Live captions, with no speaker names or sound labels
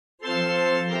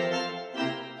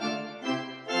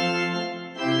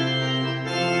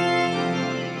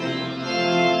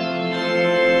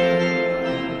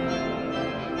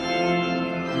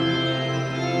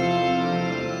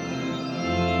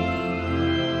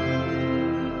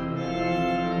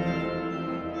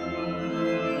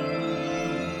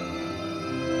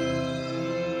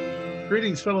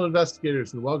Greetings, fellow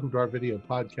investigators, and welcome to our video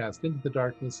podcast, Into the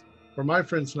Darkness, where my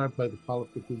friends and I play the Call of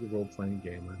Cthulhu role-playing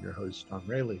game. I'm your host, Tom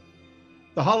Rayleigh.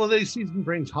 The holiday season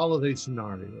brings holiday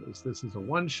scenarios. This is a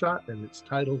one-shot, and it's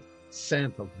titled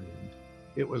Santaland.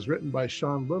 It was written by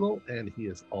Sean Little, and he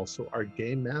is also our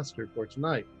game master for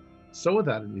tonight. So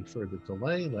without any further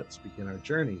delay, let's begin our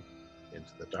journey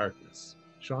into the darkness.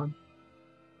 Sean?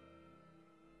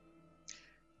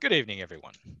 Good evening,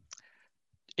 everyone.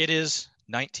 It is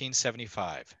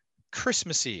 1975,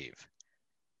 Christmas Eve,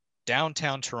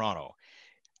 downtown Toronto.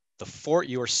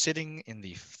 You are sitting in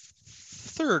the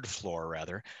third floor,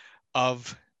 rather,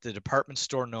 of the department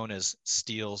store known as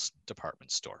Steele's Department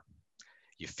Store.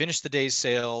 You finish the day's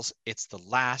sales. It's the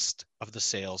last of the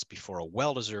sales before a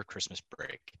well-deserved Christmas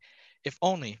break, if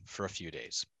only for a few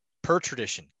days. Per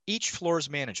tradition, each floor's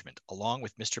management, along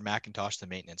with Mr. McIntosh, the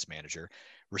maintenance manager,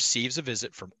 receives a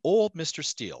visit from old Mr.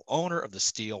 Steele, owner of the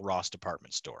Steele Ross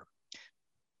department store.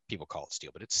 People call it Steele,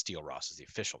 but it's Steele Ross is the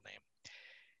official name.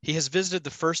 He has visited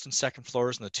the first and second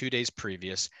floors in the 2 days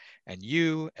previous, and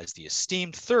you, as the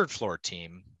esteemed third floor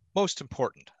team, most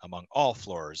important among all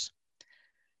floors,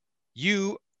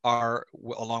 you are,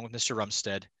 along with Mr.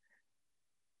 Rumstead,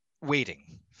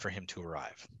 waiting for him to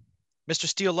arrive. Mr.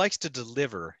 Steele likes to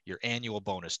deliver your annual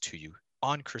bonus to you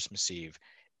on Christmas Eve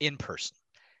in person.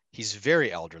 He's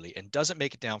very elderly and doesn't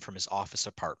make it down from his office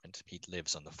apartment. He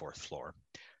lives on the fourth floor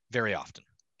very often.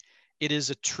 It is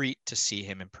a treat to see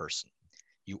him in person.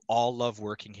 You all love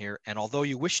working here, and although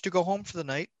you wish to go home for the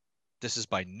night, this is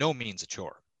by no means a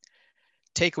chore.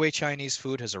 Takeaway Chinese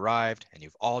food has arrived, and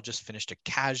you've all just finished a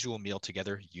casual meal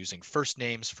together using first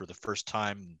names for the first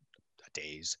time in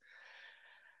days.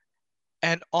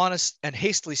 And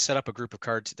hastily set up a group of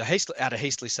cards, at a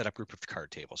hastily set up group of card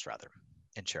tables, rather,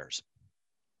 and chairs.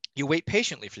 You wait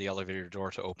patiently for the elevator door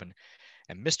to open,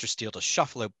 and Mr. Steele to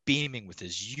shuffle out, beaming with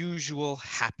his usual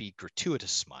happy,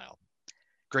 gratuitous smile.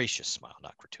 Gracious smile,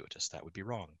 not gratuitous. That would be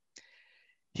wrong.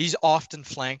 He's often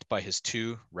flanked by his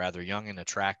two rather young and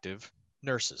attractive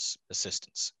nurses,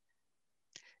 assistants.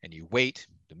 And you wait.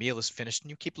 The meal is finished,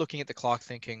 and you keep looking at the clock,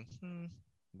 thinking,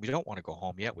 we don't want to go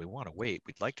home yet. We want to wait.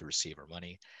 We'd like to receive our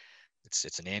money.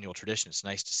 It's an annual tradition. It's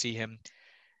nice to see him.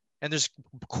 And there's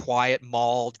quiet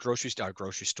mall, grocery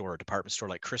store, department store,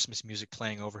 like Christmas music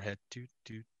playing overhead. Do,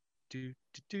 do, do,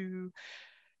 do, do.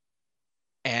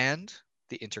 And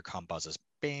the intercom buzzes.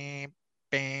 Bam,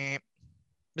 bam.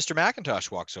 Mr.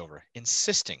 McIntosh walks over,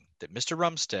 insisting that Mr.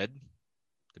 Rumstead,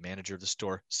 the manager of the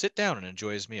store, sit down and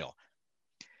enjoy his meal.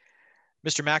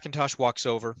 Mr. McIntosh walks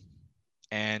over,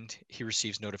 and he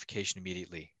receives notification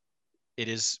immediately. It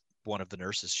is one of the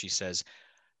nurses. She says,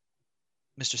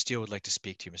 Mr. Steele would like to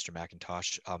speak to you, Mr.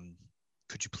 McIntosh.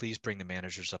 Could you please bring the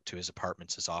managers up to his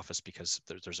apartments, his office, because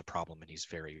there's a problem and he's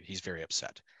very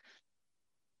upset.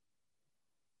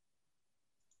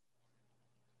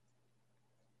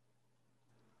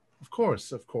 Of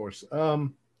course.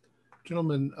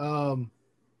 Gentlemen,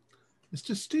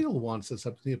 Mr. Steele wants us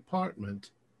up in the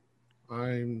apartment.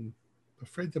 I'm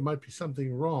afraid there might be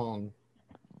something wrong.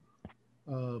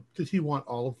 Did he want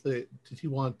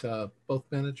both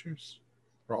managers,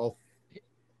 or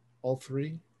all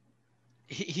three?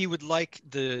 He would like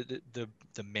the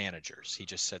managers. They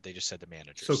just said the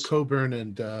managers. So Coburn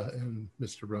and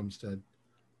Mr. Rumstead.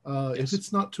 Yes. If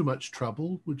it's not too much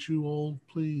trouble, would you all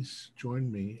please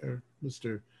join me, or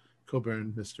Mr.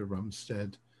 Coburn, Mr.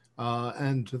 Rumstead,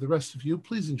 and to the rest of you,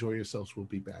 please enjoy yourselves. We'll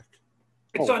be back.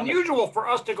 It's unusual for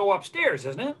us to go upstairs,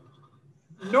 isn't it?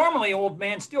 Normally, old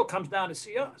man Steele comes down to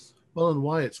see us. Well, and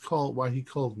why he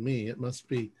called me, it must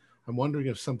be, I'm wondering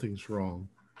if something's wrong,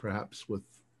 perhaps with,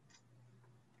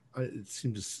 it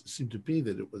seemed to be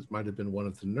that might have been one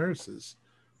of the nurses,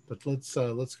 but let's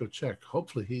go check.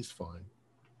 Hopefully he's fine.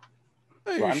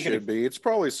 Hey, should be. It's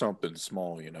probably something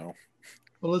small,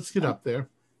 Well, let's get up there.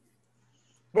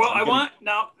 Well, I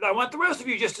want the rest of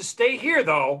you just to stay here,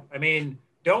 though. I mean,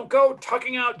 don't go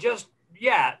tucking out just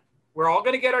yet. We're all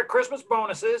going to get our Christmas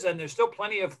bonuses, and there's still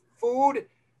plenty of food,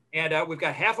 and we've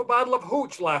got half a bottle of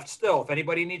hooch left still, if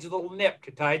anybody needs a little nip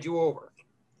to tide you over.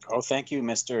 Oh, thank you,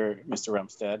 Mr.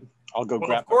 Rumstead. I'll go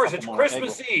grab. Of course, it's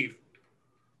Christmas Eve.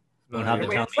 Don't have to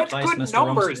We count have such twice, good Mr.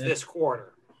 numbers Rumstead. this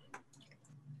quarter.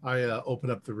 I open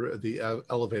up the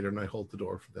elevator and I hold the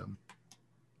door for them.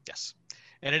 Yes.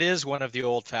 And it is one of the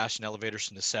old-fashioned elevators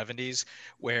from the 70s,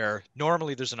 where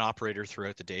normally there's an operator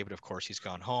throughout the day, but of course he's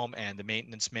gone home, and the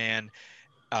maintenance man,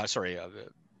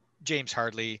 James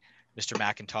Hardley, Mr.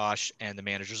 McIntosh, and the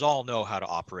managers all know how to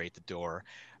operate the door.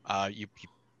 You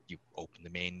open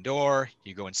the main door,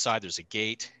 you go inside, there's a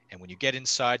gate, And when you get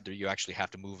inside, you actually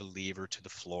have to move a lever to the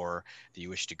floor that you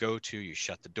wish to go to. You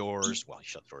shut the doors. Well, you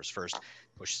shut the doors first,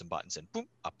 push some buttons, and boom,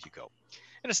 up you go.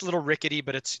 And it's a little rickety,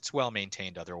 but it's well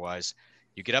maintained otherwise.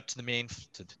 You get up to the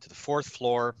to the fourth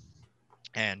floor,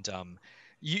 and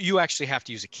you actually have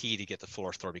to use a key to get the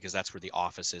fourth floor because that's where the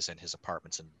office is and his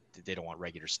apartments, and they don't want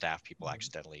regular staff people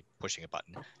accidentally pushing a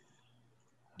button.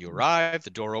 You arrive, the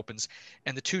door opens,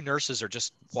 and the two nurses are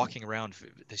just walking around.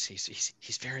 They say,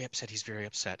 he's very upset. He's very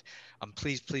upset.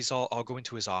 Please, I'll go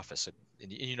into his office.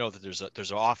 And you know that there's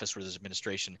an office where there's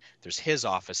administration. There's his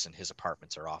office, and his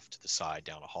apartments are off to the side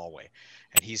down a hallway.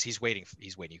 And he's waiting.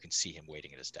 He's waiting. You can see him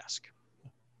waiting at his desk.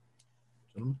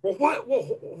 Well,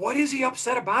 what is he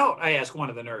upset about? I asked one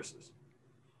of the nurses.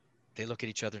 They look at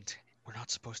each other and say, we're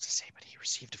not supposed to say, but he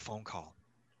received a phone call.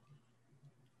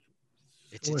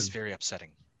 It's very upsetting.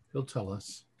 He'll tell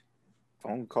us.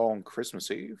 Phone call on Christmas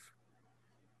Eve?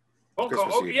 Phone call.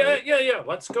 Oh, Eve, yeah, right? yeah.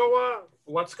 Let's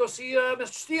go see Mr.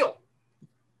 Steele.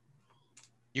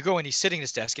 You go and he's sitting at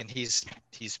his desk and he's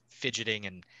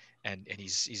fidgeting and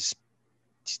he's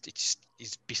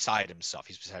beside himself.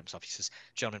 He's beside himself. He says,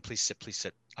 "Gentlemen, please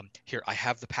sit. Here, I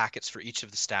have the packets for each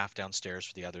of the staff downstairs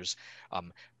for the others.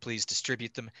 Please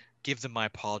distribute them. Give them my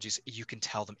apologies. You can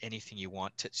tell them anything you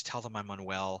want. Tell them I'm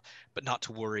unwell, but not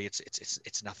to worry.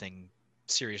 It's nothing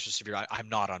serious or severe. I'm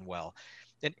not unwell."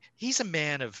 And he's a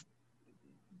man of,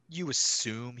 you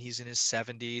assume he's in his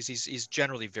 70s. He's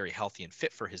generally very healthy and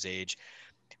fit for his age,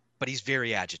 but he's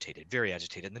very agitated.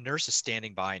 And the nurse is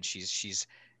standing by, and she's.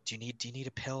 Do you need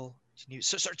a pill?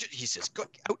 Sir, he says, "Go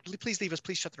out. Please leave us.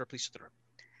 Please shut the door. Please shut the door."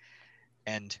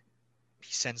 And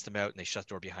he sends them out, and they shut the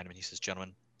door behind him. And he says,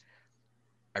 "Gentlemen,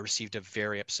 I received a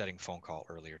very upsetting phone call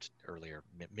earlier,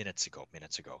 minutes ago.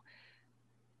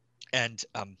 And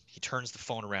he turns the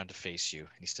phone around to face you,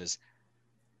 and he says,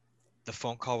 the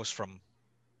phone call was from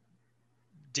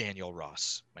Daniel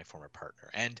Ross, my former partner.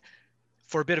 And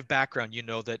for a bit of background, you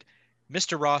know that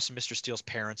Mr. Ross and Mr. Steele's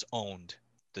parents owned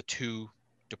the two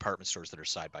department stores that are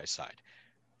side by side.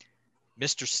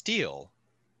 Mr. Steele,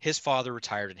 his father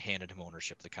retired and handed him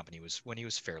ownership of the company when he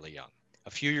was fairly young.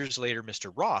 A few years later,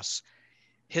 Mr. Ross,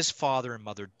 his father and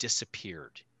mother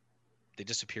disappeared. They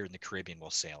disappeared in the Caribbean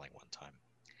while sailing one time.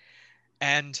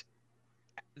 And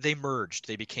they merged.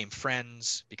 They became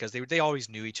friends because they always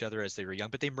knew each other as they were young,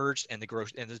 but they merged, and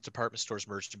the department stores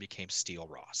merged and became Steele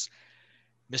Ross.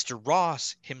 Mr.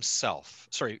 Ross himself,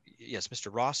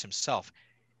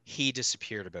 he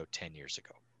disappeared about 10 years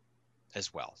ago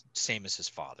as well, same as his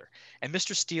father. And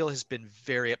Mr. Steele has been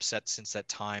very upset since that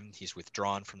time. He's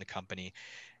withdrawn from the company,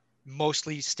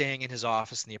 mostly staying in his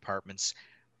office in the apartments.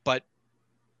 But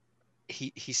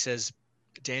he says,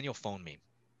 Daniel phoned me.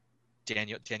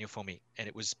 Daniel phoned me, and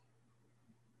it was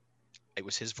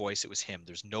his voice. It was him.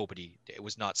 There's nobody. It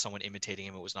was not someone imitating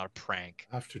him. It was not a prank.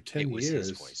 After 10 years. It was years.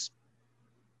 his voice.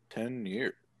 10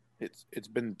 years. It's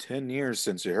been 10 years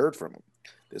since you heard from him.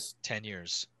 10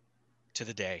 years to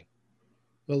the day.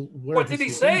 Well, what did he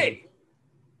say?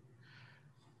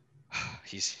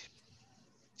 He's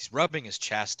rubbing his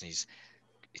chest, and he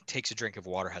takes a drink of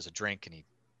water, has a drink, and he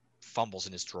fumbles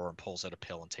in his drawer and pulls out a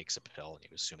pill and takes a pill, and you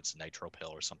assume it's a nitro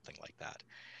pill or something like that.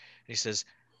 And he says,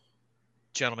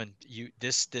 "Gentlemen,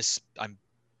 and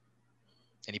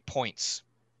he points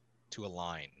to a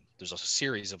line. There's a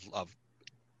series of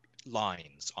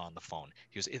lines on the phone.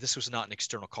 He goes, this was not an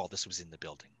external call. This was in the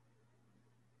building.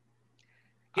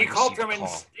 He called from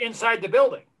inside the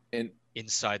building.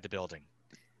 Inside the building.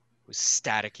 It was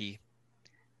staticky.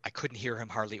 I couldn't hear him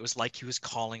hardly. It was like he was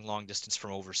calling long distance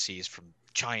from overseas, from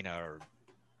China or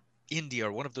India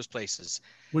or one of those places.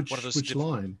 Which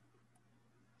line?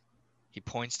 He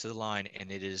points to the line,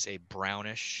 and it is a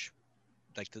brownish,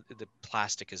 like the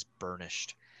plastic is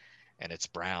burnished, and it's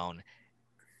brown.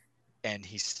 And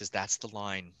he says, that's the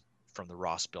line from the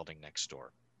Ross building next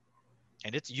door.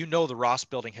 And the Ross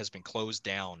building has been closed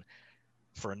down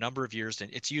for a number of years,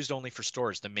 and it's used only for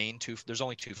stores. The main there's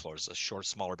only two floors, a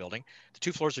smaller building. The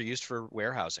two floors are used for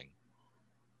warehousing.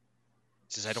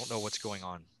 He says, I don't know what's going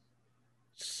on.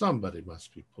 Somebody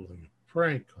must be pulling a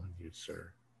prank on you,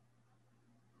 sir.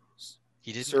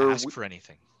 He didn't ask for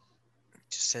anything.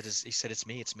 He said,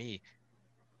 it's me.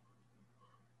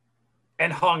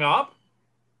 And hung up?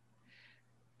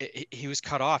 He was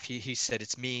cut off. He said,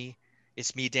 it's me,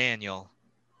 Daniel.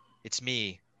 It's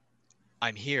me.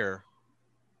 I'm here.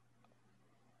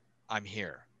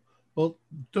 Well,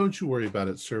 don't you worry about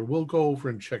it, sir. We'll go over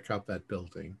and check out that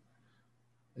building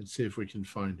and see if we can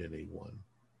find anyone.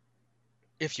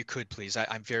 If you could, please.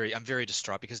 I'm very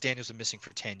distraught because Daniel's been missing for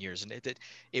 10 years, and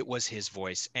it was his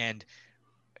voice, and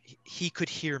he could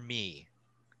hear me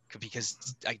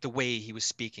because like the way he was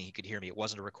speaking, he could hear me. It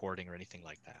wasn't a recording or anything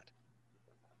like that.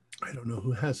 I don't know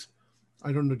who has.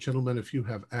 I don't know, gentlemen, if you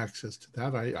have access to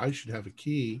that. I should have a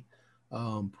key.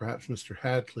 Perhaps Mr.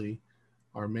 Hadley,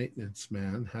 our maintenance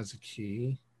man, has a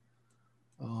key.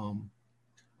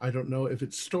 I don't know if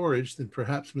it's storage. Then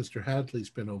perhaps Mr.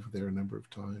 Hadley's been over there a number of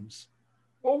times.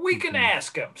 Well, we can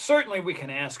ask him. Certainly we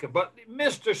can ask him. But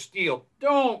Mr. Steele,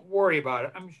 don't worry about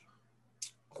it. I'm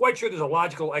quite sure there's a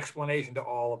logical explanation to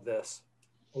all of this.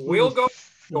 We'll go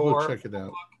check it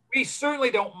out. We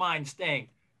certainly don't mind staying.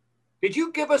 Did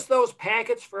you give us those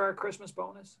packets for our Christmas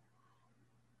bonus?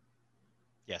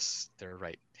 Yes, they're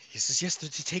right. He says, yes,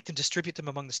 to take them, distribute them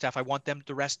among the staff. I want them,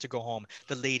 the rest, to go home.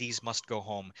 The ladies must go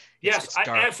home. Yes, I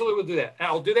absolutely will do that.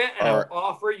 I'll do that, and I'll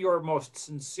offer your most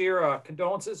sincere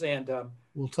condolences. And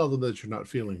we'll tell them that you're not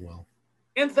feeling well.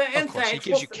 And thanks.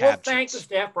 We'll thank the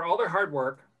staff for all their hard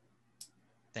work.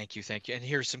 Thank you. And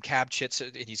here's some cab chits.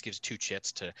 And he gives 2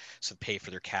 chits to pay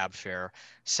for their cab fare.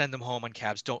 Send them home on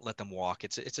cabs. Don't let them walk.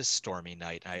 It's a stormy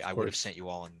night. I would have sent you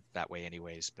all in that way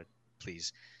anyways, but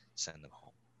please send them home.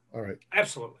 All right.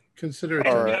 Absolutely. Consider it.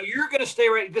 Now you're going to stay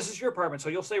right. This is your apartment, so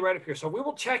you'll stay right up here. So we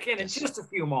will check in just a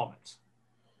few moments.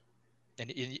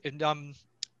 And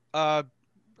I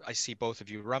see both of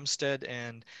you, Rumstead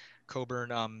and Coburn.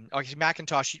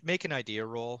 McIntosh, make an idea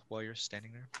roll while you're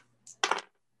standing there.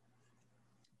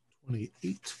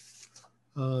 28.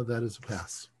 That is a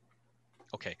pass.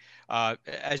 Okay.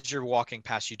 As you're walking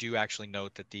past, you do actually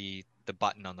note that the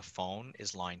button on the phone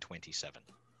is line 27.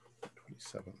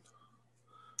 27.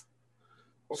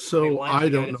 So I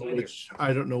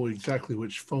don't know exactly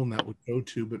which phone that would go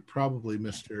to, but probably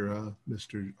Mr.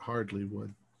 Hardley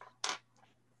would.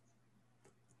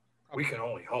 We can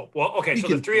only hope. Well, okay, so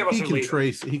the 3 of us are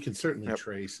leaving. He can certainly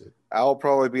trace it. I'll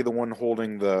probably be the one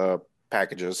holding the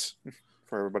packages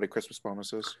for everybody Christmas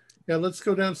bonuses. Yeah, let's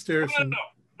go downstairs.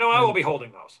 No, I will be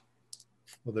holding those.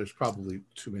 Well, there's probably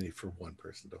too many for one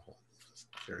person to hold.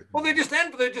 Well, they're just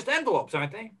envelopes,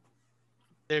 aren't they?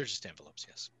 They're just envelopes,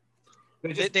 yes.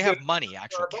 They have money,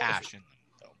 actual cash in them,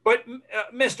 though. But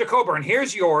Mr. Coburn,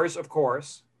 here's yours, of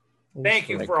course. Thank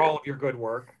you for all of your good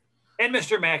work. And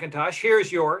Mr. McIntosh,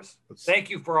 here's yours. Thank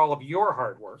you for all of your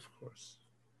hard work. Of course.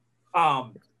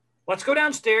 Let's go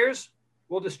downstairs.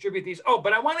 We'll distribute these. Oh,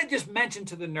 but I want to just mention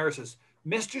to the nurses,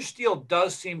 Mr. Steele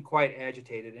does seem quite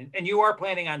agitated. And you are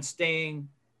planning on staying.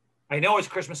 I know it's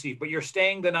Christmas Eve, but you're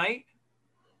staying the night?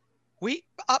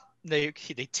 They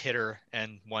titter,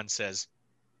 and one says,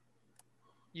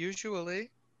 usually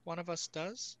one of us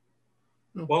does.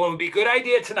 Well, it would be a good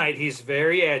idea tonight. He's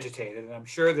very agitated, and I'm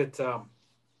sure that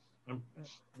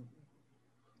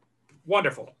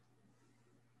wonderful.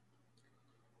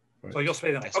 Right. So you'll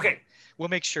stay the night. Okay. We'll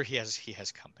make sure he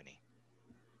has company.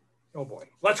 Oh boy.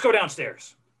 Let's go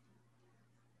downstairs.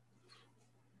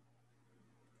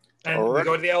 And we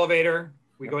go to the elevator.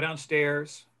 We go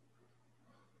downstairs.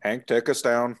 Hank, take us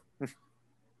down.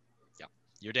 Yeah.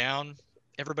 You're down.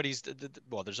 Everybody's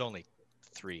well, there's only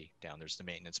 3 down. There's the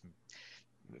maintenance.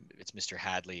 It's Mr.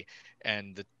 Hadley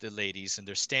and the ladies, and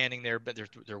they're standing there, but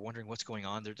they're wondering what's going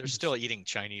on. They're still eating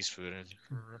Chinese food.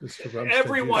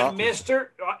 Everyone,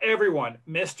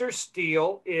 Mr.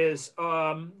 Steele is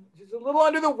he's a little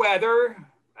under the weather,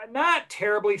 not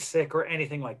terribly sick or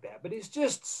anything like that, but he's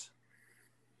just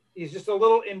a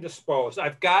little indisposed.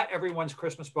 I've got everyone's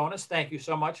Christmas bonus. Thank you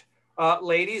so much.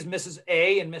 Ladies, Mrs.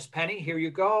 A and Miss Penny, here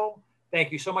you go.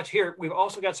 Thank you so much. Here, we've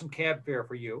also got some cab fare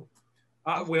for you.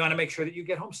 We want to make sure that you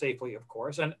get home safely, of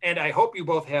course. And I hope you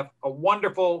both have a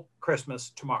wonderful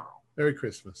Christmas tomorrow. Merry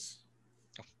Christmas.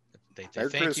 They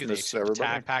thank you. They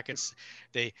tag packets.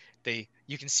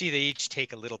 You can see they each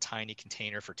take a little tiny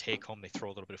container for take home. They throw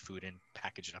a little bit of food in,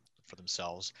 package it up for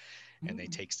themselves, and they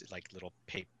take like the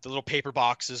little paper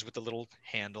boxes with the little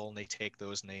handle, and they take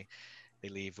those and they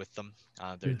leave with them.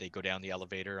 They go down the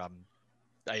elevator.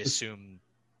 I assume,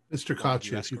 Mr.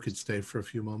 Koch, if you could stay for a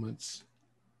few moments.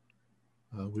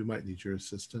 We might need your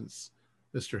assistance.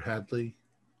 Mr. Hadley,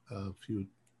 if you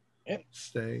would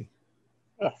stay.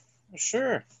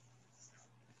 Sure.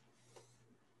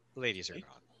 Ladies are gone.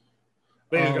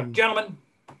 Ladies are gone. Gentlemen,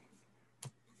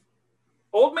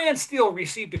 Old Man Steele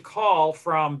received a call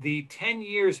from the 10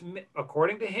 years,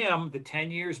 according to him, the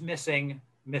 10 years missing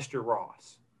Mr.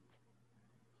 Ross.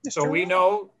 So we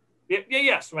know,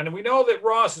 yes, and we know that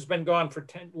Ross has been gone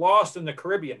lost in the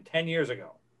Caribbean 10 years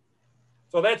ago.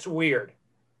 So that's weird.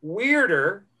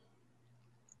 Weirder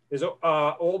is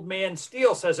Old Man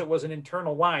Steele says it was an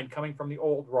internal line coming from the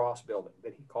old Ross building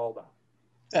that he called on.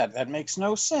 That makes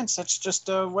no sense. That's just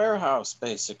a warehouse,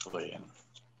 basically.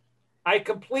 I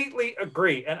completely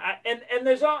agree, and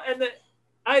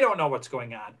I don't know what's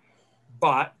going on.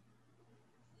 But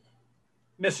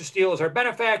Mr. Steele is our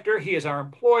benefactor. He is our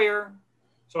employer.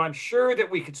 So I'm sure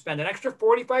that we could spend an extra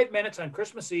 45 minutes on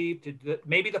Christmas Eve to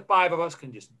maybe the 5 of us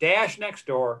can just dash next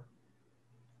door,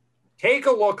 take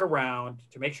a look around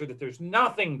to make sure that there's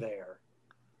nothing there.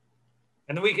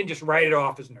 And then we can just write it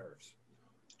off as nerves.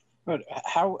 But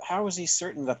how is he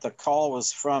certain that the call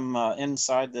was from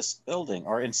inside this building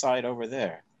or inside over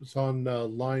there? It's on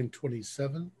line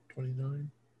 27,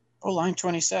 29. Oh, line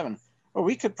 27. Well,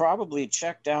 we could probably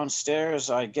check downstairs,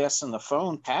 I guess, in the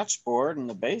phone patch board in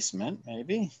the basement,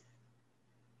 maybe.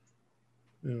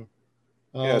 Yeah.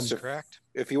 Yes, Correct.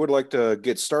 if you would like to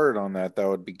get started on that, that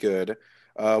would be good.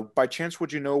 By chance,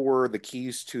 would you know where the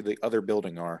keys to the other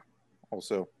building are?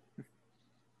 Also,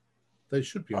 They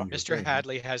should be on your Mr. thing.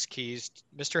 Hadley has keys.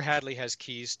 Mr. Hadley has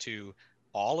keys to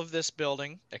all of this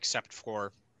building except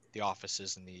for the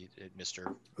offices and the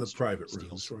The private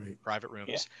Steele's rooms, right? private rooms.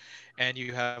 Yeah. And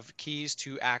you have keys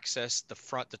to access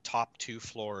the top 2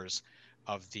 floors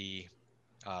of the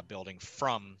building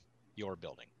from your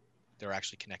building. They're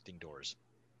actually connecting doors.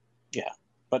 Yeah,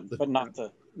 but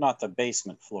not the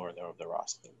basement floor though of the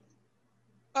Ross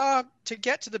building. To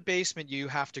get to the basement, you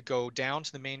have to go down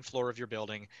to the main floor of your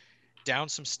building, down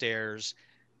some stairs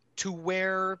to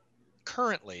where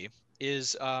currently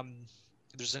is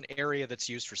there's an area that's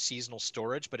used for seasonal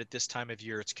storage, but at this time of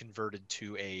year it's converted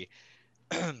to a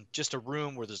just a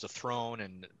room where there's a throne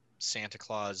and Santa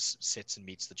Claus sits and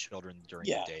meets the children during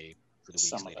the day for the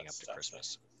weeks leading up to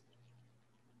Christmas.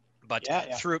 But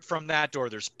from that door,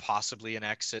 there's possibly an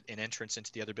entrance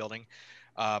into the other building.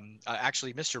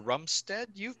 Actually, Mr. Rumstead,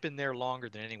 you've been there longer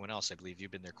than anyone else. I believe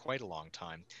you've been there quite a long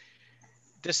time.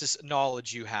 This is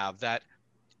knowledge you have that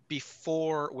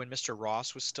before, when Mr.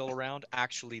 Ross was still around,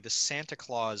 actually the Santa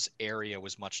Claus area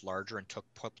was much larger and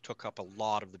took up a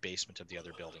lot of the basement of the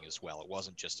other building as well. It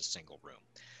wasn't just a single room.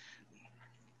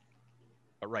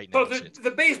 But right now, so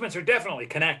the basements are definitely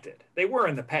connected. They were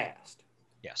in the past.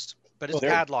 Yes, but it's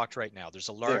padlocked right now. There's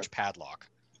a large padlock.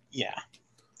 Yeah.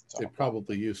 They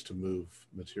probably used to move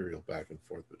material back and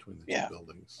forth between the two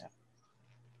buildings.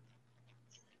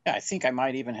 Yeah, I think I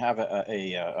might even have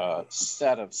a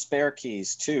set of spare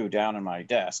keys too down in my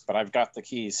desk, but I've got the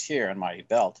keys here in my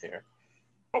belt here.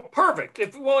 Oh, perfect.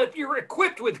 If you're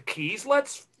equipped with keys,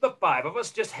 let's the 5 of us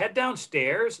just head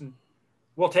downstairs and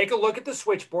we'll take a look at the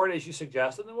switchboard as you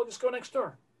suggested, and then we'll just go next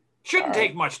door. Shouldn't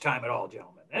take much time at all,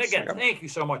 gentlemen. And again, thank you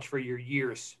so much for your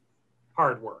year's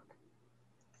hard work.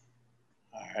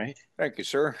 All right. thank you,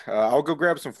 sir. I'll go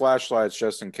grab some flashlights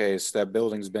just in case. That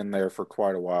building's been there for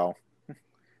quite a while.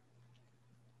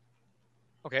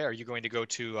 Okay, are you going to go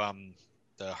to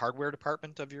the hardware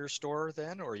department of your store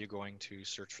then, or are you going to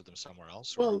search for them somewhere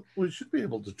else? Well, we should be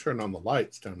able to turn on the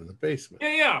lights down in the basement.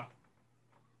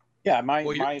 Yeah, my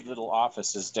little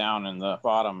office is down in the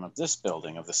bottom of this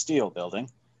building, of the Steel building.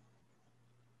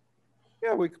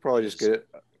 Yeah, we could probably just get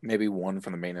maybe one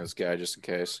from the maintenance guy just in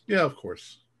case. Yeah, of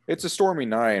course. It's a stormy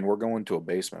night and we're going to a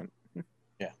basement.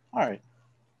 Yeah, all right.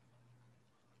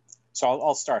 So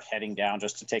I'll start heading down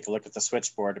just to take a look at the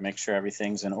switchboard to make sure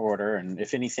everything's in order. And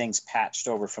if anything's patched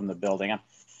over from the building, I'm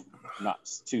not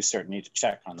too certain. Need to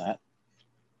check on that.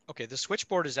 Okay, the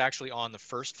switchboard is actually on the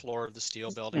first floor of the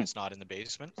Steel building. It's not in the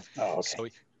basement. Oh, okay. So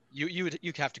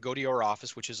you'd have to go to your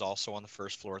office, which is also on the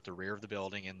first floor at the rear of the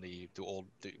building in the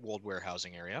old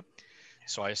warehousing area.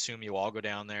 So I assume you all go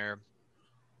down there,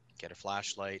 get a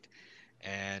flashlight,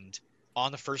 and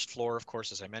on the first floor, of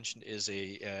course, as I mentioned, is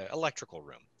a electrical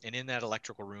room. And in that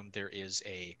electrical room, there is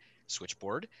a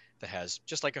switchboard that has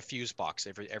just like a fuse box.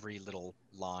 Every little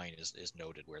line is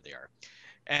noted where they are.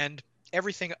 And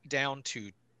everything down to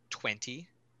 20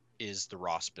 is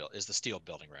the Steel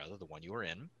building, rather, the one you were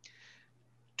in.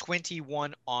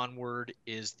 21 onward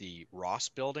is the Ross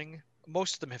building.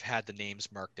 Most of them have had the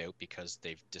names marked out because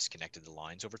they've disconnected the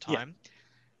lines over time. Yeah.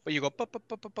 But you go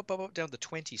down to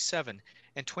 27,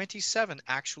 and 27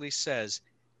 actually says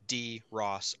D.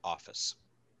 Ross office.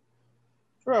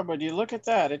 Bro, but you look at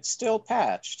that, it's still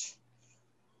patched.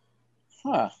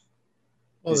 Huh.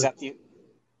 Well, is that the...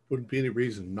 Wouldn't be any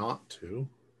reason not to.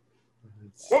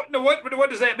 What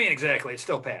does that mean exactly? It's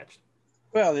still patched.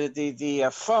 Well, the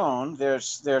phone,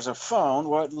 there's a phone,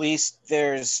 well, at least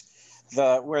there's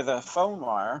where the phone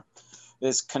wire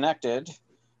is connected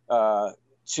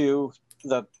to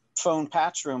the phone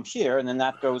patch room here, and then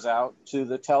that goes out to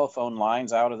the telephone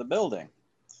lines out of the building.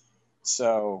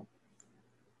 So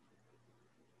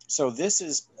this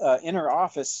is inner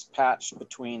office patch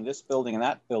between this building and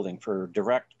that building for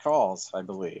direct calls, I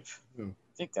believe. I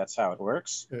think that's how it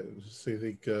works. So I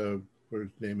think her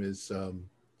name is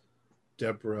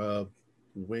Deborah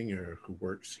Winger, who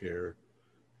works here.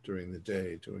 during the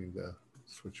day doing the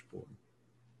switchboard.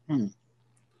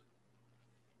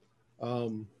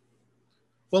 Well,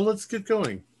 let's get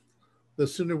going. The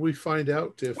sooner we find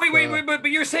out if... Wait, but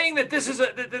you're saying that this is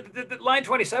the line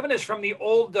 27 is from the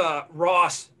old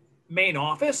Ross main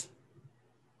office?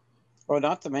 Oh,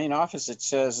 not the main office. It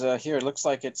says here. It looks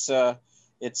like it's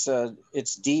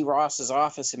D. Ross's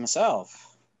office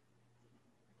himself,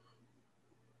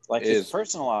 like his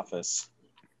personal office.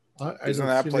 Isn't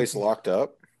that place locked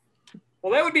up?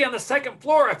 Well, that would be on the second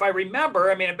floor if I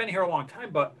remember. I mean, I've been here a long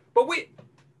time, but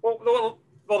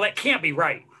that can't be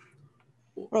right.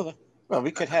 Well,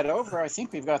 we could head over. I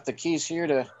think we've got the keys here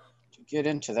to get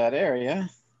into that area.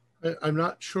 I'm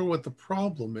not sure what the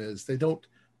problem is. They don't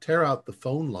tear out the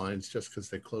phone lines just because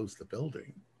they close the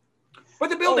building. But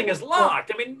the building is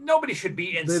locked. I mean, nobody should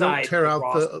be inside. They don't tear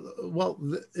out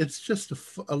it's just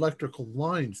electrical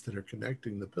lines that are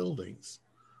connecting the buildings.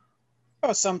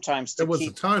 Oh, sometimes there was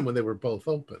a time when they were both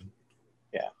open.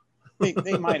 Yeah,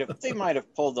 they might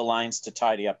have pulled the lines to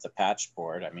tidy up the patch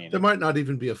board. I mean, there might not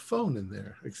even be a phone in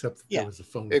there, except that there was a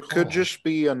phone. It could just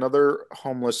be another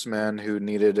homeless man who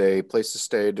needed a place to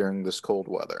stay during this cold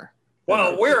weather.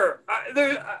 Well,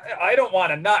 I don't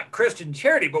want to knock Christian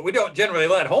charity, but we don't generally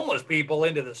let homeless people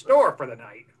into the store for the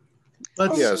night.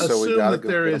 Let's assume that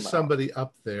there is somebody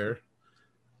up there,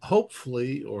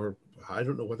 hopefully, or I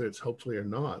don't know whether it's hopefully or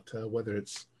not, whether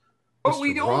it's But Mr.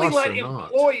 we only Ross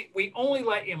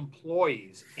let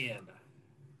employees in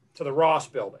to the Ross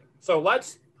building. So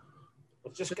let's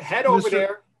just head over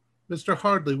there. Mr.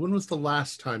 Hardley, when was the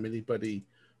last time anybody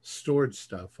stored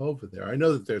stuff over there? I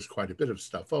know that there's quite a bit of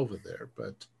stuff over there,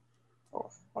 but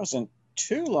wasn't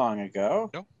too long ago.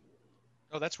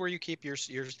 No, that's where you keep your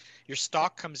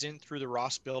stock. Comes in through the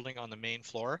Ross building on the main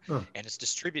floor, and it's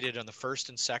distributed on the first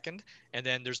and second, and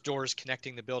then there's doors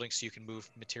connecting the building so you can move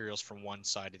materials from one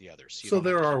side to the other. So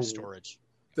there are storage.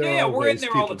 We're in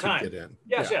there all the time. Get in.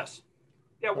 Yes.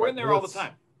 Yeah, we're in there all the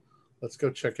time. Let's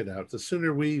go check it out. The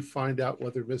sooner we find out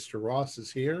whether Mr. Ross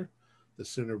is here, the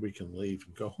sooner we can leave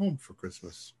and go home for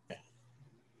Christmas.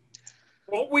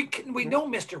 Well, we know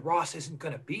Mr. Ross isn't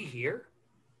going to be here.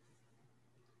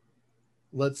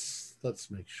 Let's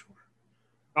make sure.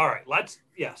 All right, let's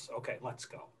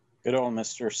go. Good old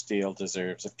Mr. Steele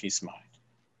deserves a peace of mind.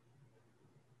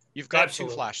 You've got two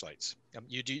flashlights.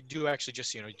 You do actually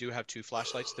just, you do have two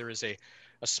flashlights. There is a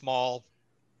small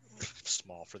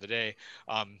for the day,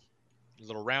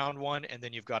 little round one, and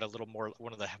then you've got a little more,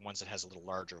 one of the ones that has a little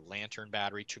larger lantern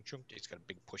battery. It's got a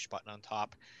big push button on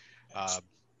top. So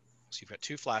you've got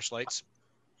two flashlights.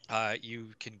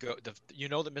 You can go,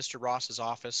 that Mr. Ross's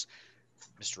office,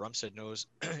 Mr. Rumstead knows,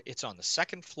 it's on the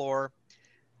second floor,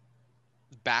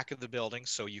 back of the building,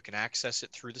 so you can access it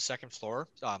through the second floor.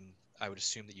 I would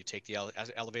assume that you take the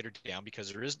elevator down,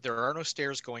 because there are no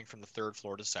stairs going from the third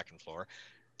floor to the second floor.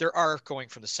 There are going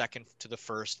from the second to the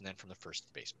first, and then from the first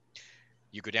to the basement.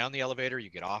 You go down the elevator, you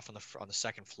get off on the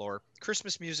second floor.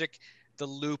 Christmas music, the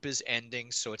loop is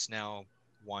ending, so it's now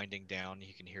winding down.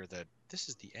 You can hear this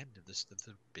is the end of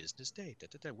the business day.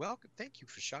 Welcome, thank you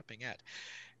for shopping at.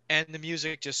 And the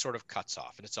music just sort of cuts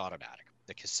off, and it's automatic.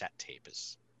 The cassette tape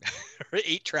is, or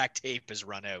 8-track tape is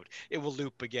run out. It will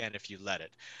loop again if you let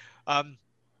it.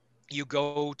 You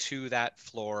go to that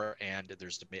floor, and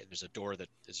there's a door that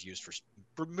is used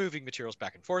for moving materials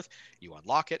back and forth. You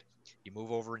unlock it. You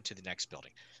move over into the next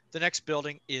building. The next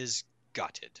building is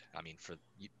gutted. I mean,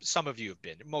 some of you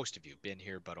most of you have been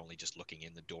here, but only just looking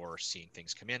in the door, seeing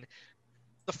things come in.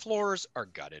 The floors are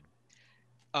gutted.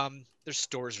 There's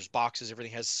stores, there's boxes,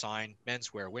 everything has a sign: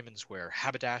 menswear, women's wear,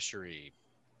 haberdashery,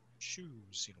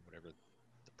 shoes, whatever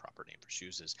the proper name for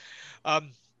shoes is.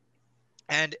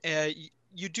 And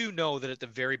you do know that at the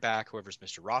very back, whoever's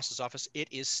Mr. Ross's office, it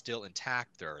is still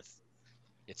intact.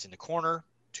 It's in the corner,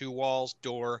 2 walls,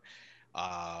 door,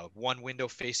 1 window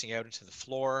facing out into the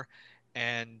floor,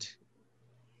 and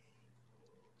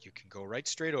you can go right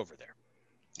straight over there.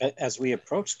 As we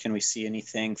approach, can we see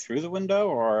anything through the window,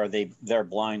 or are their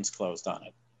blinds closed on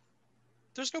it?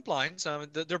 There's no blinds.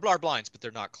 There are blinds, but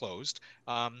they're not closed.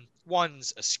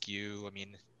 One's askew. I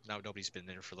mean, now nobody's been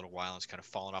there for a little while, and it's kind of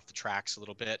fallen off the tracks a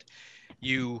little bit.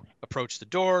 You approach the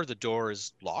door. The door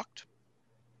is locked.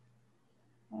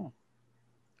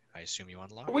 I assume you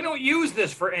unlock it. We don't use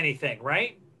this for anything,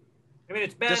 right? I mean,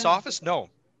 it's been... This office? No.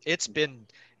 It's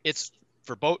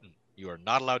verboten. You are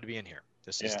not allowed to be in here.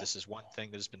 This is one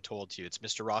thing that has been told to you. It's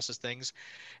Mr. Ross's things.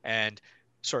 And,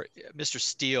 Mr.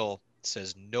 Steele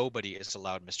says nobody is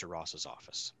allowed Mr. Ross's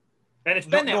office. And it's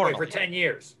been that way for 10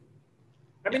 years.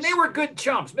 I mean, they were good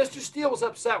chums. Mr. Steele was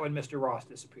upset when Mr. Ross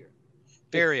disappeared.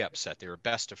 Very upset. They were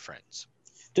best of friends.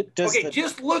 Does Okay, the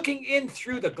just looking in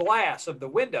through the glass of the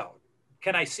window,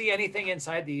 can I see anything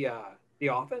inside the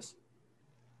office?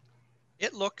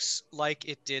 It looks like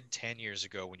it did 10 years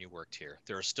ago when you worked here.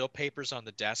 There are still papers on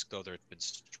the desk, though they've been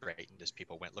straightened as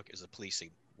people as the police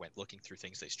went looking through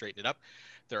things, they straightened it up.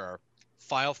 There are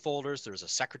file folders. There's a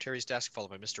secretary's desk followed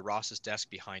by Mr. Ross's desk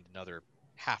behind another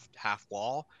half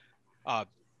wall.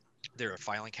 There are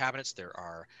filing cabinets. There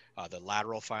are the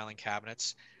lateral filing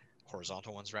cabinets,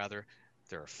 horizontal ones rather.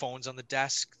 There are phones on the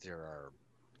desk. There are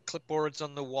clipboards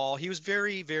on the wall. He was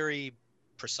very, very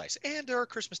precise. And there are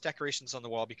Christmas decorations on the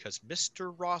wall because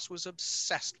Mr. Ross was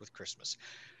obsessed with Christmas.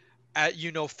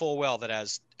 You know full well that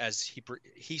as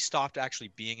he stopped actually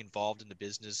being involved in the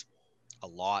business a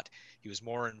lot. He was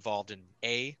more involved in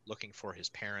A, looking for his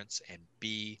parents, and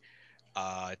B,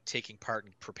 taking part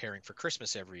in preparing for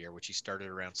Christmas every year, which he started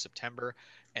around September,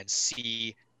 and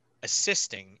C,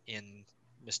 assisting in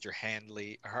Mr.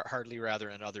 Hardley rather,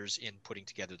 and others in putting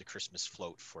together the Christmas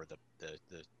float for the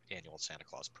annual Santa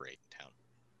Claus parade in town.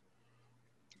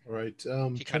 All right,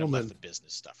 He kind of left gentlemen, the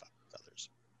business stuff up with others.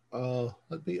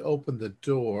 let me open the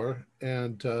door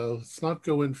and let's not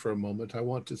go in for a moment. I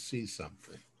want to see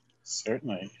something.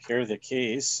 certainly here are the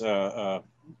keys, Mr.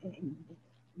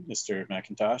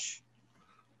 McIntosh.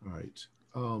 All right.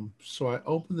 So I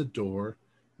open the door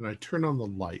and I turn on the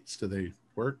lights. Do they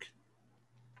work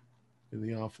in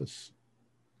the office?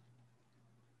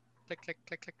 Click, click,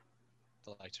 click, click.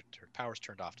 The lights are turned. Power's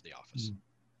turned off to the office.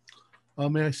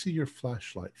 May I see your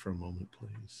flashlight for a moment,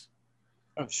 please?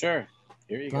 Oh, sure.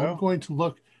 Here you I'm go. going to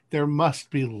look. There must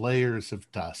be layers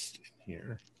of dust in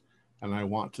here. And I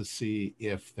want to see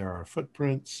if there are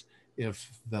footprints,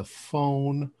 if the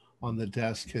phone on the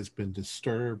desk has been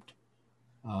disturbed.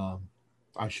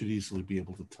 I should easily be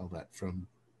able to tell that from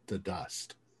the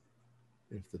dust,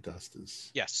 if the dust is...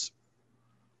 Yes.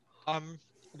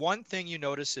 One thing you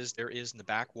notice is there is in the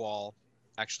back wall,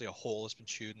 actually a hole has been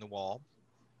chewed in the wall,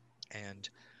 and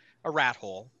a rat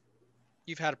hole.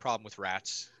 You've had a problem with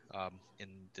rats in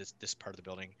this part of the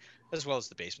building, as well as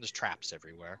the basement. There's traps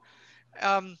everywhere.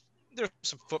 There's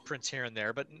some footprints here and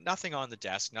there, but nothing on the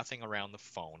desk, nothing around the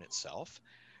phone itself.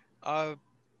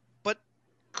 But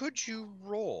could you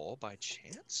roll by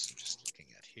chance? I'm just looking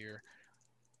at here.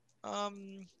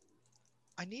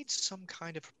 I need some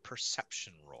kind of a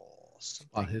perception roll.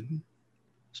 Spot hidden?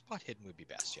 Spot hidden would be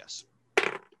best, yes.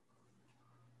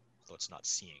 Although it's not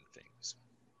seeing things.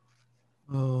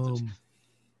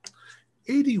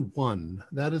 81.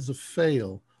 That is a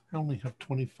fail. I only have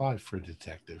 25 for a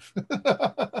detective.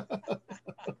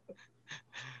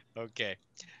 Okay.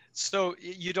 So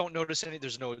you don't notice any.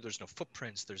 There's no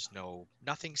footprints.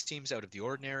 Nothing seems out of the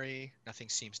ordinary. Nothing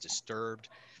seems disturbed.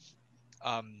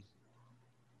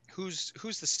 Who's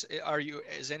this?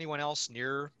 Is anyone else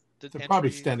near the They're entry?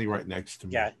 probably standing right next to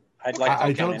me. Yeah, I'd like to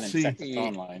I come don't in and see- check the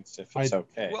phone lines if it's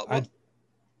okay. Well,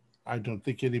 I don't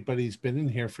think anybody's been in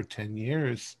here for 10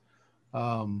 years.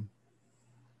 Nobody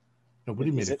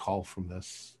made a call from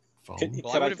this phone. Could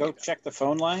Well, I I would've- go check the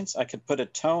phone lines? I could put a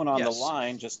tone on the Yes.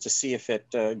 line just to see if it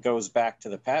goes back to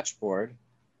the patch board.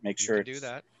 Make you sure can it's do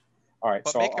that. All right,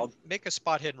 But so make make a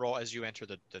spot hidden roll as you enter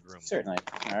the room. certainly.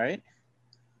 All right.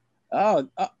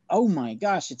 Oh my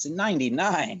gosh, it's a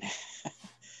 99.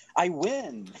 I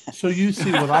win. So you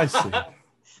see what I see.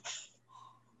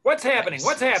 What's happening?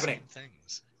 What's happening? Some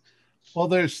things. Well,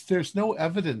 there's no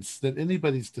evidence that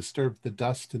anybody's disturbed the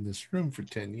dust in this room for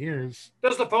 10 years.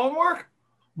 Does the phone work?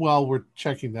 Well, we're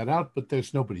checking that out, but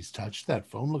there's nobody's touched that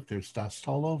phone. Look, there's dust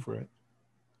all over it.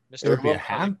 There would be a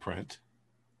handprint.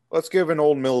 Let's give an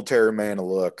old military man a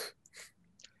look.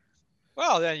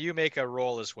 Well, then you make a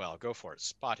roll as well. Go for it.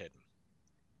 Spot hidden.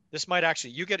 This might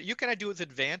actually you can do it with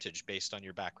advantage based on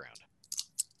your background.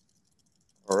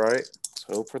 All right. Let's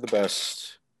hope for the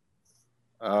best.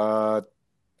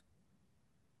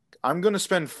 I'm going to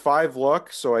spend 5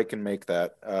 luck so I can make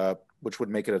that, which would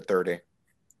make it a 30.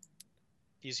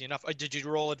 Easy enough. Did you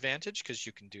roll advantage? Because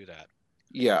you can do that.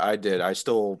 Yeah, I did. I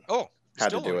still had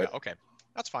to do it. Okay,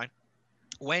 that's fine.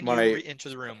 When My- you enter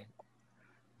the room.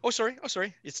 Oh, sorry.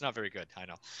 It's not very good. I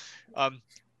know.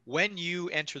 When you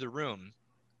enter the room,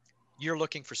 you're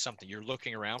looking for something. You're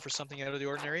looking around for something out of the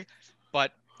ordinary.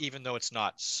 But even though it's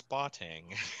not spotting,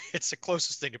 it's the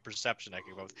closest thing to perception I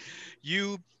can go with.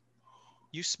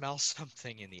 You smell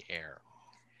something in the air.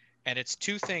 And it's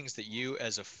two things that you,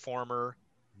 as a former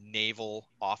naval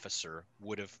officer,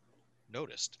 would have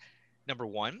noticed. Number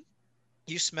one,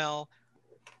 you smell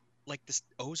like this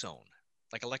ozone,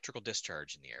 like electrical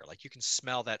discharge in the air. Like you can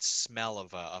smell that smell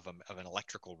of an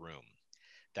electrical room,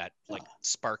 that like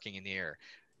sparking in the air.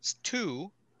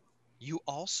 Two, you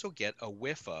also get a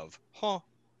whiff of,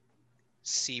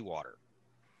 seawater.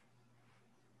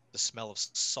 The smell of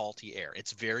salty air.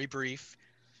 It's very brief.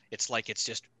 It's like it's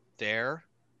just there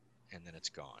and then it's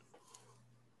gone.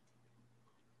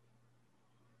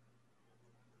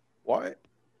 Why?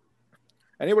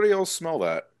 Anybody else smell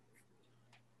that?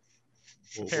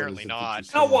 Well, Apparently not.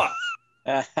 Now what?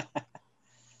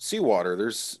 Seawater.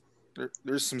 There's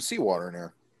some seawater in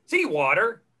there.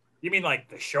 Seawater? You mean like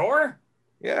the shore?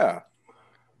 Yeah.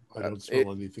 I don't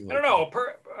smell anything I like don't know.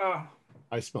 that.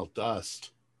 I smell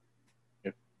dust.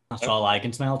 That's all I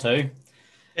can smell too.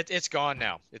 It's gone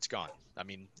now. It's gone. I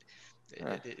mean,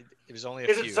 it was only a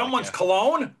Is few. it someone's like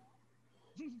cologne?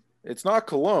 It's not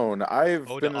cologne. I've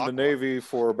Eau been in the d'Aqua. Navy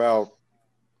for about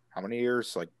how many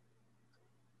years? Like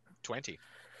 20.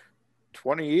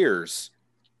 20 years.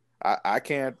 I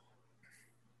can't.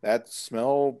 That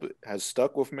smell has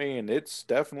stuck with me, and it's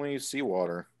definitely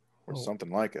seawater or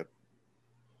something like it.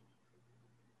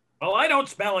 Well, I don't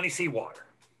smell any seawater.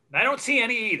 I don't see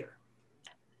any either.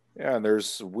 Yeah, and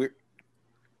there's weird.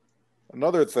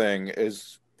 Another thing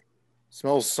is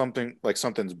smells something like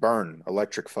something's burned,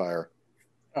 electric fire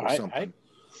or something.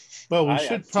 Well, we I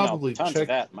should smell probably tons check. of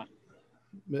that.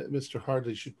 Mr.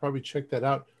 Hardley should probably check that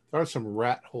out. There are some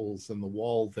rat holes in the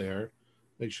wall there.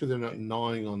 Make sure they're not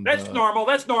gnawing on That's the... normal.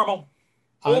 That's normal.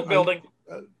 Old building.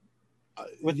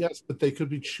 Yes, but they could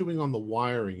be chewing on the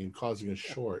wiring and causing a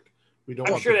short. We don't.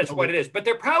 I'm want sure the that's what it building- is, but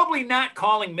they're probably not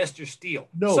calling Mr. Steele.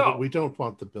 No, so, but we don't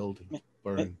want the building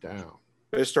burned down.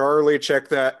 Mr. Harley, check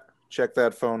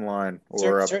that phone line.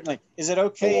 Or Certainly. Is it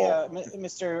okay, wall.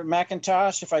 Mr.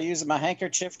 McIntosh, if I use my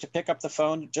handkerchief to pick up the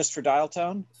phone just for dial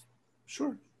tone?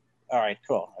 Sure. All right,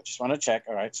 cool. I just want to check.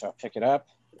 All right, so I'll pick it up.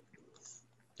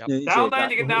 Yep. down line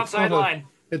to get Well, downside line.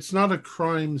 It's not a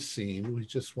crime scene. We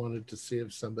just wanted to see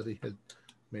if somebody had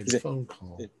made a phone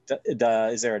call.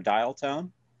 Is there a dial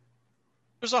tone?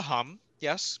 There's a hum.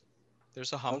 Yes.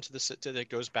 There's a hum that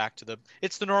goes back to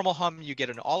it's the normal hum you get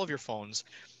in all of your phones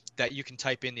that you can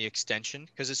type in the extension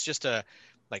because it's just a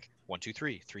like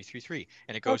 123 333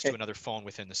 and it goes to another phone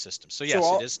within the system. So yes,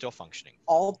 it is still functioning.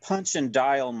 I'll punch and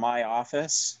dial my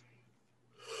office.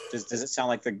 Does it sound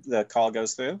like the call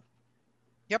goes through?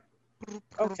 Yep.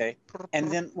 Okay. And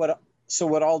then what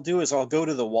I'll do is I'll go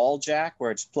to the wall jack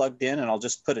where it's plugged in and I'll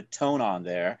just put a tone on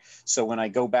there. So when I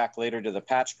go back later to the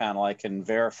patch panel, I can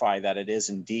verify that it is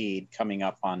indeed coming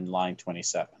up on line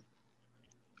 27.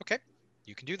 Okay.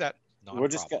 You can do that. I'm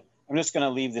just going to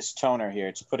leave this toner here.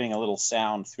 It's putting a little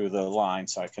sound through the line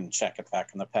so I can check it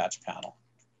back in the patch panel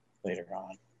later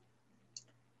on.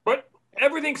 But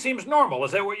everything seems normal.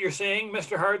 Is that what you're saying,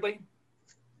 Mr. Hardley?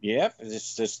 Yep,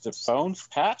 it's just the phone's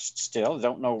patched still.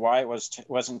 Don't know why it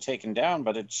wasn't taken down,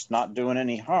 but it's not doing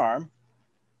any harm.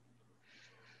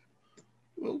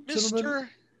 Well, Mr.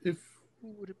 If Who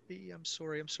would it be? I'm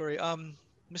sorry.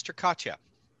 Mr. Katya,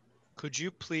 could you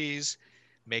please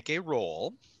make a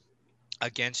roll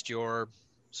against your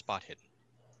spot hidden?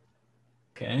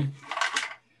 Okay.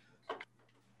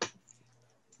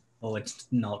 Oh, it's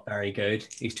not very good.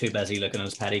 He's too busy looking at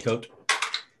his petticoat.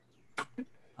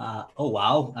 Oh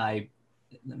wow!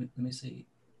 Let me see.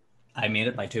 I made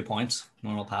it by 2 points.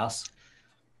 Normal pass.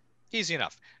 Easy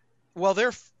enough. Well,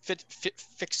 they're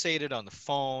fixated on the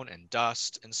phone and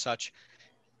dust and such.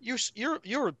 You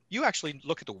actually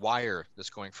look at the wire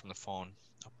that's going from the phone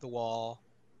up the wall,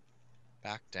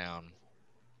 back down,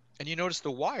 and you notice the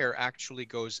wire actually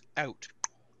goes out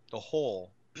the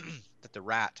hole that the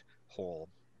rat hole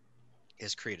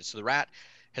is created. So the rat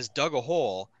has dug a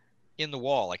hole in the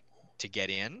wall, like to get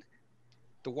in.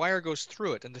 The wire goes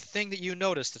through it, and the thing that you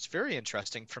notice that's very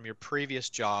interesting from your previous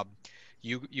job,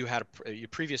 you had your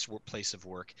previous place of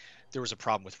work, there was a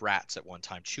problem with rats at one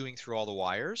time chewing through all the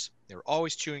wires. They were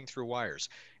always chewing through wires,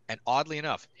 and oddly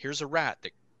enough, here's a rat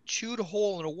that chewed a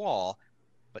hole in a wall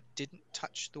but didn't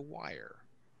touch the wire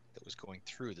that was going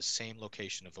through the same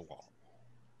location of the wall.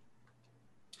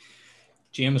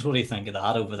 James, what do you think of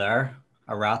that over there?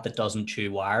 A rat that doesn't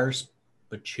chew wires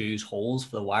but chews holes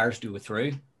for the wires to go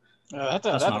through. That's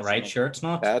not right. Sure, it's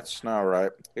not. That's not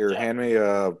right. Here, hand me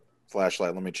a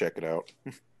flashlight. Let me check it out.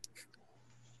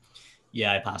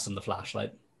 Yeah, I passed him the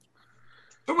flashlight.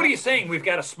 So what are you saying? We've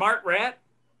got a smart rat?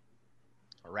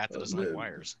 A rat that doesn't like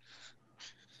wires.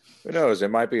 Who knows?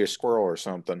 It might be a squirrel or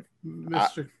something.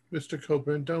 Mr.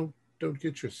 Coburn, don't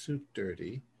get your suit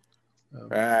dirty.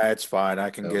 It's fine. I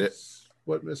can get it.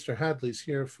 What Mr. Hadley's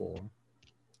here for.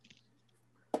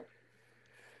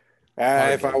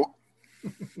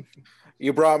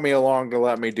 You brought me along to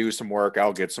let me do some work.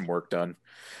 I'll get some work done.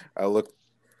 I'm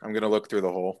going to look through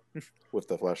the hole with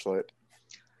the flashlight.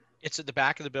 It's at the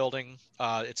back of the building.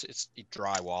 It's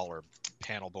drywall or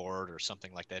panel board or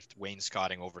something like that.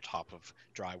 Wainscoting over top of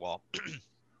drywall.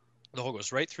 The hole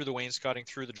goes right through the wainscoting,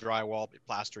 through the drywall,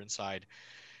 plaster inside.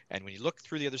 And when you look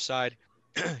through the other side,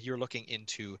 you're looking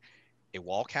into a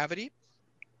wall cavity.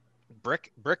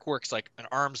 Brickwork's like an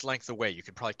arm's length away. You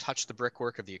can probably touch the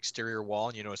brickwork of the exterior wall,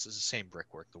 and you notice it's the same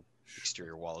brickwork the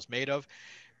exterior wall is made of.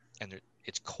 And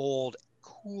it's cold,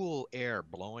 cool air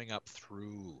blowing up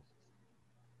through.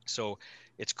 So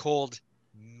it's cold,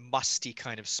 musty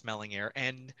kind of smelling air.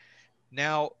 And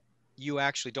now you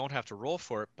actually don't have to roll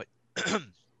for it, but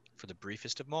for the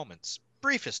briefest of moments,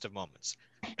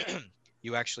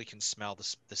 you actually can smell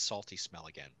the salty smell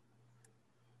again.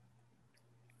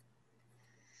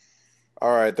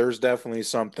 All right, there's definitely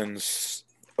something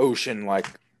ocean-like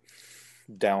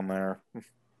down there.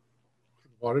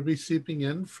 Water be seeping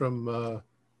in from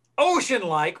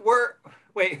Ocean-like?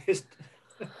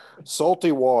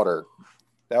 Salty water.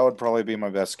 That would probably be my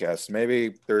best guess.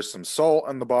 Maybe there's some salt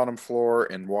on the bottom floor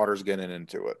and water's getting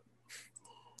into it.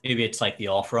 Maybe it's like the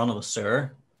off-run of a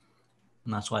sewer,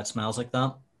 and that's why it smells like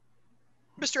that.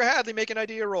 Mr. Hadley, make an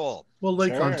idea roll. Well,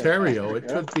 Lake Sure. Ontario.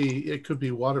 Yeah. It could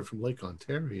be water from Lake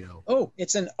Ontario. Oh,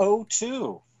 it's an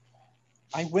O2.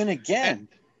 I win again.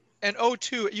 And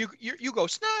O2, you go,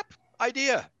 snap,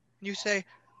 idea. You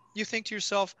think to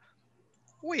yourself,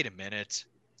 wait a minute.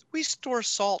 We store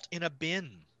salt in a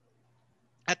bin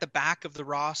at the back of the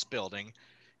Ross building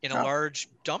in a large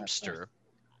dumpster,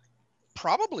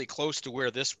 probably close to where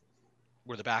this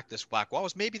black wall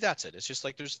was. Maybe that's it. It's just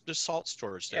like there's salt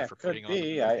storage there for putting on the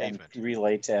pavement. I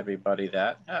relate to everybody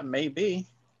that maybe.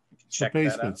 Check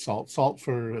basement that out. salt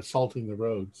for salting the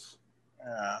roads.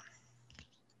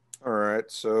 All right,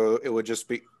 so it would just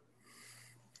be.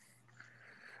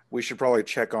 We should probably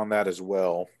check on that as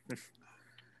well.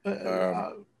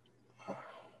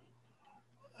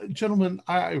 Gentlemen,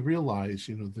 I realize,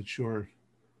 that you're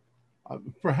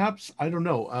perhaps, I don't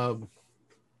know.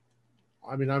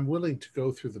 I mean, I'm willing to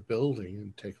go through the building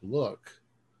and take a look.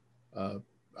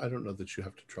 I don't know that you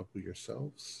have to trouble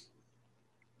yourselves.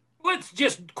 Let's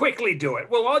just quickly do it.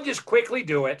 Well, I'll just quickly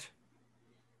do it.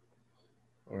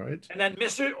 All right. And then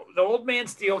the old man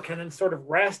Steele can then sort of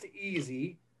rest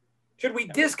easy. Should we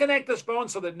disconnect this phone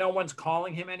so that no one's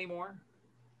calling him anymore?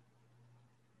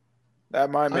 That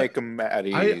might make him at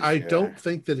ease. I don't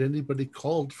think that anybody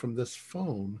called from this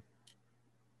phone.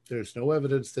 There's no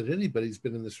evidence that anybody's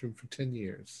been in this room for 10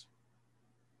 years.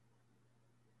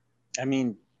 I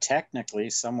mean, technically,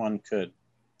 someone could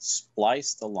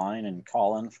splice the line and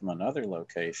call in from another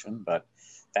location, but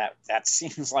that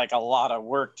seems like a lot of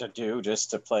work to do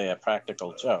just to play a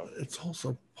practical joke. It's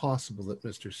also possible that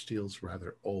Mr. Steele's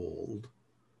rather old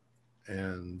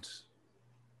and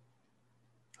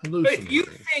hallucinating. But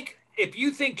if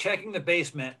you think checking the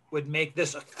basement would make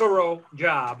this a thorough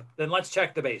job, then let's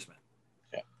check the basement.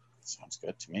 Yeah, sounds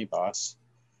good to me, boss.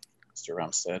 Mr.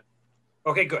 Rumstead.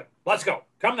 Okay, good. Let's go.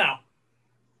 Come now.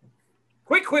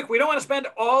 Quick. We don't want to spend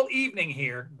all evening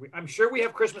here. I'm sure we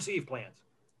have Christmas Eve plans.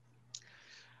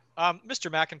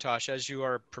 Mr. McIntosh, as you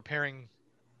are preparing,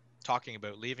 talking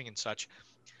about leaving and such,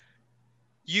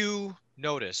 you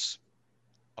notice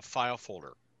a file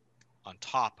folder on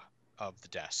top of the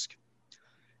desk.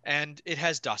 And it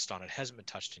has dust on it. It hasn't been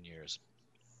touched in years.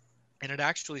 And it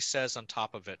actually says on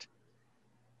top of it,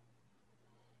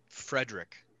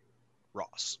 Frederick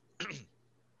Ross.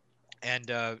 And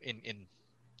in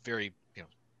very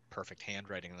perfect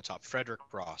handwriting on the top, Frederick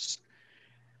Ross.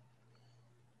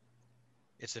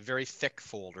 It's a very thick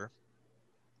folder.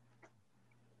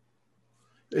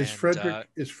 Is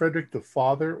Frederick the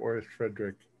father, or is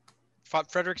Frederick?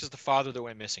 Frederick is the father that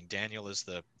went missing. Daniel is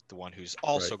the one who's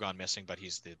also gone missing, but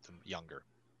he's the younger.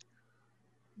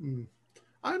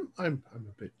 I'm a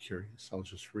bit curious. I'll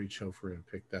just reach over and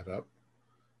pick that up.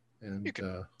 And you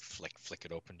can flick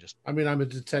it open. I mean, I'm a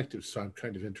detective, so I'm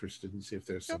kind of interested in see if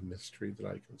there's some mystery that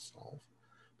I can solve.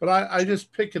 But I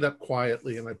just pick it up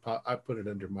quietly and I put it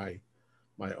under my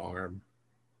arm.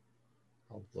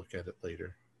 I'll look at it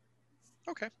later.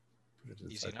 Okay.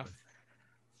 Easy enough.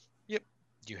 Yep.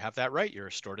 You have that right. You're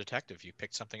a store detective. You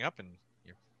picked something up and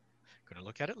you're going to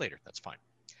look at it later. That's fine.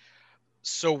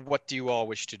 So what do you all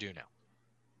wish to do now?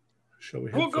 Shall we?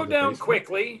 We'll go down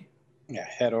quickly. Yeah,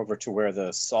 head over to where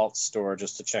the salt store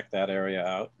just to check that area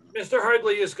out. Mr.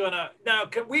 Hardley is gonna now.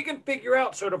 We can figure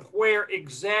out sort of where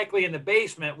exactly in the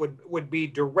basement would be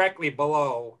directly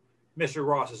below Mr.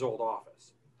 Ross's old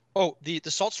office. Oh, the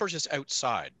salt storage is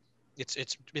outside.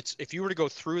 It's if you were to go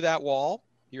through that wall,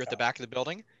 you're at the back of the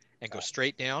building and go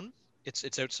straight down.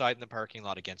 It's outside in the parking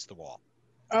lot against the wall.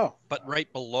 Oh, but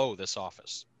right below this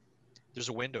office, there's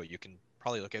a window. You can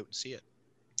probably look out and see it.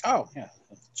 Oh yeah,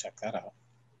 let's check that out.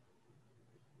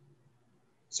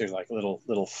 Is there like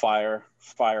little fire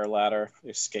ladder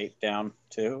escape down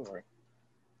too, or?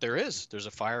 There's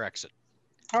a fire exit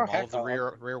Oh, from all heck, of the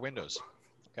rear windows.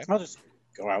 Okay. I'll just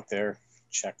go out there,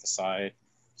 check the side,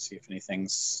 see if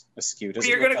anything's askew.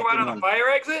 You're going to go out on the fire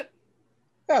exit?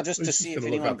 Yeah, just to see if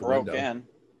anyone broke in.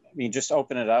 I mean, just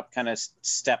open it up, kind of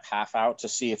step half out to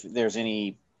see if there's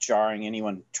any jarring.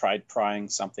 Anyone tried prying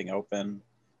something open?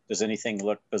 Does anything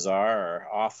look bizarre or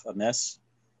off amiss?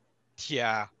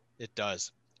 Yeah, it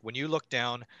does. When you look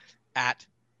down at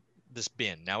this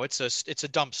bin, now it's a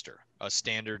dumpster, a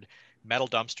standard metal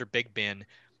dumpster, big bin.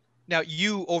 Now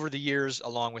you, over the years,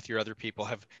 along with your other people,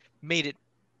 have made it.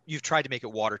 You've tried to make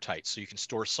it watertight so you can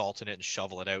store salt in it and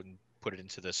shovel it out and put it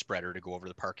into the spreader to go over to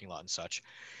the parking lot and such.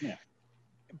 Yeah.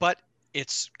 But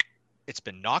it's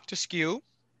been knocked askew.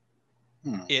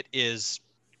 It is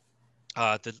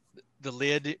the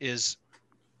lid is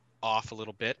off a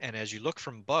little bit, and as you look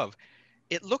from above,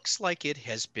 it looks like it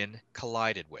has been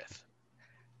collided with.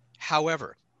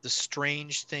 However, the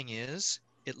strange thing is,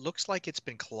 it looks like it's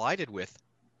been collided with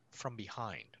from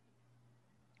behind.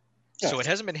 So it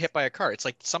hasn't been hit by a car. It's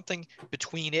like something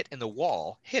between it and the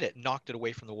wall hit it, knocked it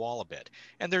away from the wall a bit.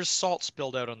 And there's salt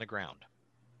spilled out on the ground.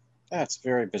 That's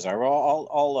very bizarre.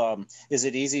 Well, is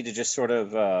it easy to just sort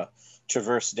of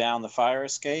traverse down the fire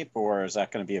escape, or is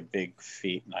that going to be a big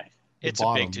feat? It's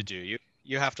a big to do.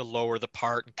 You have to lower the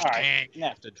part. And all right.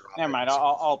 Never mind.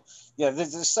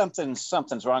 There's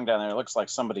something's wrong down there. It looks like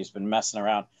somebody's been messing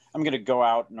around. I'm going to go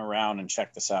out and around and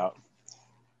check this out.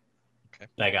 Okay.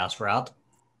 Big ass rat.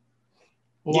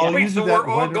 Well, wait, so we're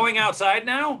all going outside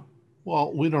now?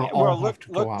 Well, we don't all have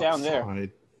to go outside. Down there.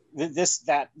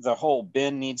 The whole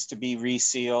bin needs to be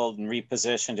resealed and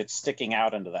repositioned. It's sticking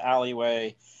out into the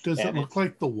alleyway. Does it look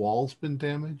like the wall's been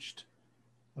damaged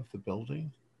of the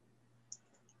building?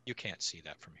 You can't see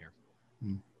that from here.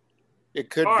 It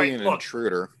could be an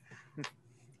intruder.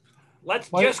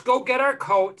 Let's just go get our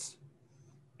coats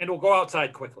and we'll go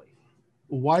outside quickly.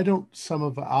 Why don't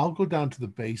I'll go down to the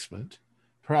basement.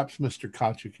 Perhaps Mr.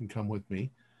 Kacha can come with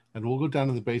me, and we'll go down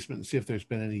to the basement and see if there's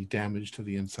been any damage to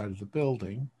the inside of the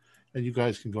building. And you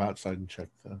guys can go outside and check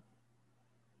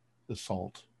the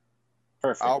salt.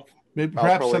 Perfect.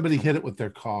 Perhaps somebody hit it with their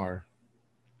car.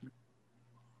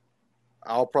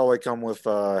 I'll probably come with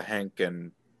Hank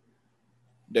and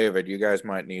David. You guys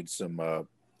might need some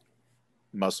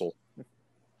muscle.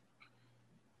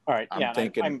 All right. I'm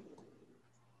thinking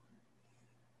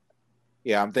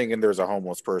there's a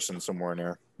homeless person somewhere in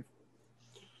there.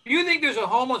 You think there's a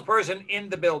homeless person in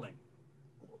the building?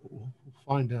 We'll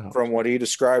find out. From what he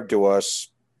described to us,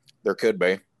 there could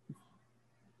be.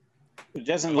 It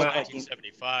doesn't look like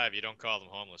 1975. You don't call them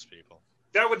homeless people.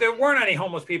 There weren't any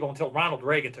homeless people until Ronald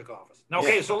Reagan took office. Now,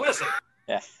 okay, so listen.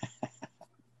 Yeah.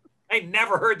 I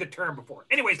never heard the term before.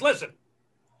 Anyways, listen.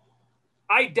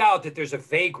 I doubt that there's a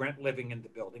vagrant living in the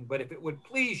building, but if it would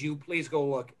please you, please go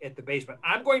look at the basement.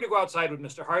 I'm going to go outside with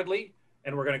Mr. Hardley,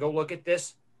 and we're going to go look at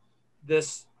this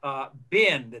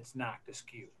bin that's knocked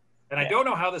askew. And I don't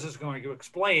know how this is going to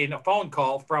explain a phone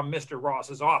call from Mr.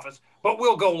 Ross's office, but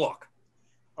we'll go look.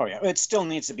 Oh, yeah. It still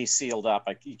needs to be sealed up.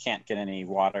 You can't get any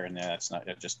water in there. That's not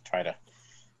just try to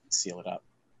seal it up.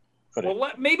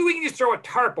 Maybe we can just throw a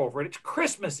tarp over it. It's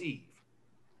Christmas Eve.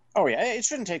 Oh yeah, it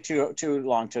shouldn't take too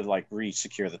long to like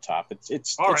re-secure the top.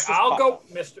 It's all right. I'll go,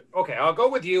 Mr. Okay, I'll go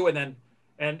with you, and then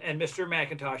and Mr.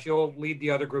 McIntosh, you'll lead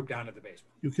the other group down to the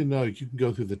basement. You can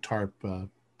go through the tarp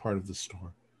part of the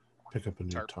store, pick up a new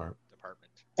tarp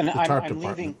department. And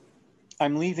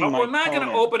I'm leaving. We're not going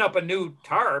to open up a new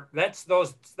tarp. That's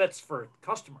for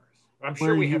customers. I'm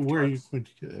sure we have tarps.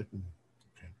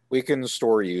 We can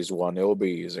use one. It'll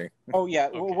be easy. Oh yeah,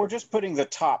 okay. We're just putting the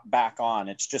top back on.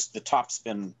 It's just the top's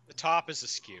been. The top is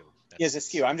askew. Is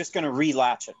askew. I'm just going to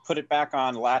relatch it, put it back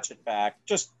on, latch it back.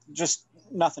 Just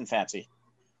nothing fancy.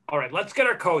 All right, let's get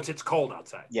our coats. It's cold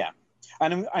outside. Yeah,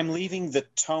 and I'm leaving the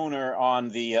toner on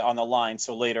the line,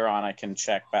 so later on I can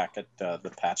check back at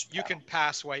the patch. You can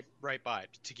pass right by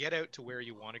it. To get out to where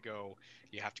you want to go,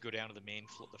 you have to go down to the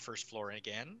first floor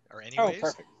again, or anyways. Oh,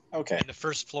 perfect. Okay. And the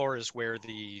first floor is where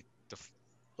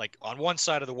like on one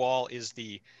side of the wall is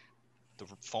the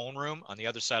phone room. On the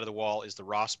other side of the wall is the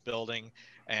Ross building,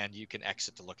 and you can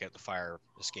exit to look at the fire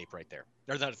escape right there.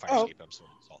 Or not the fire escape, I'm sorry,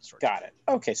 salt storage. Got it.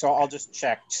 Okay, so I'll just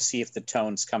check to see if the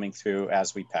tone's coming through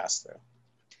as we pass through.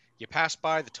 You pass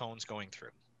by, the tone's going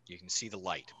through. You can see the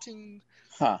light. Ting.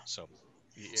 Huh. So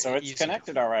it's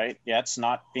connected, all right. Yeah, it's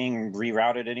not being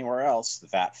rerouted anywhere else.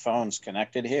 That phone's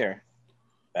connected here.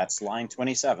 That's line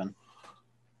 27.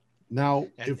 Now,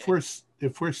 if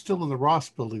if we're still in the Ross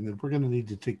building, then we're going to need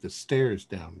to take the stairs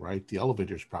down, right? The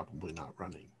elevator's probably not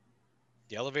running.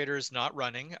 The elevator is not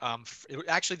running.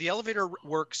 Actually, the elevator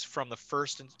works from the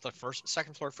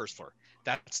second floor, first floor.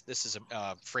 This is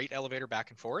a freight elevator back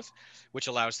and forth, which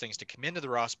allows things to come into the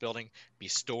Ross building, be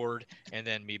stored, and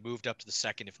then be moved up to the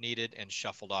second if needed, and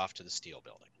shuffled off to the steel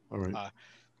building. All right.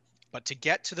 But to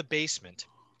get to the basement,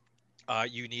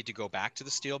 you need to go back to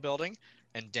the steel building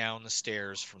and down the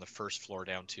stairs from the first floor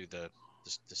down to the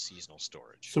seasonal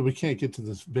storage. So we can't get to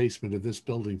the basement of this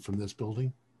building from this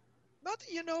building? Not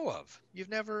that you know of. You've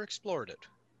never explored it.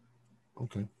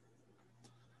 Okay.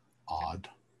 Odd.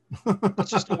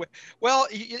 It's just a way. Well,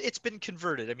 it's been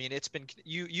converted. I mean,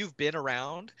 you've been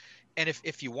around, and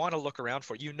if you want to look around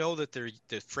for it, you know that the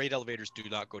freight elevators do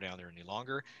not go down there any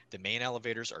longer. The main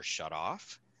elevators are shut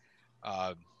off.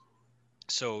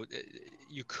 So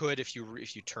you could, if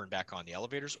you turn back on the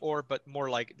elevators, but more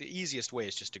like the easiest way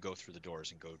is just to go through the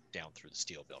doors and go down through the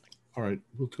steel building. All right,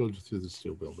 we'll go through the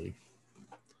steel building.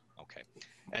 Okay,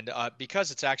 and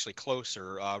because it's actually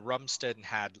closer, Rumstead and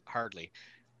Hardley,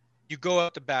 you go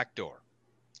out the back door,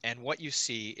 and what you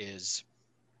see is,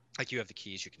 like, you have the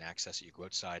keys, you can access it, you go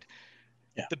outside.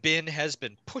 Yeah. The bin has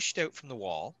been pushed out from the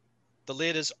wall. The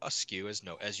lid is askew,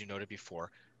 as you noted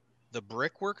before. The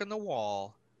brickwork on the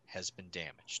wall has been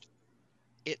damaged.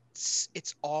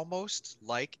 It's almost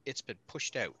like it's been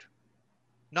pushed out.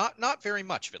 Not very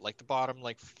much of it. Like the bottom,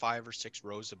 like 5 or 6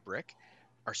 rows of brick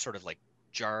are sort of like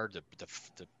jarred. The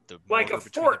like a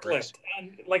forklift,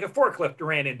 and like a forklift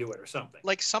ran into it or something.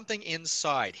 Like something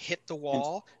inside hit the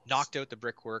wall, knocked out the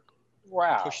brickwork.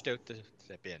 Wow! Pushed out the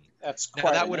bin. That's now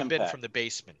quite that an would have impact. been from the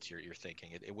basement. You're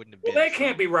thinking it wouldn't have been. Well, that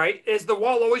can't be right. Is the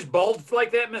wall always bulged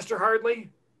like that, Mr. Hardley?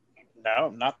 No,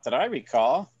 not that I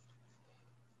recall.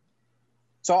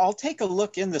 So I'll take a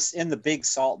look in the big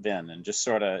salt bin and just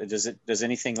sort of, does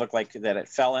anything look like that it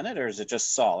fell in it, or is it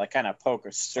just salt? I kind of poke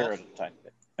or stir it a tiny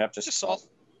bit. Yep, just salt.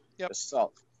 Yep. Just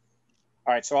salt.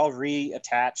 All right, so I'll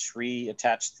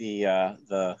reattach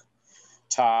the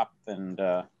top and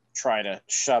try to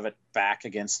shove it back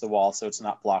against the wall so it's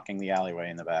not blocking the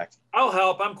alleyway in the back. I'll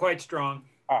help. I'm quite strong.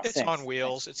 Oh, it's thanks. on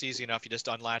wheels. It's easy enough. You just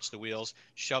unlatch the wheels,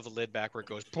 shove the lid back where it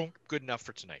goes. Boom. Good enough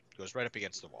for tonight. It goes right up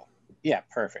against the wall. Yeah,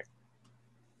 perfect.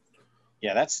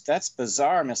 Yeah, that's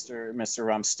bizarre, Mr.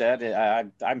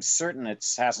 Rumstead. I'm certain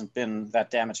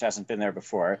that damage hasn't been there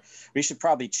before. We should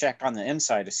probably check on the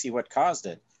inside to see what caused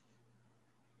it.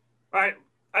 All right,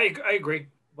 I agree.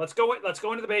 Let's go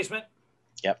into the basement.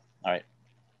 Yep. All right.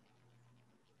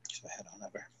 Should I head on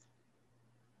over?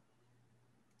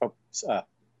 Oh,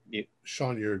 mute.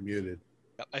 Sean, you're muted.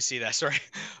 I see that. Sorry.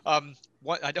 I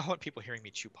don't want people hearing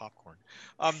me chew popcorn.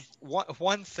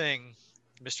 One thing,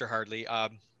 Mr. Hardley.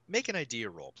 Make an idea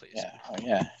roll, please. Yeah. Oh,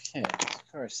 yeah. Yeah. Of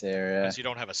course, there. Because you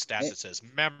don't have a stat that says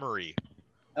memory.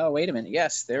 Oh, wait a minute.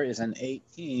 Yes, there is an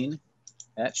 18.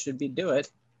 That should do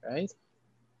it, right?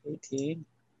 18.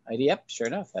 Yep. Sure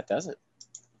enough, that does it.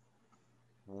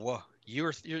 Whoa! You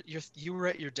were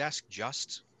at your desk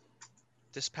just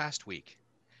this past week,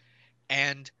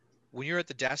 and when you're at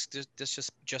the desk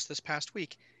just this past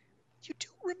week, you do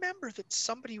remember that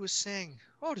somebody was saying,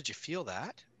 "Oh, did you feel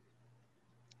that?"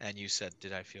 And you said,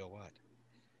 "Did I feel what?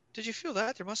 Did you feel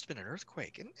that? There must have been an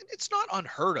earthquake." And it's not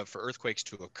unheard of for earthquakes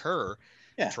to occur.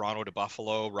 Yeah. Toronto to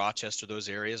Buffalo, Rochester, those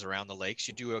areas around the lakes,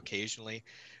 you do occasionally.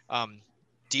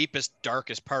 Deepest,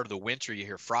 darkest part of the winter, you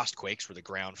hear frost quakes where the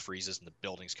ground freezes and the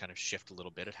buildings kind of shift a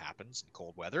little bit. It happens in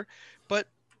cold weather. But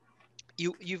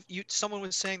someone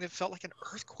was saying that it felt like an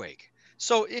earthquake.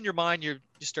 So in your mind, you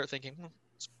start thinking, well,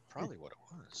 that's probably what it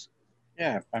was.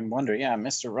 Yeah, I'm wondering. Yeah,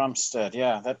 Mr. Rumstead.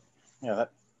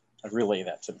 I relay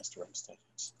that to Mr. Rumstead.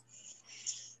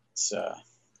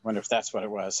 Wonder if that's what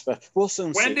it was, but we'll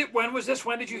soon see. When was this?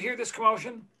 When did you hear this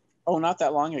commotion? Oh, not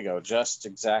that long ago. Just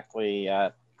exactly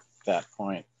at that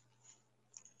point.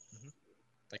 Mm-hmm.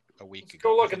 Like a week ago.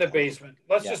 Go look in the basement.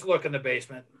 Let's just look in the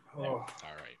basement. Oh. All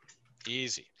right,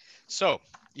 easy. So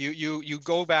you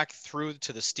go back through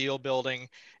to the steel building,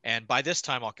 and by this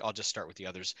time I'll just start with the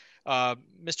others.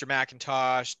 Mr.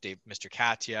 McIntosh, Mr.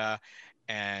 Katya,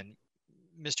 and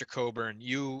Mr. Coburn,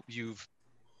 you've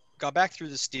got back through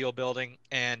the steel building,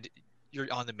 and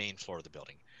you're on the main floor of the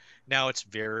building. Now it's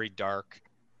very dark.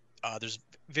 There's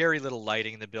very little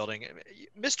lighting in the building.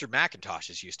 Mr.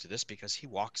 McIntosh is used to this because he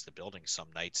walks the building some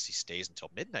nights. He stays until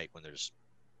midnight when there's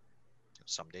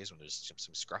some days when there's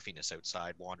some scruffiness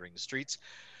outside wandering the streets.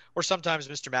 Or sometimes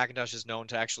Mr. McIntosh is known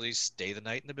to actually stay the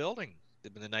night in the building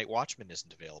when the night watchman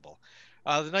isn't available.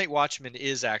 The night watchman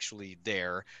is actually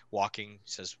there walking,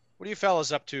 says, "What are you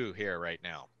fellas up to here right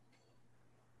now?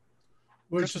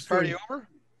 Christmas party over?"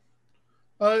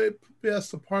 Yes,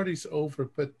 the party's over,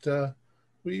 but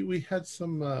we had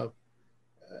some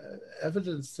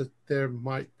evidence that there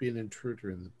might be an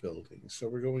intruder in the building, so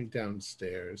we're going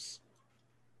downstairs.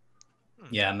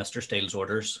 Yeah, Mr. Steele's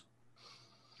orders.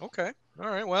 Okay. All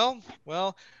right. Well,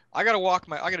 I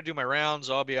gotta do my rounds.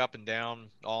 I'll be up and down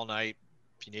all night.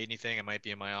 If you need anything, I might be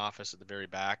in my office at the very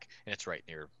back, and it's right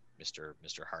near Mr.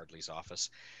 Hardley's office.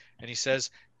 And he says,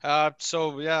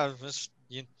 so yeah,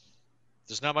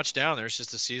 there's not much down there. It's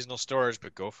just a seasonal storage,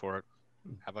 but go for it.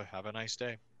 Have a nice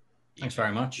day. Thanks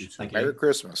very much. Thank you. Merry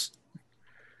Christmas.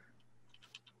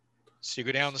 So you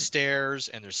go down the stairs,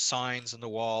 and there's signs on the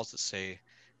walls that say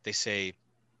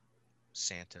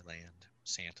Santaland.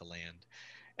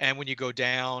 And when you go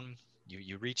down,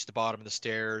 you reach the bottom of the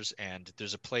stairs, and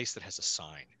there's a place that has a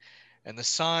sign. And the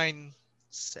sign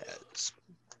says,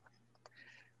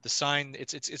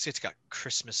 it's got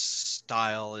Christmas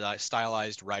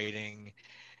stylized writing,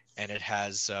 and it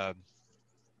has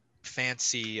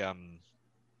fancy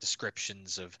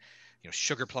descriptions of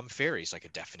sugar plum fairies, like a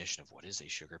definition of what is a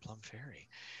sugar plum fairy,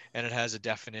 and it has a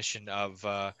definition of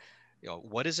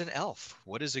what is an elf,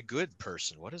 what is a good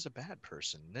person, what is a bad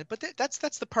person. But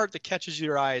that's the part that catches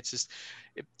your eye. It's just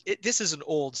this is an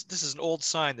old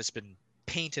sign that's been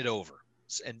painted over,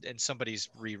 and somebody's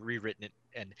rewritten it,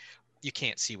 and you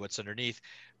can't see what's underneath,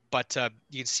 but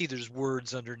you can see there's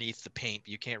words underneath the paint,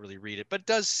 but you can't really read it. But it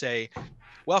does say,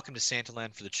 welcome to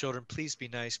Santaland for the children, please be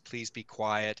nice, please be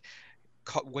quiet,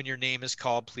 when your name is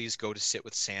called, please go to sit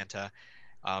with Santa,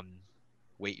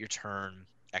 wait your turn,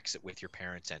 exit with your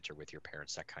parents, enter with your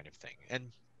parents, that kind of thing.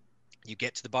 And you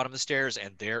get to the bottom of the stairs,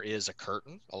 and there is a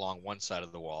curtain along one side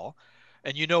of the wall,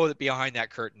 and you know that behind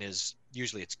that curtain is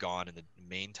usually it's gone in the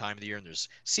main time of the year, and there's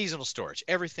seasonal storage,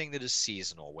 everything that is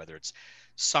seasonal, whether it's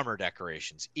summer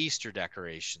decorations, Easter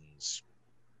decorations,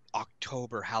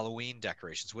 October Halloween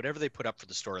decorations, whatever they put up for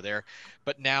the store there.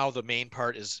 But now the main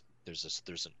part is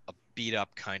there's a beat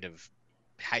up kind of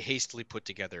hastily put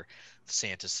together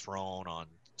Santa's throne on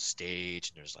stage,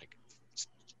 and there's like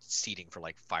seating for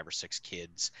like 5 or 6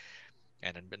 kids,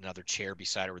 and another chair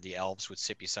beside it where the elves would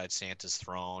sit beside Santa's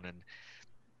throne. And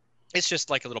it's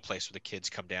just like a little place where the kids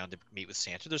come down to meet with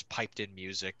Santa. There's piped in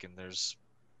music, and there's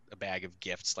a bag of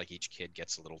gifts, like each kid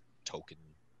gets a little token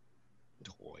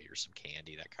toy or some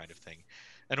candy, that kind of thing.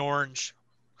 An orange,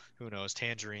 who knows,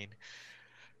 tangerine.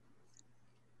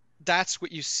 That's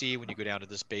what you see when you go down to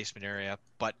this basement area.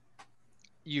 But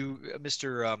you,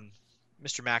 Mr.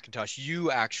 McIntosh, you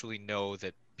actually know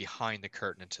that behind the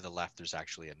curtain and to the left, there's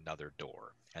actually another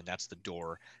door, and that's the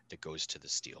door that goes to the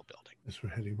steel building. Yes, we're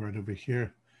heading right over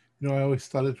here. I always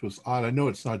thought it was odd. I know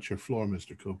it's not your floor,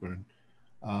 Mr. Coburn,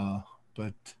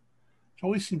 but it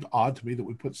always seemed odd to me that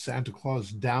we put Santa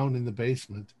Claus down in the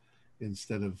basement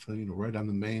instead of right on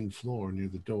the main floor near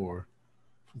the door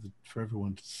for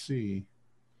everyone to see.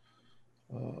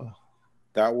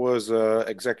 That was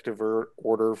executive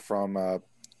order from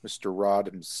Mr. Rod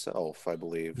himself, I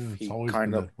believe. Yeah, it's he always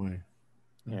kind been of that way.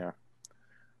 Yeah.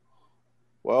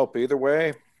 Well, either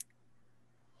way,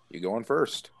 you going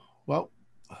first. Well,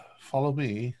 follow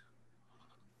me.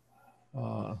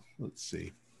 Let's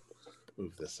see.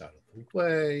 Move this out of the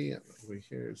way.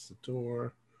 Here's the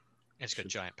door. It's got a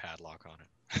giant padlock on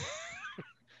it.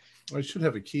 I should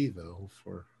have a key though.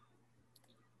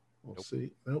 We'll Nope.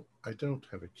 see. Nope, I don't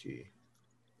have a key.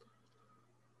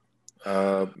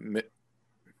 Probably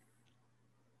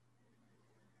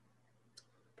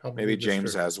Maybe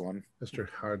James has one. Mr.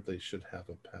 Hardley should have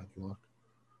a padlock.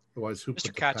 Otherwise, who put Mr.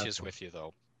 the Katya is padlock? with you,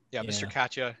 though. Yeah, Yeah. Mr.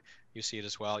 Katya, you see it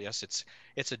as well. Yes,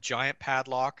 it's a giant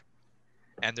padlock,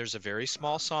 and there's a very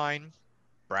small sign,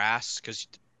 brass, because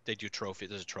they do trophy.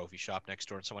 There's a trophy shop next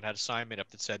door, and someone had a sign made up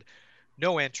that said,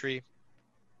 "No entry,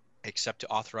 except to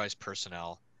authorized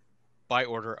personnel, by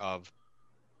order of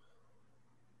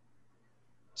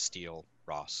Steel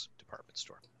Ross Department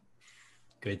Store."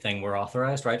 Good thing we're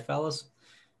authorized, right, fellas?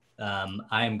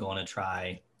 I am going to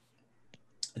try.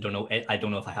 I don't know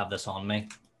if I have this on me.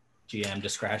 GM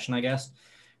discretion, I guess.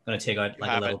 I'm going to take out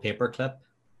like a little paper clip.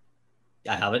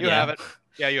 I have it. You have it.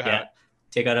 Yeah, you have it.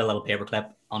 Take out a little paper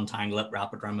clip, untangle it,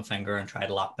 wrap it around my finger, and try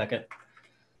to lockpick it.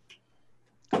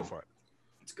 Go for it.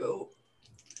 Let's go.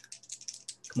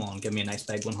 Come on, give me a nice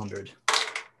big 100.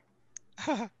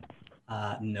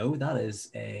 No, that's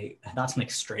an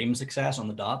extreme success on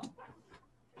the dot.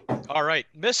 All right,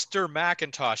 Mr.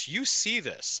 McIntosh, you see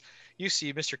this. You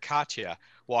see Mr. Katya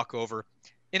walk over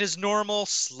in his normal,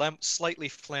 slightly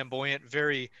flamboyant,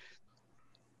 very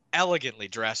elegantly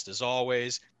dressed as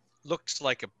always. Looks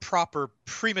like a proper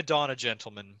prima donna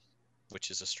gentleman,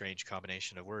 which is a strange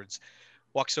combination of words.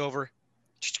 Walks over,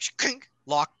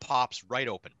 lock pops right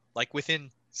open. like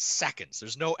within seconds.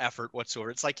 There's no effort whatsoever.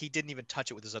 It's like he didn't even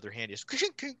touch it with his other hand. Just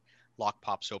lock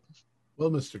pops open. Well,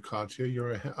 Mr. Katya,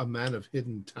 you're a man of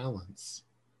hidden talents.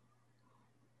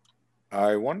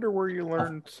 I wonder where you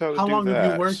learned how to do that. How long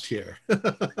have you worked here?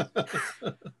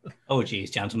 Oh,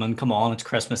 geez, gentlemen, come on. It's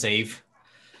Christmas Eve.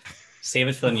 Save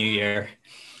it for the new year.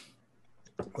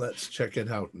 Let's check it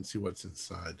out and see what's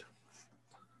inside.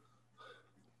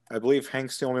 I believe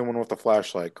Hank's the only one with a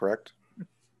flashlight, correct?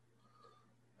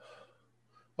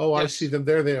 Oh, Yes. I see them.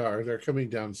 There they are. They're coming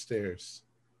downstairs.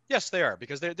 Yes, they are,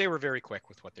 because they were very quick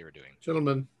with what they were doing.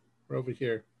 Gentlemen, we're over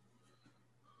here.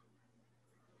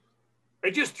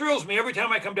 It just thrills me every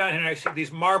time I come down here and I see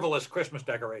these marvelous Christmas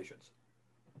decorations.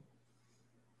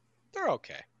 They're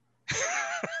okay.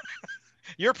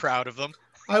 You're proud of them.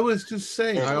 I was just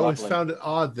saying, They're I always lovely. found it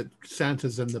odd that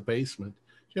Santa's in the basement.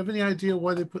 Do you have any idea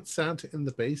why they put Santa in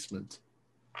the basement?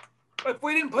 But if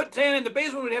we didn't put Santa in the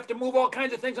basement, we'd have to move all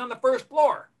kinds of things on the first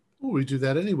floor. Oh, we do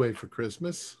that anyway for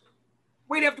Christmas.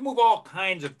 We'd have to move all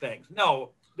kinds of things.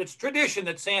 No, it's tradition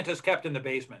that Santa's kept in the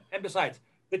basement. And besides,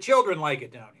 the children like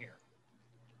it down here.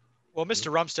 Well,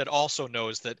 Mr. Rumstead also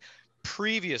knows that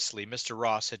previously Mr.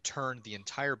 Ross had turned the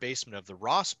entire basement of the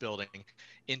Ross building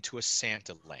into a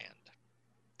Santaland.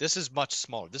 This is much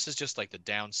smaller. This is just like the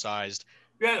downsized.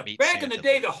 Yeah, Meet back in the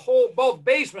Santa day, Land. both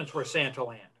basements were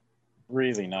Santaland.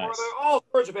 Really There nice. were all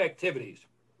sorts of activities.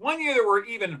 One year there were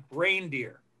even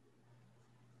reindeer.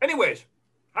 Anyways,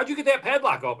 how'd you get that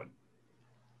padlock open?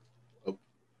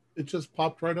 It just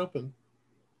popped right open.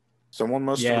 Someone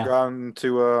must Yeah. have forgotten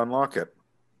to unlock it.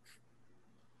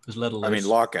 It was a little I mean, loose.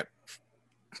 lock it.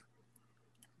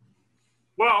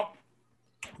 Well,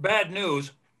 bad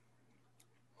news.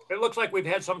 It looks like we've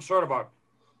had some sort of a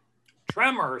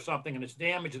tremor or something and it's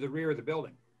damaged the rear of the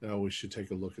building. Now we should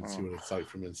take a look and see what it's like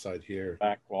from inside here.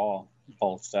 Back wall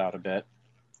bulged out a bit.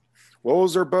 What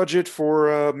was our budget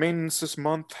for maintenance this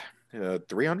month?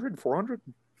 300, 400?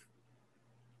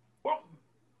 Well,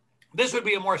 this would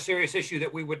be a more serious issue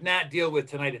that we would not deal with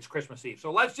tonight. It's Christmas Eve.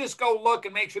 So let's just go look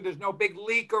and make sure there's no big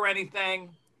leak or anything.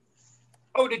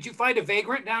 Oh, did you find a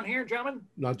vagrant down here, gentlemen?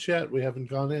 Not yet. We haven't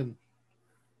gone in.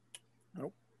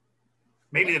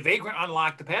 Maybe the vagrant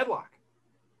unlocked the padlock.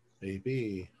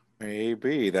 Maybe.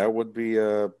 Maybe. That would be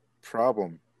a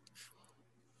problem.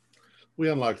 We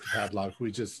unlocked the padlock. We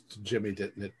just jimmied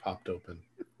it and it popped open.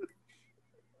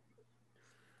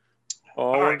 Oh,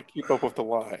 All right. keep up with the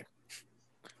lie.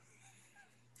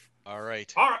 All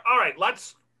right. All right.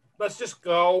 Let's just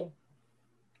go.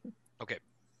 Okay.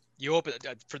 You open,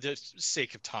 for the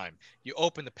sake of time, you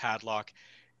open the padlock,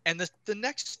 and the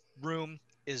next room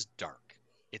is dark.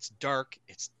 It's dark.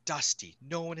 It's dusty.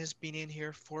 No one has been in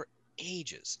here for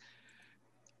ages.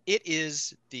 It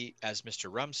is as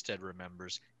Mr. Rumstead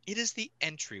remembers, it is the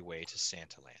entryway to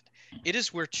Santaland. It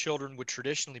is where children would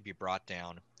traditionally be brought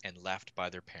down and left by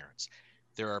their parents.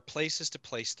 There are places to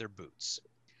place their boots.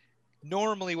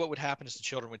 Normally what would happen is the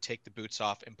children would take the boots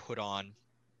off and put on,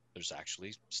 there's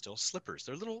actually still slippers.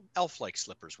 They're little elf-like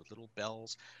slippers with little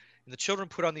bells. And the children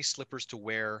put on these slippers to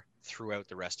wear throughout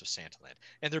the rest of Santaland.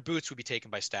 And their boots would be taken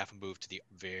by staff and moved to the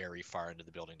very far end of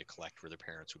the building to collect where their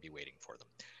parents would be waiting for them.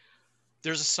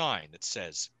 There's a sign that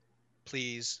says,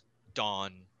 "Please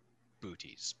don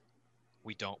booties.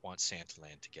 We don't want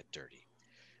Santaland to get dirty.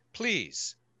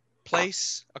 Please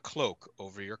place a cloak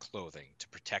over your clothing to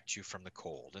protect you from the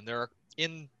cold." And there are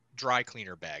in dry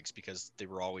cleaner bags, because they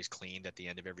were always cleaned at the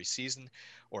end of every season,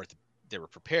 or they were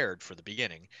prepared for the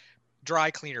beginning. Dry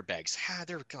cleaner bags,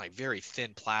 they're like very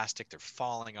thin plastic. They're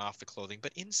falling off the clothing,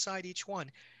 but inside each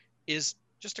one is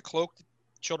just a cloak that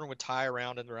children would tie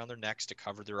around their necks to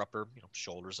cover their upper,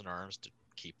 shoulders and arms to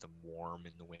keep them warm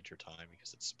in the winter time,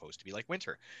 because it's supposed to be like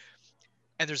winter.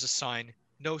 And there's a sign: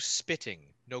 "No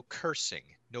spitting, no cursing,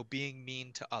 no being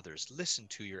mean to others. Listen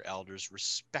to your elders,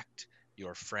 respect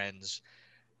your friends,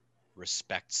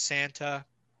 respect Santa,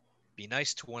 be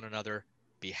nice to one another,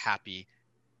 be happy,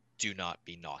 do not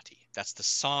be naughty." That's the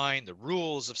sign, the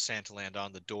rules of Santaland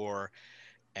on the door,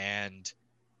 and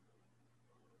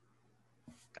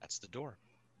that's the door.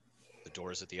 The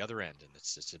door is at the other end, and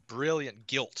it's a brilliant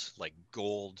gilt, like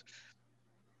gold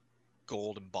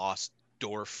embossed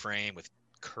door frame with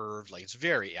curved, like it's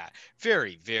very,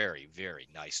 very, very, very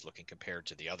nice looking compared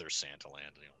to the other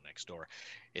Santaland, next door.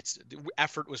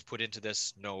 Effort was put into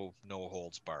this, no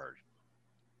holds barred.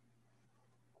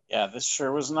 Yeah, this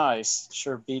sure was nice.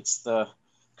 Sure beats the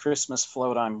Christmas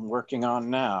float I'm working on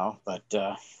now. But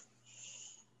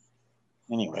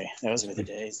anyway, those were the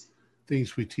days.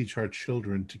 Things we teach our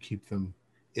children to keep them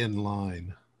in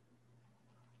line.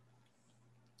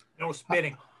 No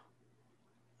spitting.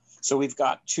 So we've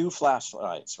got 2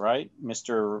 flashlights, right?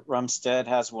 Mr. Rumstead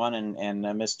has one, and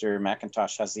Mr.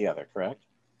 McIntosh has the other, correct?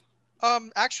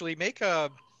 Actually, make a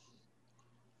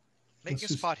Let's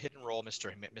just spot hidden roll,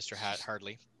 Mr.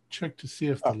 Hardley. check to see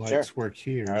if the lights sure. work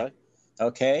here. All right.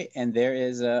 Okay, and there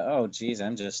is a, oh geez,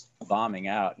 I'm just bombing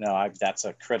out. No, that's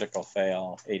a critical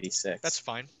fail, 86. That's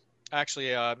fine. Actually,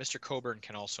 Mr. Coburn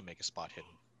can also make a spot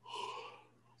hidden.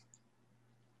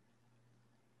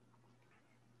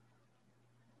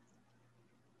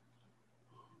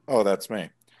 Oh, that's me.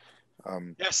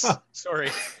 Yes,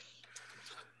 sorry.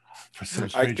 For some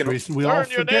strange reason, we all Learn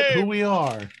your forget who name. we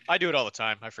are. I do it all the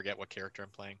time. I forget what character I'm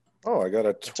playing. Oh, I got a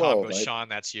And Tom 12. goes, Sean,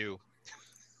 that's you.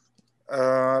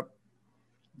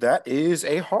 That is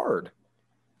a hard.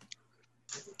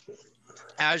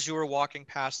 As you were walking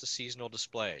past the seasonal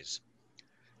displays,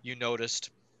 you noticed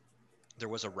there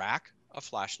was a rack of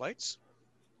flashlights.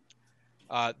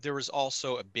 There was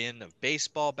also a bin of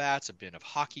baseball bats, a bin of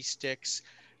hockey sticks.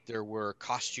 There were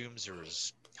costumes. There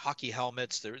was hockey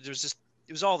helmets. There's just,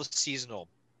 it was all the seasonal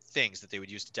things that they would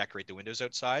use to decorate the windows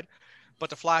outside. But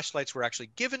the flashlights were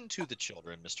actually given to the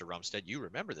children, Mr. Rumstead. You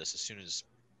remember this as soon as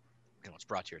it's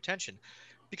brought to your attention,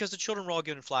 because the children were all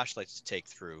given flashlights to take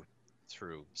through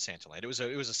Santaland. It was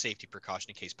a safety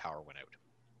precaution in case power went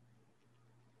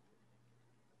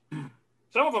out.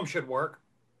 Some of them should work.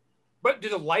 But do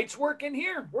the lights work in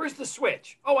here? Where's the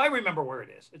switch? Oh, I remember where it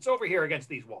is. It's over here against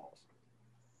these walls.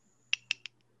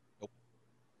 Nope.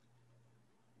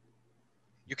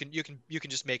 You can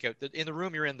just make out in the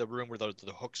room you're in, the room where the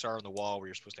hooks are on the wall where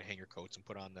you're supposed to hang your coats and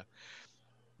put on the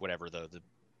whatever the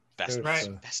best.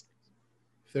 Best.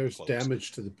 If there's clothes.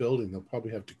 damage to the building, they'll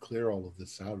probably have to clear all of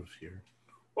this out of here.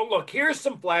 Well, look, here's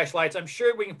some flashlights. I'm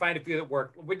sure we can find a few that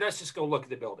work. Let's just go look at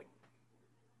the building.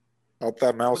 Hope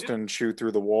that mouse didn't shoot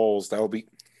through the walls. That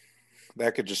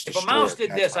could just If a mouse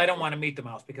did this, I don't want to meet the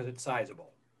mouse because it's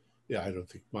sizable. Yeah, I don't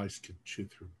think mice can chew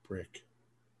through brick.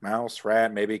 Mouse,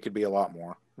 rat, maybe it could be a lot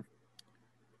more.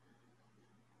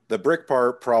 The brick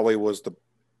part probably was the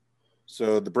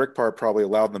brick part probably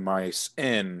allowed the mice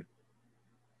in,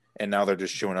 and now they're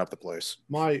just chewing up the place.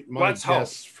 My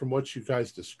guess, from what you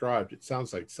guys described, it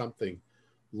sounds like something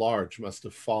large must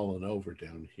have fallen over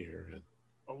down here. And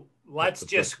let's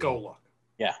just go look.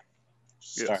 Yeah.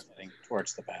 Start heading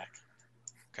towards the back.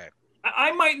 Okay.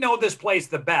 I might know this place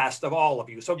the best of all of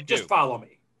you, so just follow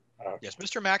me. Yes,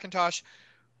 Mr. McIntosh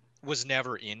was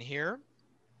never in here,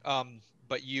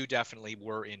 but you definitely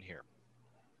were in here.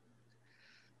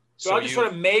 So I'll just sort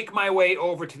of make my way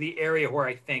over to the area where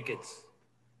I think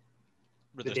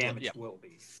the damage will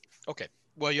be. Okay.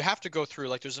 Well, you have to go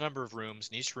through, there's a number of rooms,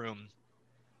 and each room,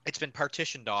 it's been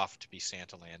partitioned off to be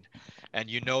Santaland, and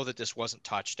you know that this wasn't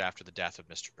touched after the death of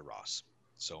Mr. Ross.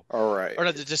 So, all right,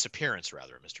 or the disappearance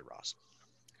rather of Mr. Ross.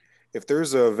 If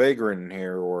there's a vagrant in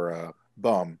here or a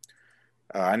bum,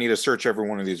 I need to search every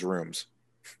one of these rooms.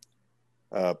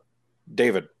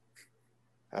 David,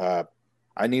 I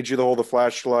need you to hold the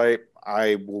flashlight.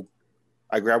 I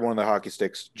grab one of the hockey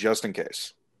sticks just in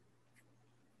case.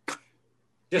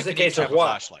 Just in case of what?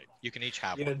 Flashlight. You can each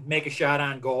have one. Make a shot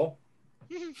on goal.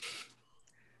 In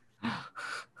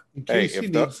case he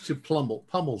needs to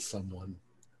pummel someone.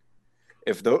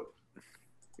 If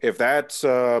that's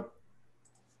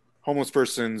homeless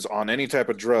person's on any type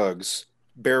of drugs,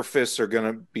 bare fists are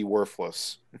gonna be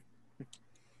worthless.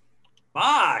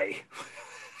 My,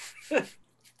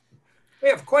 we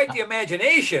have quite the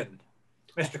imagination,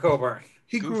 Mr. Coburn.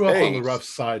 He grew up on the rough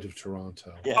side of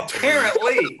Toronto. Yeah.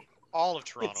 Apparently. All of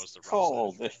Toronto is the rough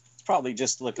cold. side. It's probably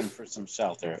just looking for some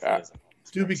shelter.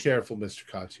 Do be careful, Mr.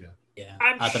 Katya. Yeah.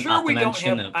 I'm sure we don't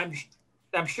have.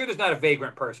 I'm sure there's not a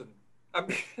vagrant person. I'm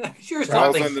sure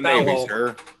something fell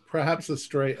over. Perhaps a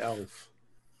stray elf.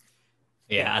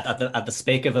 Yeah, at the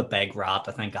spake of a big rat,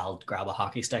 I think I'll grab a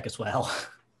hockey stick as well.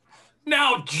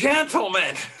 Now,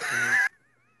 gentlemen.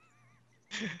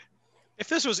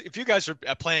 If you guys were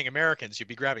playing Americans, you'd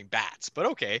be grabbing bats, but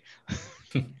okay.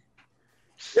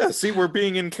 Yeah, see, we're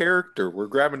being in character. We're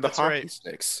grabbing the hockey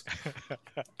sticks.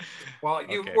 Well,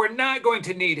 we're not going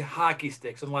to need hockey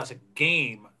sticks unless a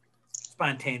game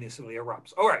spontaneously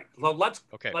erupts. All right, let's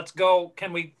go.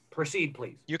 Can we proceed,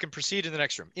 please? You can proceed in the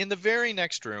next room. In the very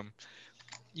next room,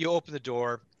 you open the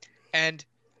door, and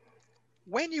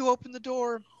when you open the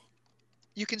door,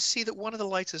 you can see that one of the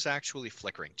lights is actually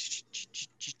flickering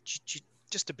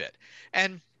just a bit.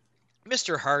 And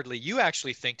Mr. Hardley, you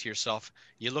actually think to yourself,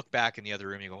 you look back in the other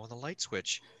room, you go, well, the light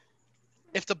switch,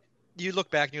 you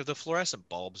look back and you have the fluorescent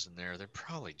bulbs in there, they're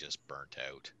probably just burnt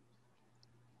out.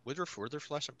 were there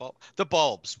fluorescent bulbs? The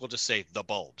bulbs. We'll just say the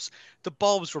bulbs. The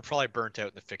bulbs were probably burnt out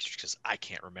in the fixtures because I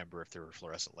can't remember if there were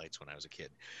fluorescent lights when I was a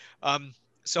kid.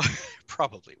 So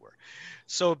probably were.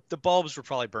 So the bulbs were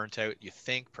probably burnt out, you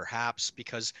think, perhaps,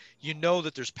 because you know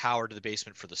that there's power to the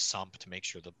basement for the sump to make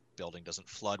sure the building doesn't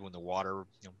flood when the water,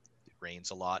 it rains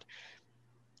a lot.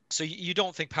 So you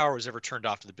don't think power was ever turned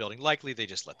off to the building. Likely they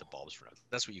just let the bulbs run out.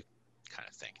 That's what you kind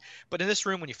of think. But in this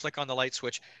room, when you flick on the light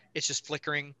switch, it's just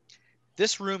flickering.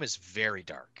 This room is very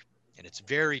dark, and it's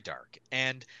very dark.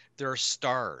 And there are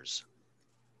stars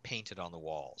painted on the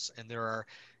walls, and there are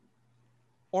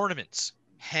ornaments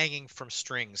hanging from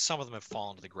strings. Some of them have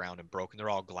fallen to the ground and broken. They're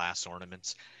all glass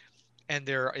ornaments. And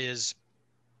there is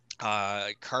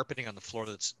carpeting on the floor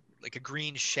that's like a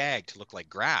green shag to look like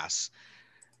grass.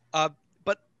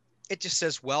 But it just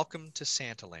says, "Welcome to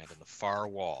Santaland" on the far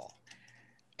wall.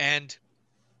 And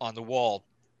on the wall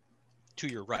to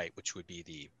your right, which would be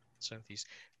the southeast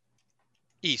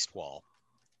east wall,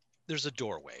 there's a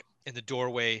doorway. And the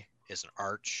doorway is an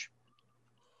arch.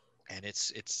 And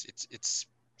it's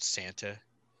Santa,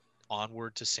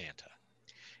 onward to Santa.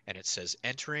 And it says,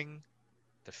 "Entering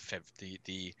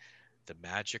the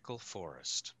magical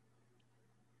forest."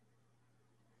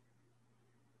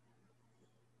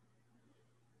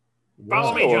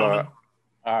 Follow me, gentlemen.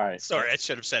 All right. Sorry, I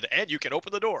should have said, "And you can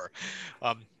open the door."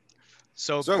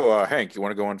 So Hank, you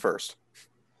want to go in first?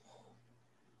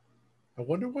 I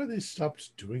wonder why they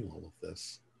stopped doing all of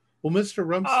this. Well, Mr.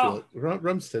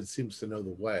 Rumstead seems to know the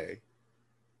way.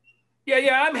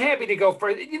 Yeah, I'm happy to go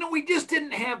first. We just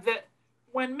didn't have that.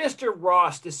 When Mr.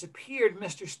 Ross disappeared,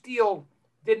 Mr. Steele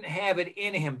didn't have it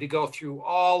in him to go through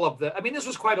all of the. I mean, this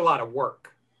was quite a lot of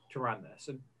work to run this,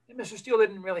 and Mr. Steele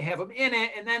didn't really have him in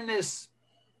it. And then as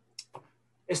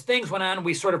things went on,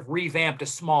 we sort of revamped a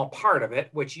small part of it,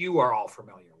 which you are all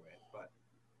familiar with. But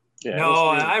Yeah, no,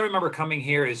 I remember coming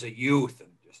here as a youth and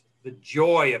just the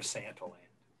joy of Santaland.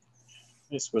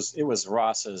 It was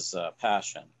Ross's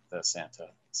passion, the Santa.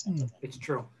 It's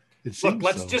true. Look,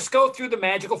 let's just go through the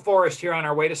magical forest here on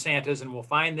our way to Santa's, and we'll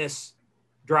find this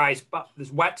dry spot,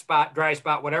 this wet spot, dry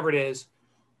spot, whatever it is.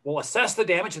 We'll assess the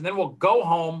damage, and then we'll go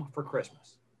home for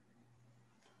Christmas.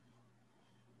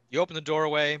 you open the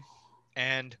doorway,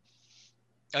 and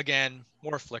again,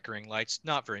 more flickering lights.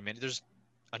 Not very many. There's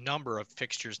a number of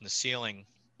fixtures in the ceiling,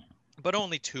 but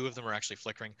only 2 of them are actually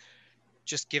flickering,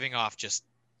 just giving off just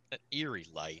an eerie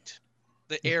light.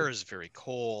 The air is very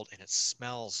cold, and it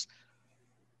smells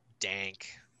dank,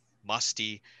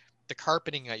 musty. The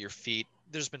carpeting at your feet,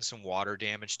 there's been some water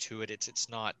damage to it. It's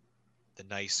not the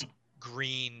nice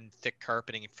green, thick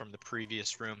carpeting from the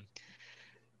previous room.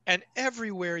 And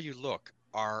everywhere you look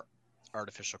are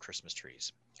artificial Christmas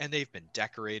trees, and they've been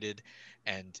decorated,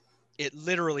 and it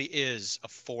literally is a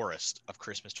forest of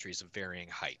Christmas trees of varying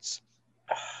heights.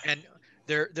 And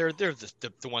they're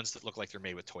the ones that look like they're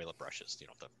made with toilet brushes,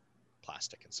 the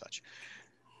plastic and such.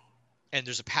 And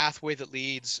there's a pathway that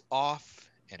leads off,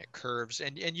 and it curves.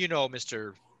 And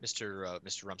Mr.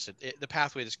 Rumstead, the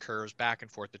pathway just curves back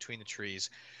and forth between the trees,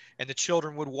 and the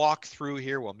children would walk through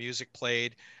here while music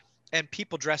played, and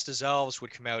people dressed as elves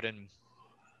would come out and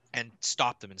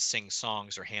stop them and sing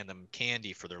songs or hand them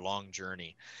candy for their long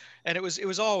journey. And it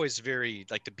was always very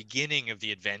like the beginning of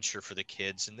the adventure for the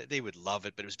kids, and they would love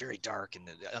it. But it was very dark, and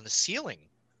on the ceiling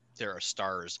there are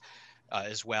stars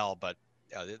as well, but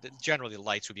generally the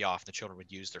lights would be off, and the children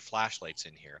would use their flashlights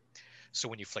in here. So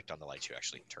when you flicked on the lights, you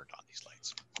actually turned on these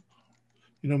lights.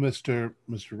 Mr.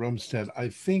 Rumstead, I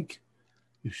think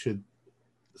you should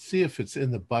see if it's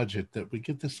in the budget that we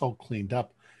get this all cleaned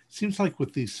up. Seems like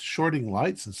with these shorting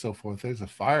lights and so forth, there's a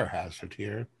fire hazard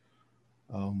here.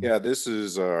 Yeah, this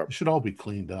is. It should all be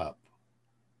cleaned up.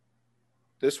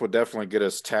 This would definitely get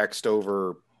us taxed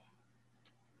over.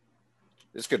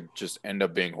 This could just end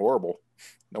up being horrible.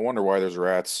 No wonder why there's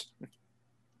rats.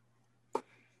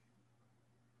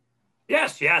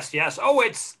 Yes. Oh,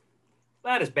 it's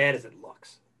not as bad as it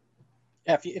looks.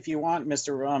 Yeah, if you want,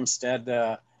 Mr.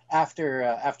 Rumstead,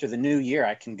 after the new year,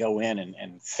 I can go in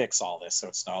and fix all this so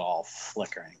it's not all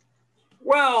flickering.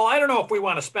 Well, I don't know if we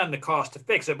want to spend the cost to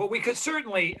fix it, but we could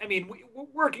certainly. I mean,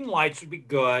 working lights would be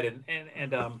good,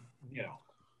 and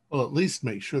Well, at least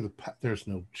make sure there's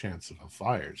no chance of a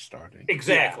fire starting.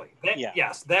 Exactly.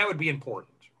 Yes, that would be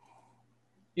important.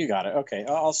 You got it. Okay,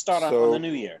 I'll start on the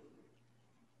new year.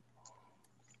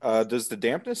 Does the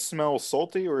dampness smell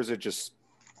salty, or is it just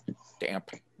damp?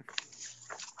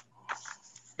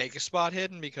 Make a spot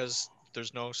hidden because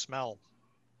there's no smell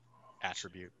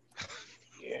attribute.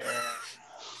 Yeah.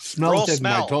 Smell Roll hidden.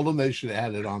 smell. I told them they should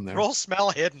add it on there. Roll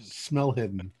smell hidden. Smell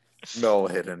hidden. Smell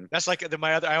hidden. That's like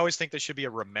my other. I always think there should be a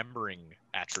remembering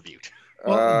attribute.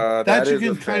 Well, that you is can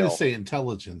a kind of fail. say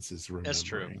intelligence is remembering. That's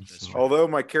true. That's so. true. Although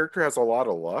my character has a lot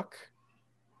of luck,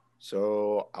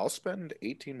 so I'll spend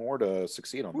 18 more to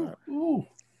succeed on that. Ooh.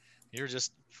 You're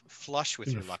just flush with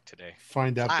your luck today.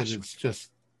 Find out Flash that it's just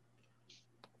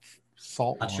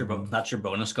salt. That's your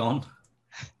bonus gone.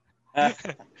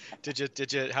 Did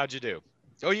you? How'd you do?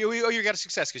 Oh, you got a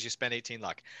success because you spent 18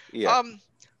 luck. Yeah.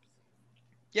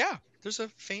 Yeah. There's a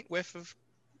faint whiff of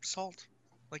salt.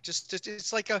 Like just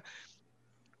it's like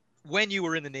when you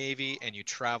were in the Navy and you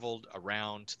traveled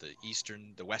around to the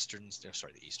eastern. You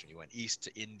went east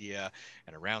to India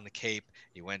and around the Cape.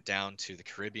 You went down to the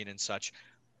Caribbean and such.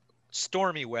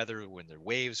 Stormy weather when the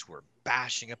waves were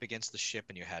bashing up against the ship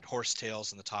and you had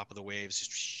horsetails on the top of the waves.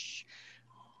 Just,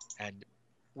 and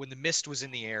when the mist was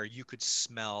in the air, you could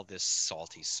smell this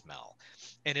salty smell.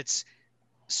 And it's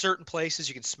certain places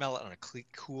you can smell it on a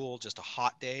cool, just a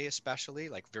hot day, especially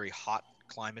like very hot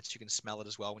climates. You can smell it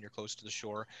as well when you're close to the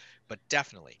shore. But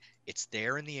definitely, it's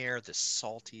there in the air, this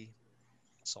salty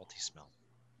smell.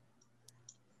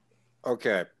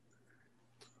 Okay.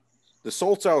 The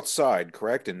salt's outside,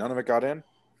 correct? And none of it got in?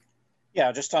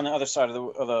 Yeah, just on the other side of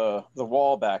the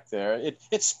wall back there.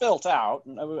 It spilt out.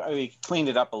 We cleaned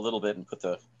it up a little bit and put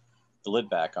the lid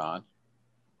back on.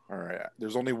 All right.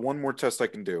 There's only one more test I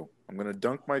can do. I'm going to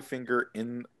dunk my finger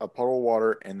in a puddle of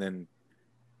water and then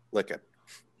lick it.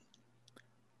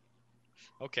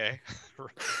 Okay.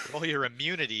 Roll your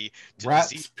immunity to Rats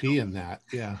disease. pee in that.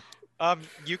 Yeah.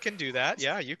 You can do that.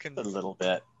 Yeah, you can. A little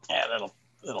bit. Yeah,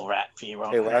 little rat pee.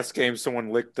 Hey, last game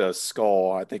someone licked a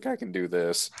skull. I think I can do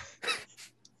this.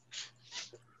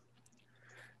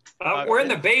 We're in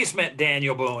the basement,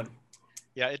 Daniel Boone.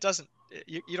 Yeah, it doesn't.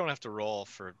 You don't have to roll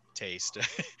for taste.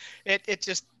 It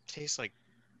just tastes like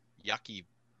yucky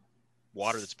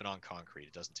water that's been on concrete.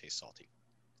 It doesn't taste salty.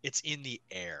 It's in the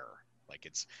air. Like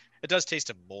it does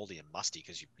taste moldy and musty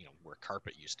because you know where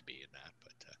carpet used to be in that.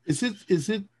 But is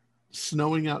it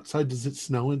snowing outside? Does it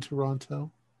snow in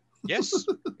Toronto? Yes.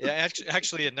 Yeah,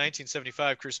 actually in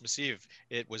 1975 Christmas Eve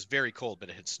it was very cold, but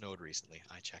it had snowed recently.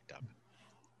 I checked up.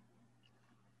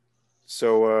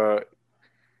 So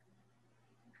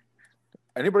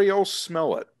anybody else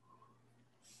smell it?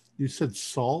 You said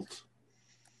salt?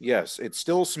 Yes, it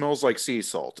still smells like sea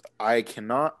salt. I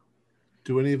cannot.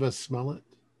 Do any of us smell it?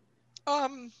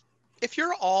 If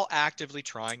you're all actively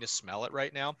trying to smell it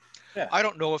right now, yeah. I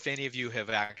don't know if any of you have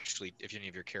if any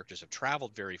of your characters have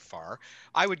traveled very far.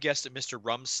 I would guess that Mr.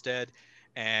 Rumstead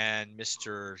and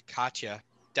Mr. Katya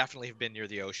definitely have been near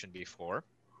the ocean before.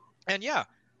 And yeah,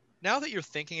 now that you're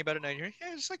thinking about it now,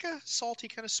 it's like a salty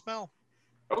kind of smell.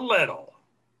 A little.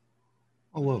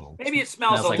 Maybe it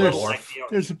smells a little like the ocean.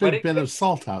 There's a big bit of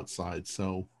salt outside,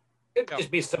 so. It could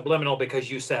just be subliminal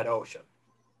because you said ocean.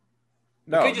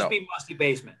 No, it could just be musty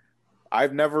basement.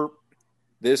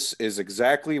 This is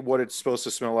exactly what it's supposed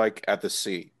to smell like at the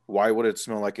sea. Why would it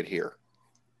smell like it here?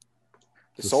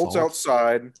 The salt's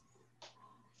outside.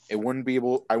 I wouldn't be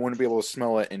able to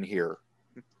smell it in here.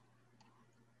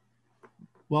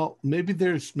 Well, maybe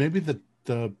the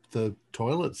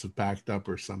toilets have backed up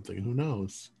or something. Who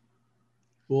knows?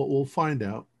 We'll find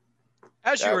out.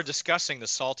 As you were discussing the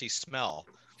salty smell,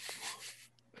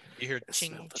 you hear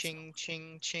ching, ching,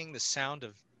 ching, ching, the sound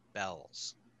of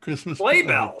bells. Christmas sleigh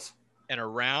bells. And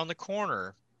around the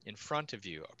corner in front of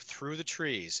you, through the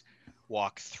trees,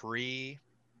 walk three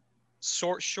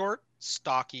short,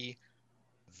 stocky,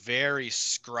 very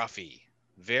scruffy,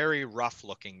 very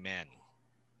rough-looking men.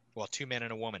 Well, two men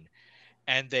and a woman.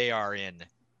 And they are in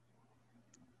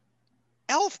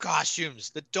elf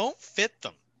costumes that don't fit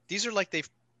them. These are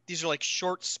like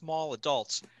short, small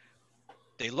adults.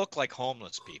 They look like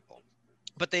homeless people.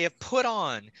 But they have put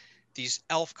on these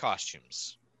elf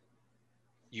costumes,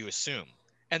 you assume.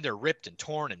 And they're ripped and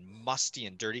torn and musty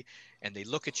and dirty. And they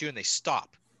look at you and they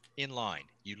stop in line.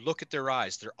 You look at their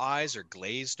eyes. Their eyes are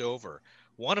glazed over.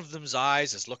 One of them's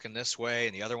eyes is looking this way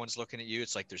and the other one's looking at you.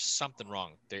 It's like there's something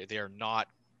wrong. They are not.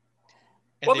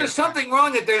 Well, there's something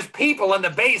wrong that there's people in the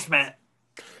basement.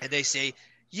 And they say,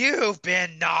 "You've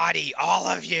been naughty, all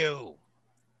of you."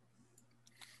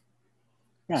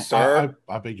 Sir?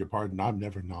 I beg your pardon. I'm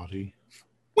never naughty.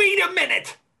 Wait a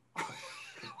minute.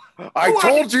 I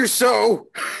told you so.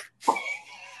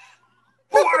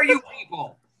 Who are you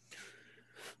people?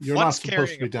 You're One's not supposed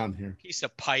carrying to be down here. A piece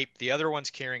of pipe. The other one's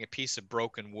carrying a piece of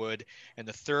broken wood. And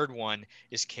the third one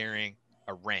is carrying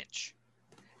a wrench.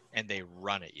 And they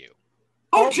run at you.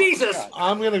 Oh, Jesus.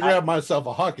 I'm going to grab myself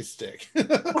a hockey stick.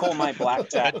 Pull my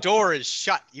blackjack. The door is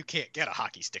shut. You can't get a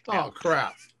hockey stick now. Oh,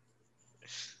 crap.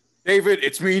 David,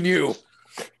 it's me and you.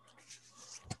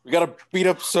 We got to beat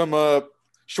up some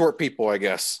short people, I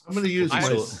guess. I'm going to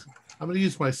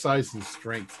use my size and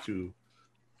strength to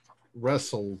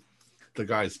wrestle the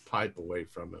guy's pipe away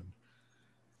from him.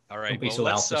 All right. Don't be so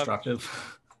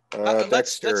self-destructive. Let's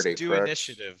Dexterity, do correct?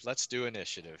 initiative. Let's do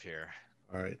initiative here.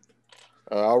 All right.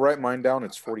 I'll write mine down.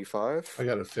 It's 45. I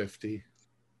got a 50.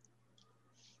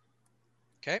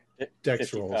 Okay.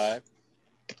 Dex rolls. 55.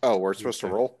 Oh, we're supposed to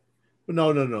roll?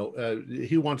 No.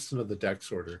 He wants to know the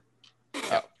dex order.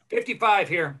 55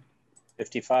 here.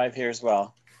 55 here as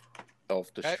well.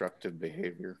 Self-destructive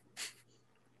behavior.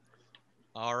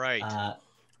 All right.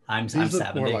 I'm These look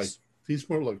 70. these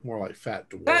look more like fat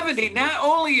dwarves. 70. Not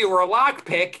only you were a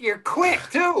lockpick, you're quick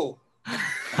too.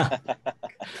 All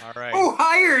right. Who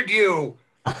hired you?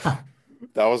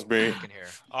 That was me. Looking here.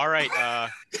 All right.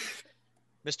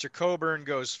 Mr. Coburn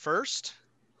goes first.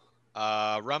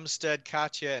 Rumstead,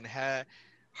 Katya, and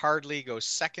Hardley goes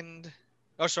second.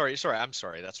 Oh, sorry. I'm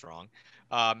sorry. That's wrong.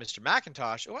 Mr.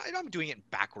 McIntosh. Oh, I'm doing it in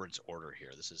backwards order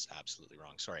here. This is absolutely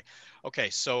wrong. Sorry. Okay,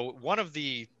 so one of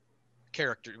the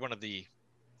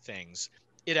things,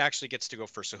 it actually gets to go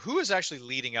first. So who is actually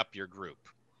leading up your group?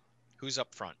 Who's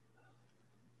up front?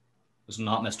 It was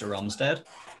not Mr. Rumstead.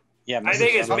 Yeah, I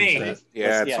think it's me.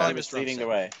 Yeah, Yeah, probably he was Mr. leading the Rumstead.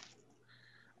 way.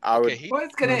 I would.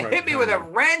 What's gonna hit me with a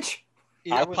wrench?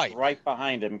 I A was pipe. right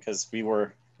behind him because we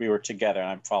were together, and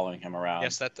I'm following him around.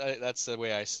 Yes, that's the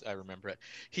way I remember it.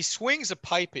 He swings a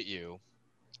pipe at you.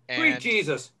 Sweet And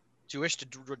Jesus. do you wish to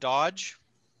dodge?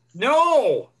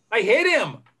 No, I hit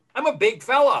him. I'm a big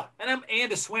fella, and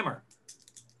a swimmer.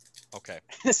 Okay.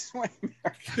 Swimming?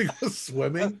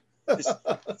 Swim at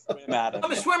him.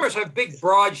 I'm a swimmers have big,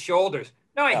 broad shoulders.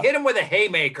 No, I hit him with a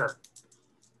haymaker.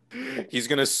 He's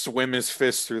gonna swim his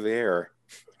fist through the air.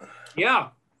 Yeah,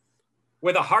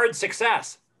 with a hard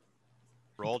success.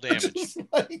 Roll damage. Just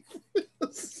like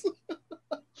this.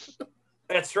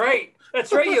 That's right.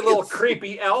 That's right, you little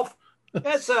creepy elf.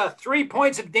 That's 3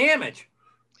 points of damage.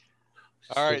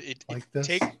 All right. Like this?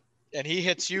 And he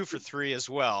hits you for 3 as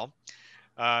well,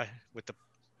 with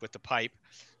the pipe.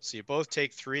 So you both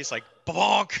take 3. It's like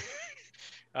bonk.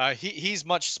 He's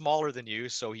much smaller than you,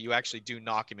 so you actually do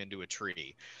knock him into a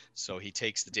tree. So he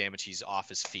takes the damage. He's off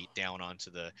his feet down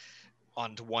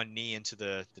onto one knee into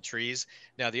the trees.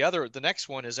 Now the next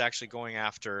one is actually going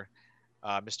after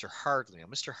Mr. Hardley. Now,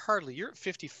 Mr. Hardley, you're at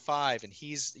 55, and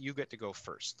you get to go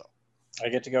first, though. I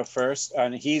get to go first,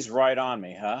 and he's right on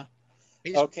me, huh?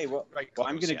 Okay, well,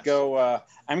 I'm going to go.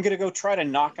 I'm going to go try to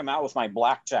knock him out with my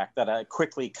blackjack that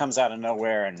quickly comes out of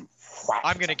nowhere and. Whack.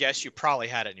 I'm going to guess you probably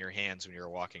had it in your hands when you were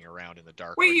walking around in the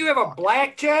dark. Wait, you have a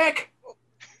blackjack?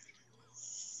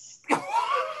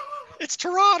 It's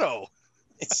Toronto.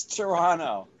 It's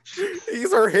Toronto.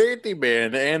 He's our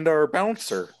handyman and our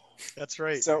bouncer. That's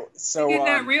right. So I did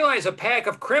not realize a pack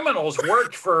of criminals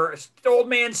worked for Old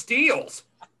Man Steele's.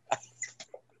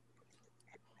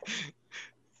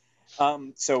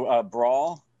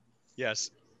 Brawl.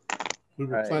 Yes. We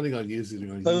were planning on using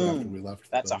it on you after we left.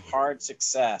 That's a hard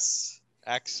success.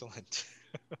 Excellent.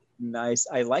 Nice.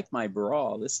 I like my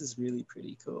brawl. This is really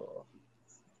pretty cool.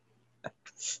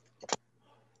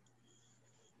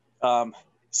 The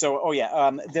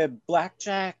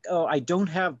blackjack. Oh, I don't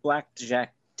have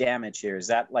blackjack damage here. Is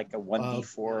that like a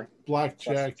 1d4?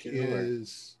 Blackjack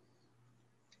is.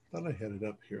 I thought I had it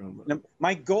up here on my.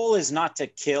 My goal is not to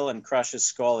kill and crush his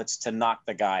skull. It's to knock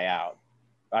the guy out.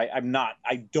 I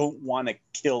don't want to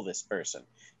kill this person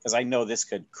because I know this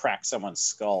could crack someone's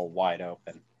skull wide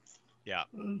open. Yeah.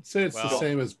 I'd say it's the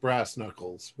same as brass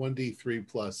knuckles. 1d3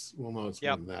 plus. Well, no, it's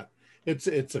more than that. It's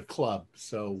a club,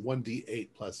 so 1d8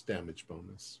 plus damage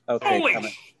bonus.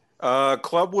 Okay.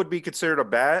 Club would be considered a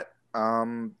bat.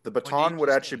 The baton would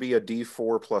actually be a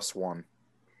d4 plus 1.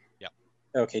 Yeah.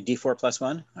 Okay, d4 plus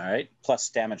 1. All right, plus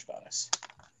damage bonus.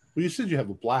 Well, you said you have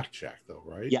a blackjack, though,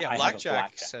 right? Yeah,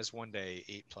 blackjack says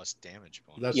 1d8 plus damage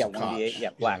bonus. That's 1d8. Yeah,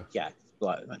 black. Yeah.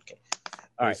 Okay.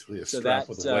 All right. Basically a so strap that's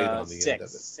with a weight on the end of it.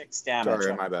 6 damage.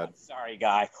 Sorry, my bad. Sorry,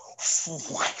 guy.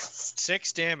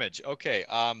 6 damage. Okay.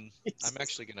 I'm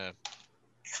actually gonna.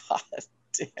 God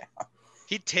damn.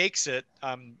 He takes it.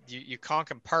 You conk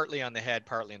him partly on the head,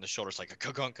 partly in the shoulders, like a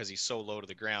kagunk, because he's so low to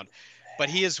the ground. But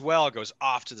he as well goes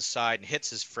off to the side and hits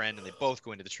his friend, and they both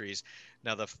go into the trees.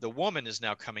 Now the woman is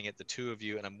now coming at the two of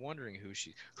you, and I'm wondering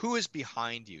who is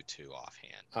behind you two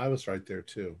offhand. I was right there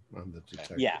too. I'm the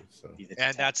detective. Yeah. So.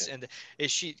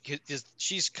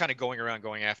 She's kind of going around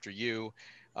going after you.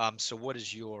 So what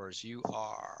is yours? You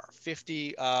are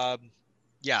 50.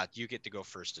 Yeah, you get to go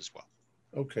first as well.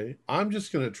 Okay. I'm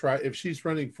just gonna try. If she's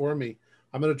running for me,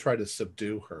 I'm gonna try to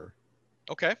subdue her.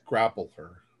 Okay. Grapple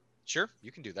her. Sure,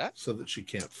 you can do that. So that she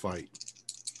can't fight.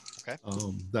 Okay.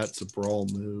 That's a brawl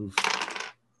move.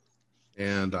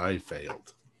 And I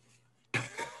failed.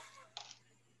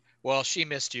 Well, she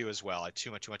missed you as well. I had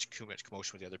too much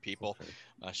commotion with the other people.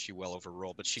 Okay. She well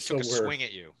overrolled, but she So took a swing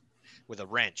at you with a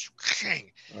wrench.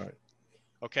 All right.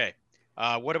 Okay.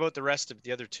 What about the rest of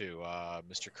the other two?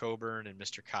 Mr. Coburn and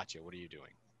Mr. Katya, what are you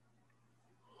doing?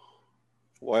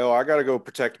 Well, I got to go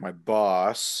protect my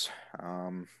boss.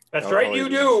 That's right, you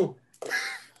do.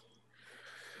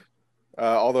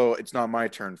 Although it's not my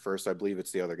turn first, I believe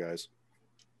it's the other guys.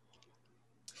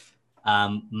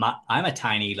 I'm a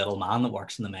tiny little man that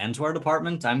works in the menswear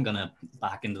department. I'm gonna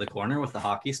back into the corner with the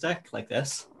hockey stick like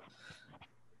this.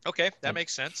 Okay, that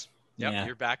makes sense. Yep, Yeah.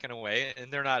 You're backing away,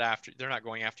 and they're not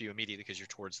going after you immediately because you're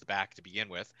towards the back to begin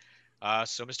with.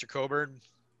 So, Mr. Coburn,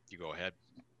 you go ahead.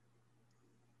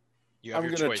 You have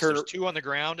your choice. There's two on the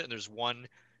ground, and there's one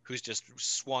who's just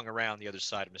swung around the other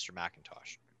side of Mr.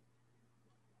 McIntosh.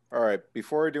 All right.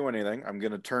 Before I do anything, I'm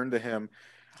going to turn to him.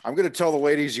 I'm going to tell the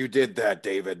ladies you did that,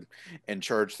 David, and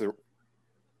charge the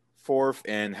fourth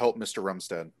and help Mr.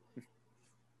 Rumstead.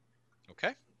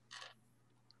 Okay.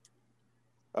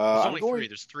 There's only three.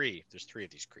 There's three. There's three of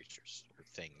these creatures or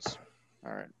things.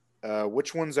 All right.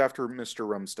 Which one's after Mr.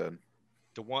 Rumstead?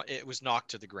 The one it was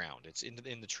knocked to the ground. It's in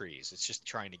the trees. It's just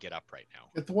trying to get up right now.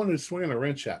 Get the one who's swinging a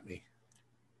wrench at me.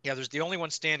 Yeah, there's the only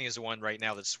one standing is the one right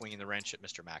now that's swinging the wrench at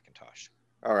Mr. McIntosh.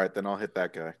 All right, then I'll hit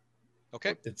that guy.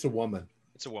 Okay. It's a woman.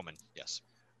 It's a woman. Yes.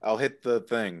 I'll hit the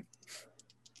thing.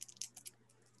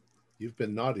 You've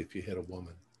been naughty if you hit a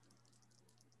woman.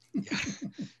 Yeah.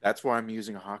 That's why I'm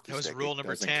using a hockey stick. That was rule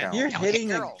number 10. Count. You're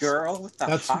hitting a girl with the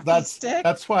hockey stick?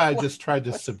 That's why I just tried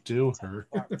to subdue her.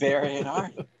 Barbarian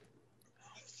art.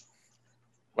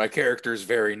 My character's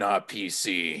very not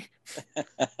PC.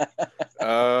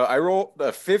 I rolled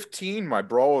a 15. My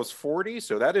brawl is 40,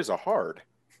 so that is a hard.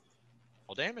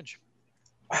 All damage.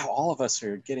 Wow, all of us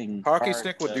are getting hockey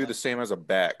stick would do the same as a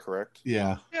bat, correct?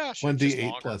 Yeah. Yeah. Sure,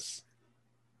 1d8 plus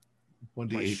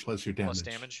 1d8 plus your damage.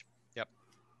 Plus damage. Yep.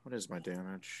 What is my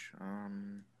damage?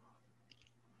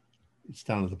 It's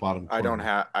down at the bottom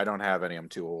corner. I don't have any. I'm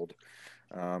too old.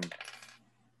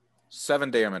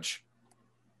 7 damage.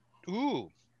 Ooh.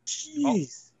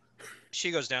 Jeez. Oh. She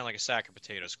goes down like a sack of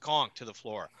potatoes. Conk to the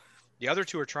floor. The other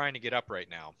two are trying to get up right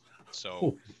now.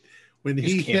 So when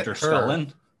he hit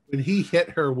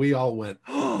her, we all went,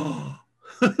 oh.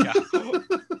 Yeah.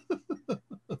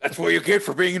 That's what you get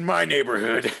for being in my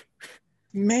neighborhood.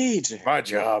 Major. My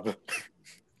job.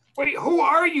 Wait, who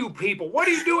are you people? What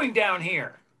are you doing down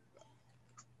here?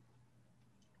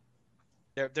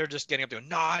 They're just getting up to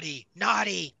naughty,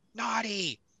 naughty,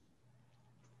 naughty,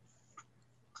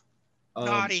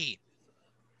 naughty.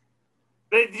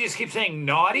 They just keep saying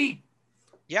naughty?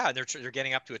 Yeah, they're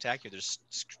getting up to attack you. They're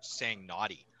saying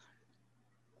naughty.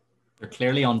 They're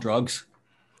clearly on drugs.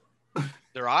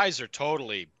 Their eyes are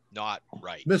totally not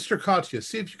right. Mr. Katya,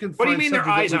 see if you can What do you find mean their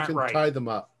something eyes that we aren't can right? tie them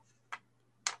up.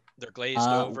 They're glazed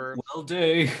over, Will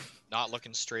do. not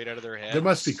looking straight out of their heads. There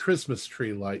must be Christmas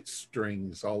tree light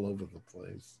strings all over the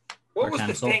place. What Or was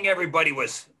cancel. the thing everybody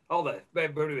was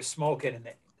smoking in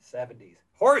the 70s?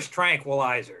 Horse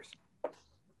tranquilizers.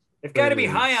 They've got to be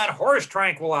high on horse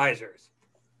tranquilizers.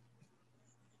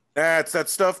 That's that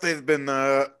stuff they've been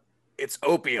it's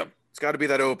opium. It's got to be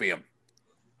that opium.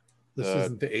 This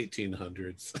isn't the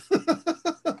 1800s.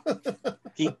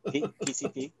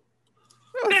 PCP.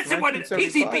 That's what it is.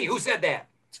 PCP. Who said that?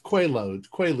 It's Quaaludes.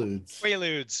 Quaaludes.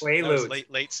 Quaaludes. That was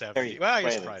late 70s. Well, I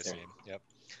guess Quaaludes, probably the yeah. same. Yep.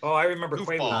 Oh, I remember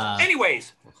Goofball. Quaaludes.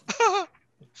 Anyways,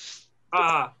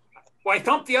 well, I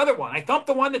thumped the other one. I thumped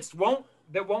the one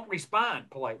that won't respond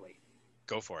politely.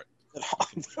 Go for it.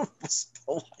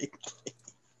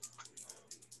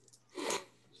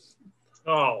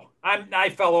 Oh, I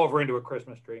fell over into a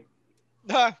Christmas tree.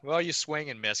 Well, you swing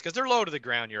and miss because they're low to the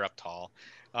ground. You're up tall.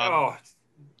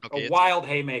 Okay, a wild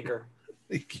haymaker.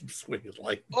 They keep swinging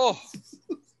like. Oh.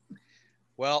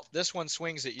 Well, this one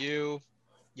swings at you.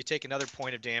 You take another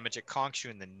point of damage. It conks you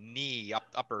in the knee,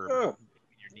 upper your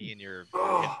knee and your.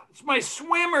 Oh, it's my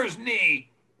swimmer's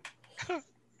knee.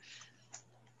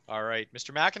 All right,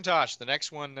 Mr. McIntosh. The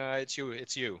next one, it's you.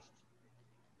 It's you.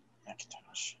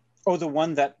 McIntosh. Oh, the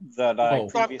one that I.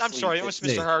 I'm sorry. It was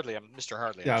Mr. Hardley. I'm Mr.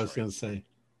 Hardley. Yeah, I was going to say.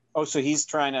 Oh, so he's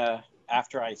trying to.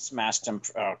 After I smashed him.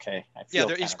 Okay.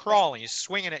 He's crawling. He's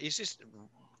swinging it. He's just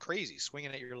crazy,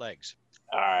 swinging at your legs.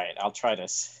 All right, I'll try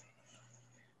this.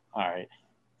 All right.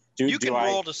 You can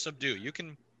roll to subdue. You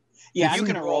can. Yeah, you I'm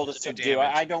can gonna roll to subdue.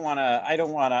 I don't want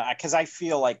to, because I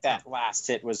feel like that last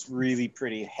hit was really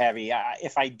pretty heavy.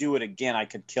 If I do it again, I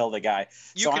could kill the guy.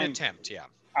 You can attempt, yeah.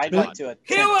 I'd like to attempt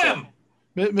kill him.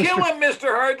 Kill him, Mr.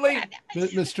 Hardley.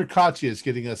 Mr. Katya is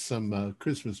getting us some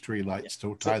Christmas tree lights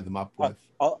to tie them up with.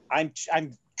 I'm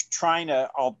trying to.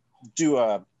 I'll do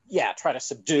try to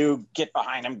subdue, get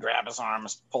behind him, grab his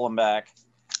arms, pull him back.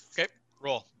 Okay,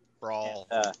 roll, brawl,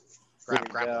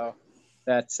 grapple.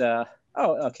 That's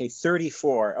okay,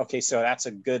 34. Okay, so that's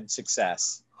a good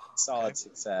success, solid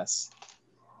success.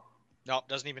 No,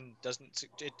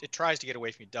 it tries to get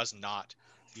away from you, does not.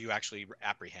 You actually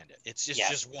apprehend it. It's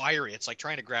just wiry. It's like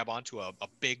trying to grab onto a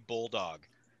big bulldog.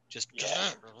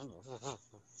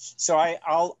 So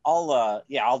I'll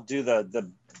do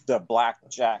the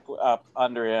blackjack up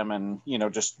under him, and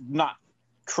just not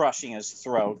crushing his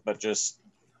throat, but just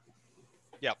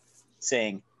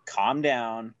saying, calm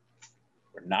down,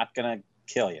 we're not gonna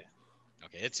kill you.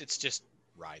 Okay, it's just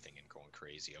writhing and going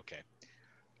crazy. Okay,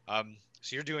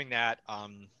 so you're doing that.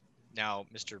 Now,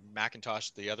 Mr.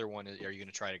 McIntosh, the other one, are you going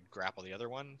to try to grapple the other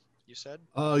one, you said?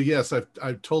 Yes,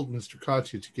 I've told Mr.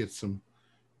 Katya to get some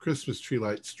Christmas tree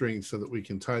light string so that we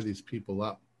can tie these people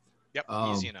up. Yep,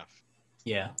 easy enough.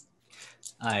 Yeah.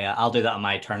 I'll do that on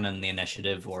my turn in the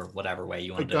initiative or whatever way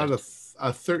you want to do it. I got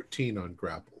a 13 on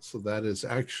grapple, so that is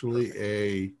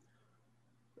actually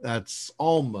that's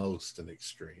almost an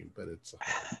extreme, but it's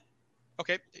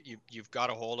okay. You've got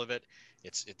a hold of it.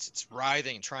 It's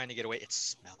writhing and trying to get away. It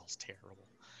smells terrible.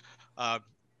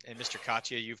 And Mr.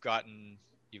 Katya, you've got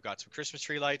some Christmas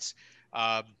tree lights.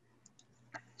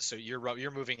 So you're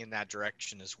moving in that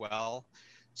direction as well.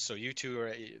 So you two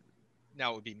are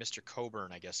now. It would be Mr.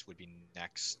 Coburn, I guess, would be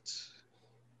next.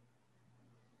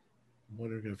 I'm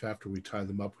wondering if after we tie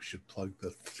them up, we should plug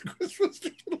the Christmas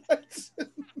tree lights in.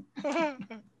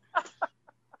 And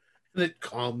it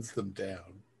calms them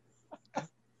down.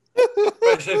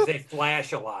 Especially if they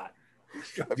flash a lot.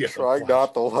 I'm trying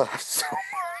not to laugh so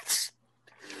much.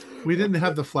 We didn't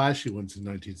have the flashy ones in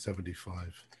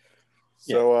 1975.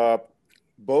 So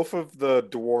both of the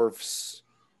dwarfs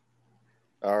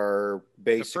are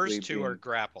basically... The first two are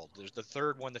grappled. There's the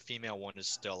third one, the female one, is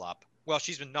still up. Well,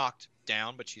 she's been knocked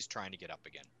down, but she's trying to get up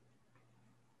again.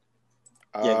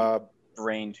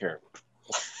 Brained her.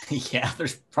 Yeah,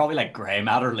 there's probably like gray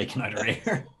matter leaking out her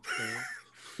ear.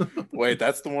 Wait,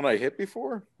 that's the one I hit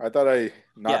before? I thought I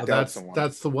knocked out someone.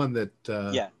 That's the one that...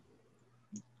 yeah.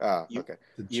 Oh, okay.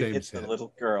 You hit the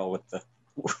little girl with the...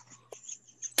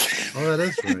 Oh, that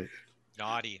is right.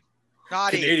 Naughty.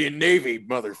 Canadian Navy,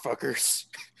 motherfuckers.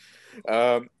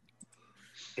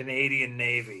 Canadian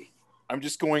Navy. I'm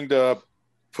just going to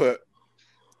put...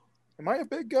 Am I a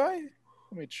big guy?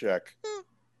 Let me check.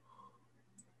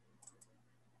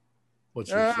 What's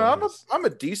your size? I'm a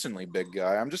decently big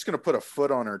guy. I'm just going to put a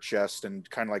foot on her chest and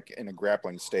kind of like in a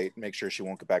grappling state, make sure she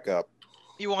won't get back up.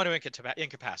 You want to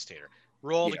incapacitate her.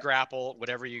 Roll to grapple.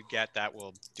 Whatever you get, that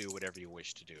will do whatever you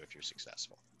wish to do if you're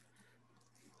successful.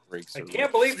 I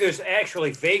can't believe there's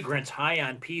actually vagrants high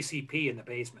on PCP in the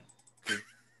basement.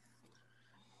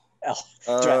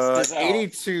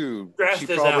 82. Dressed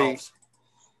as elves.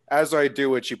 As I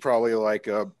do it, she probably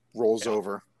rolls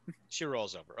over. She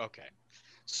rolls over. Okay.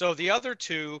 So the other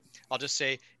two, I'll just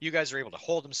say, you guys are able to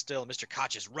hold them still. Mr.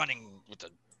 Koch is running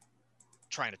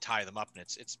trying to tie them up, and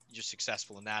you're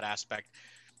successful in that aspect.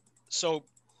 So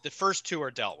the first two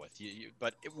are dealt with.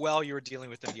 But while you were dealing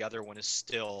with them, the other one is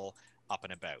still up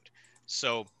and about.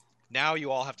 So now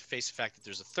you all have to face the fact that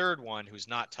there's a third one who's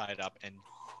not tied up, and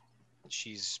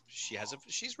she's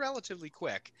relatively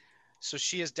quick. So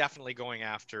she is definitely going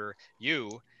after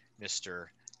you, Mr.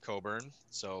 Coburn.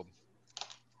 So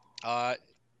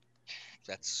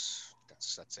that's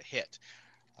a hit.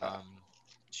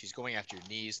 She's going after your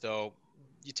knees, though.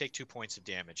 You take 2 points of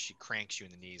damage. She cranks you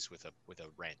in the knees with a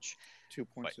wrench. 2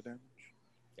 points of damage.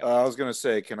 Yep. I was gonna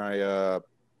say, can I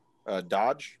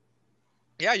dodge?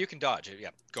 Yeah, you can dodge. Yeah,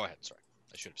 go ahead. Sorry,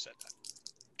 I should have said that.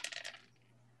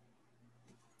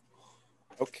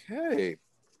 Okay,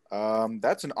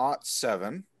 that's an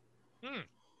 7.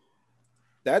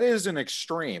 That is an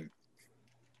extreme.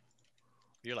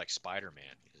 You're like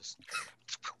Spider-Man.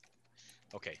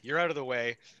 Okay, you're out of the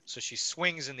way. So she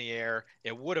swings in the air.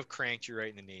 It would have cranked you right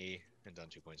in the knee and done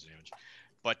 2 points of damage,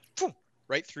 but boom,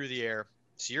 right through the air.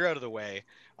 So you're out of the way.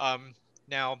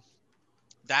 Now,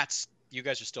 you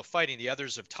guys are still fighting. The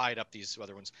others have tied up these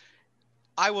other ones.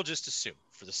 I will just assume,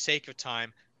 for the sake of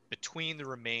time, between the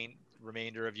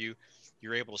remainder of you,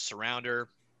 you're able to surround her,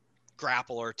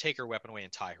 grapple her, take her weapon away,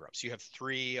 and tie her up. So you have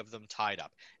 3 of them tied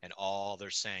up, and all they're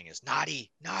saying is,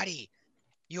 naughty, naughty.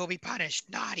 You will be punished.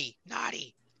 Naughty,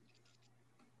 naughty.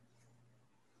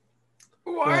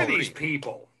 Who are these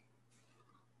people?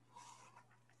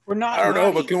 We're not. I don't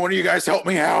know, but can one of you guys help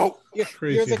me out?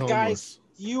 You're the guys.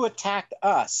 You attacked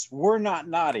us. We're not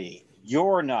naughty.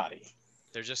 You're naughty.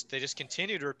 They just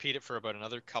continue to repeat it for about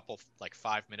another couple, like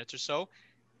 5 minutes or so.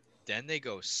 Then they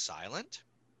go silent.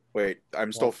 Wait,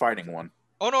 I'm still fighting one.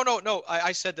 Oh, no.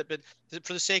 I said that, but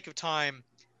for the sake of time,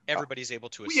 everybody's able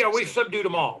to assist. Yeah, we've subdued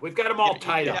them all. We've got them all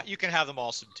tied up. You can have them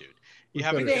all subdued. You We've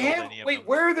haven't got killed any of them. Wait,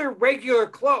 where are their regular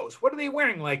clothes? What are they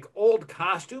wearing? Like old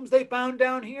costumes they found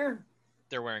down here?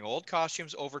 They're wearing old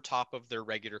costumes over top of their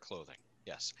regular clothing.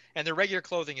 Yes, and their regular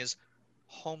clothing is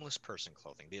homeless person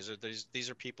clothing. These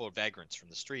are people, vagrants from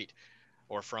the street,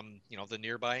 or from the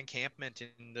nearby encampment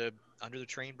under the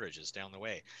train bridges down the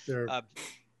way.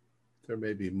 There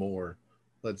may be more.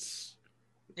 Let's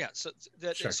check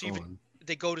on.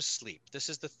 They go to sleep. This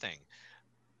is the thing.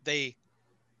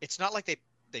 It's not like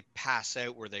they pass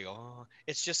out where they go. Oh,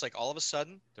 it's just like all of a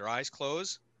sudden their eyes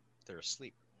close, they're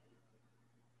asleep.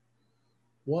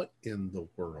 What in the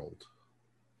world?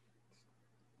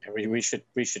 We should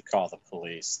call the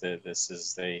police.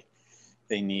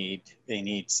 They need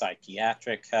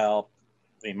psychiatric help.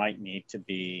 They might need to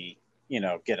be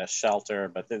get a shelter,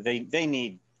 but they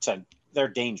need to. They're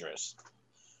dangerous.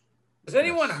 Is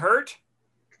anyone hurt?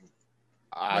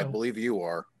 I believe you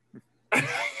are.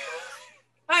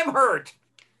 I'm hurt.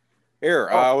 Here,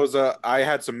 I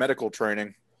had some medical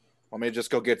training. Let me just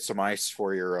go get some ice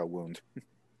for your wound.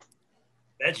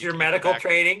 That's your medical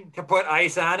training, to put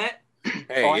ice on it?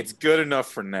 Hey, it's good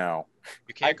enough for now.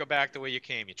 You can't go back the way you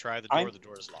came. You try the door, the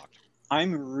door is locked.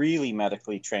 I'm really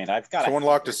medically trained. I've got someone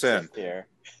locked us in here.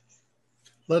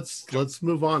 Let's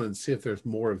move on and see if there's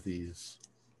more of these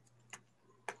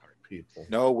people.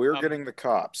 No, we're getting the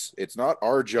cops. It's not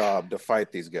our job to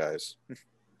fight these guys.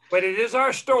 But it is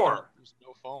our store. There's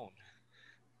no phone.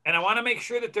 And I want to make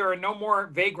sure that there are no more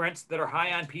vagrants that are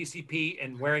high on PCP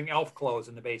and wearing elf clothes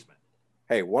in the basement.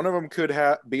 Hey, one of them could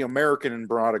be American and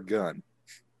brought a gun.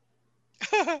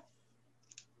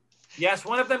 Yes,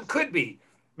 one of them could be,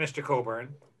 Mr.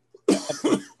 Coburn.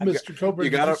 Mr.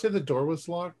 Coburn, did you say the door was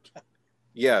locked?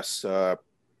 Yes.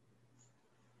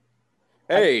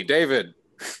 Hey, David.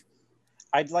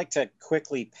 I'd like to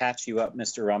quickly patch you up,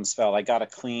 Mr. Rumsfeld. I got a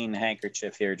clean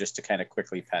handkerchief here just to kind of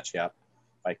quickly patch you up,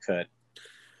 if I could.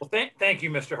 Well, thank you,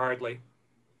 Mr. Hardley.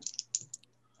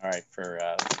 All right,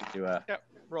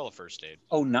 roll a first aid.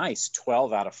 Oh, nice.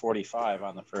 12 out of 45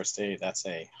 on the first aid. That's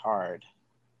a hard.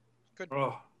 Good.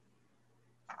 Oh.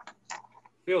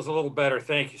 Feels a little better.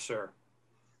 Thank you, sir.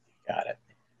 Got it.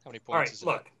 How many points is it?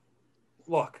 All right,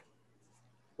 look.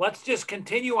 Let's just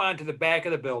continue on to the back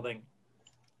of the building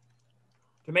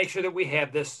to make sure that we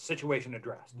have this situation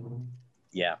addressed.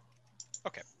 Yeah.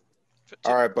 Okay.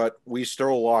 All right, but we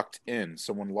still locked in.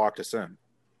 Someone locked us in.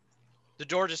 The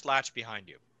door just latched behind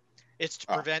you. It's to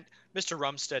prevent, Mr.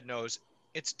 Rumstead knows,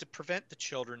 it's to prevent the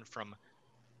children from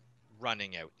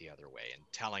running out the other way and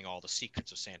telling all the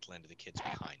secrets of Santaland to the kids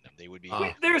behind them. They would be...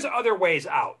 There's other ways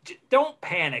out. Don't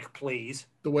panic, please.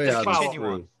 The way out is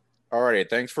through. All right,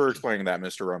 thanks for explaining that,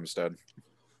 Mr. Rumstead.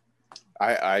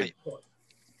 I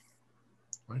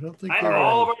don't think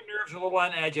all of our nerves are a little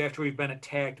on edge after we've been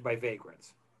attacked by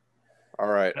vagrants. All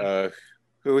right.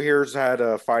 Who here's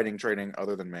had fighting training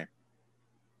other than me?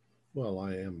 Well,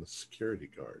 I am a security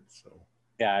guard, so.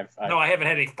 Yeah. No, I haven't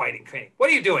had any fighting training. What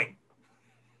are you doing?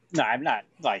 No, I'm not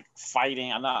like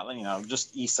fighting. I'm not,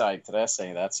 just east side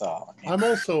Teresa. That's all. I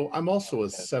mean, I'm also a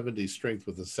 70 strength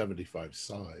with a 75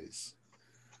 size.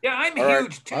 Yeah, I'm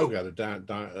huge too. I've got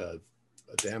a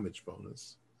damage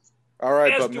bonus. All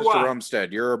right, but Mr.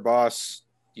 Rumstead, you're a boss.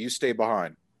 You stay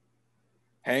behind.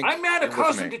 Hank, I'm not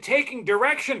accustomed to taking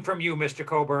direction from you, Mr.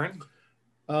 Coburn.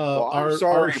 I'm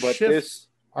sorry,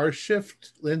 our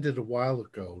shift ended a while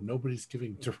ago. Nobody's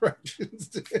giving directions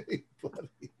to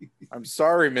anybody. I'm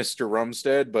sorry, Mr.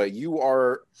 Rumstead, but you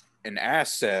are an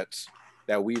asset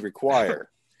that we require.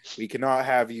 We cannot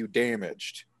have you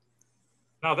damaged.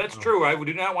 No, that's true. I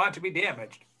do not want to be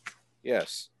damaged.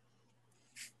 Yes.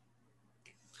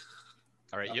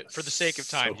 All right. For the sake of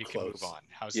time, you can move on.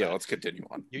 How's that? Let's continue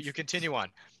on. You continue on.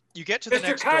 You get to the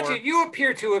next door. Mr. door. you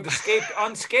appear to have escaped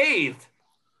unscathed.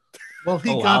 Well,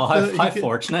 how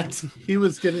fortunate. He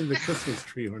was getting the Christmas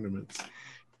tree ornaments.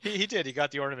 He did. He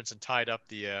got the ornaments and tied up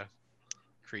the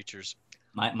creatures.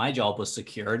 My job was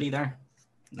security there.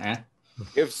 Nah.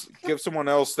 Give someone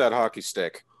else that hockey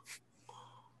stick.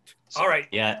 All right.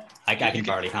 Yeah, I can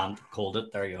barely hold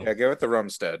it. There you go. Yeah, give it to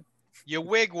Rumstead. You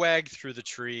wig-wag through the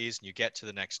trees and you get to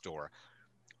the next door.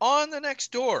 On the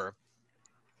next door,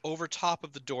 over top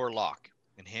of the door lock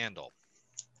and handle,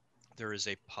 there is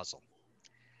a puzzle.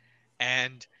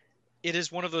 And it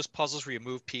is one of those puzzles where you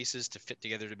move pieces to fit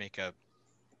together to make a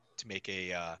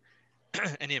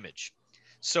an image.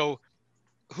 So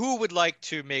who would like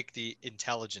to make the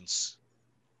intelligence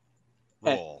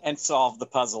roll and solve the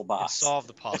puzzle and box. solve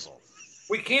the puzzle.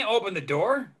 We can't open the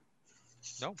door?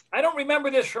 No. I don't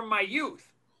remember this from my youth.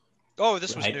 Oh,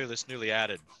 this was Right. new. This newly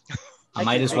added. I I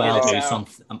might can as figure well this do out.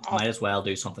 something. I might as well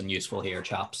do something useful here,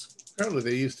 chaps. Apparently,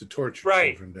 they used to torture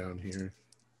Right. children down here.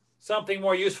 Something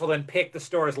more useful than pick the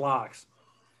store's locks.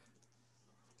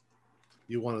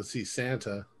 You want to see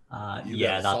Santa? You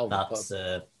Yeah, gotta solve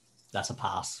the that's a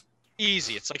pass.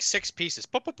 Easy. It's like 6 pieces.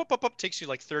 Pop, pop, pop, pop, pop. Takes you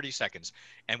like 30 seconds.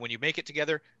 And when you make it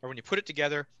together, or when you put it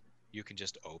together, you can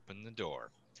just open the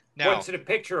door. Now, What's it a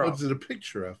picture of? What's it a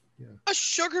picture of? Yeah. a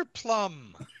sugar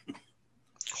plum. Of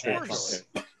course. Naturally.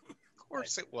 Of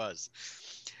course it was.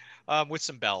 With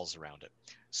some bells around it.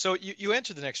 So you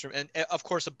enter the next room, and of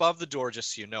course, above the door,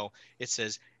 just so you know, it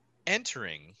says,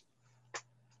 entering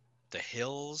the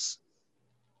hills.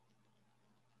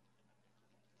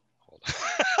 Hold on.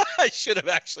 I should have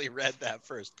actually read that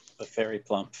first. The fairy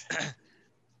plump.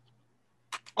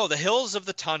 Oh, the hills of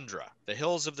the tundra. The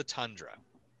hills of the tundra.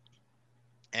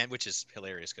 And which is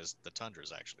hilarious because the tundra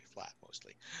is actually flat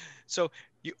mostly. So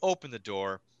you open the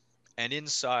door, and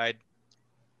inside,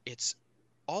 it's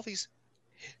all these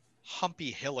humpy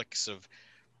hillocks of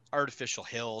artificial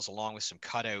hills, along with some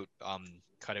cutouts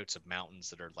of mountains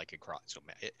that are like across. So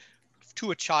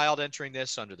to a child entering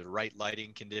this under the right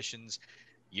lighting conditions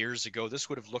years ago, this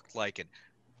would have looked like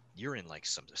you're in like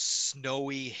some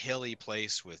snowy, hilly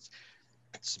place with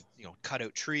some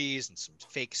cutout trees and some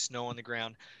fake snow on the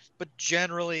ground. But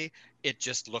generally, it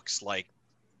just looks like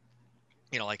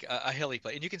like a hilly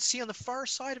place. And you can see on the far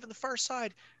side,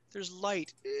 there's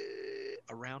light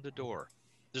around a door.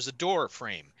 There's a door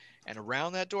frame, and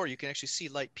around that door, you can actually see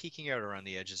light peeking out around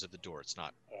the edges of the door. It's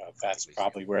not. That's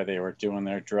probably where they were doing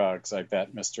their drugs, I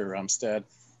bet, Mr. Rumstead.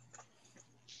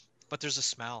 But there's a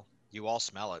smell. You all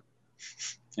smell it.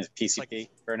 Is PCP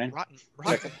burning? Rotten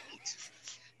meat.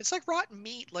 It's like rotten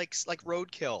meat, like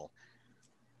roadkill.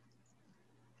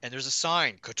 And there's a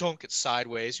sign. Katonk, it's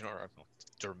sideways, or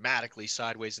dramatically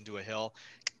sideways into a hill.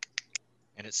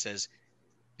 And it says,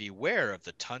 beware of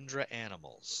the tundra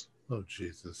animals. Oh,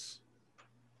 Jesus.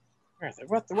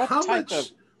 What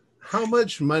How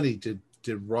much money did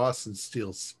Ross and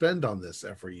Steele spend on this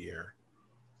every year?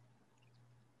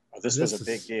 Oh, this was a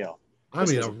big deal. I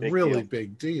mean, a really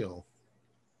big deal.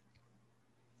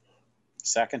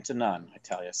 Second to none, I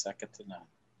tell you, second to none.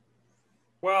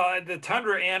 Well, the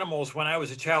tundra animals, when I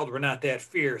was a child, were not that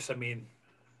fierce. I mean,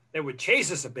 they would chase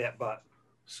us a bit, but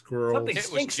Squirrels. something It was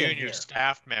stinks in junior here.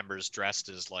 staff members dressed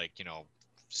as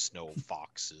snow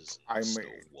foxes, snow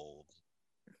wolves,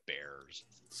 bears,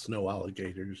 snow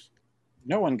alligators.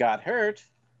 No one got hurt.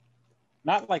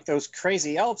 Not like those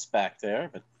crazy elves back there,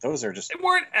 but those are just... They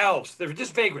weren't elves. They were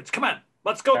just vagrants. Come on.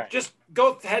 Let's go. Right. Just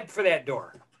go head for that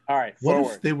door. All right, What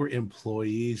forward. if they were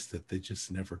employees that they just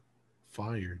never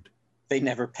fired? They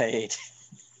never paid.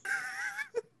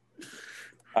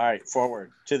 All right,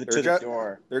 forward to the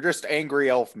door. They're just angry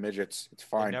elf midgets. It's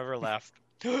fine. They never left.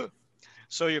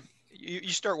 So you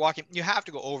start walking. You have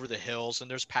to go over the hills, and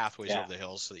there's pathways over the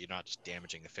hills so that you're not just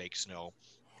damaging the fake snow.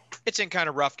 It's in kind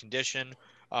of rough condition.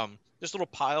 There's little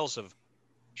piles of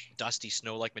dusty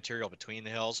snow-like material between the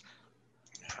hills.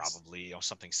 Probably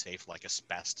something safe like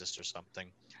asbestos or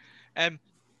something. And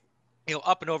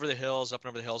up and over the hills.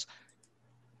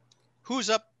 Who's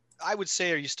up? I would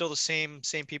say, are you still the same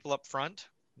people up front,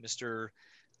 Mr.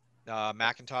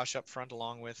 McIntosh up front,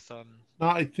 along with? No,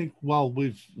 I think. Well,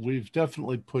 we've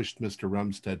definitely pushed Mr.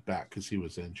 Rumstead back because he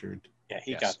was injured. Yeah,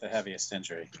 he got the heaviest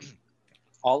injury.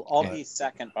 I'll be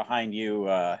second behind you,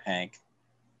 Hank.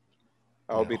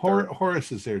 I'll be third.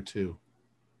 Horace is there too.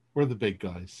 We're the big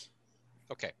guys.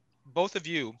 Okay, both of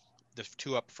you, the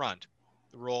two up front,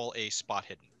 roll a spot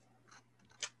hidden.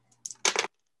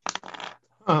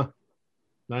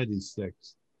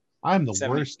 96. I'm the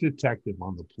worst detective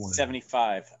on the planet.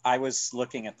 75. I was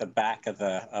looking at the back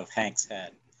of Hank's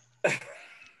head.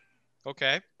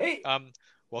 Okay. Hey.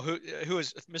 Well, who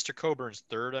is Mr. Coburn's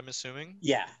third? I'm assuming.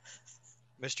 Yeah.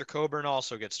 Mr. Coburn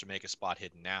also gets to make a spot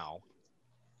hidden now.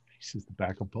 This is the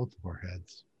back of both of our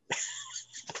heads.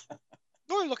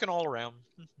 No, you're looking all around.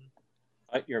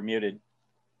 You're muted,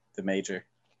 the major.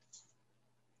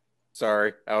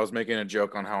 Sorry, I was making a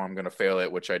joke on how I'm going to fail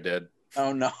it, which I did.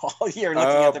 Oh no, you're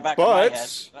looking at the back of my head.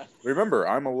 But remember,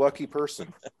 I'm a lucky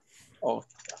person. Oh,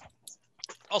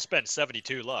 I'll spend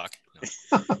 72 luck.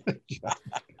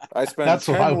 I spent That's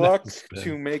 10 luck spend.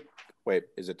 to make. Wait,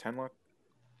 is it 10 luck?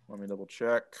 Let me double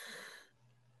check.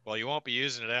 Well, you won't be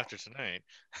using it after tonight.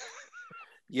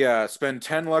 Yeah, spend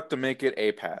 10 luck to make it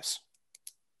a pass.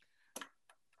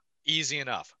 Easy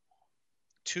enough.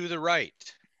 To the right,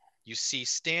 you see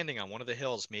standing on one of the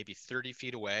hills, maybe 30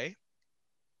 feet away,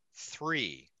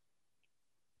 3.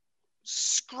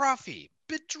 Scruffy,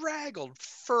 bedraggled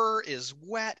fur is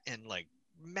wet and like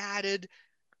matted,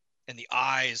 and the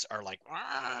eyes are like,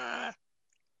 "Ah."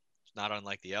 It's not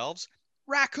unlike the elves.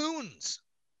 Raccoons.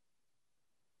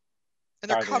 And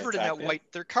they're Are they covered in that attractive?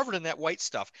 white. They're covered in that white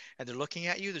stuff, and they're looking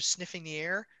at you. They're sniffing the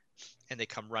air, and they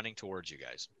come running towards you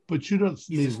guys. But you don't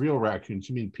mean real raccoons.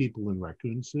 You mean people in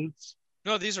raccoon suits?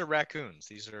 No, these are raccoons.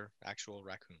 These are actual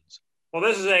raccoons. Well,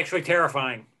 this is actually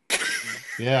terrifying.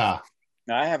 Yeah.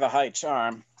 Now, I have a high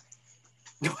charm.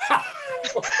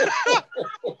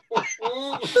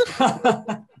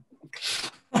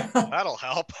 That'll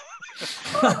help.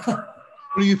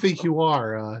 Who do you think you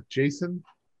are, Jason?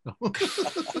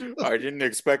 I didn't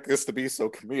expect this to be so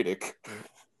comedic.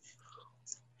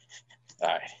 All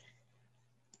right.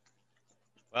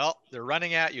 Well, they're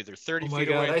running at you. They're 30 Oh my feet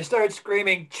God. away. I start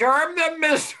screaming, charm them,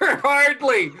 Mr.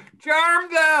 Hardley. Charm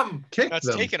them. Kick That's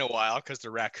them. taken a while because the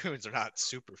raccoons are not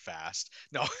super fast.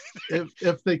 No.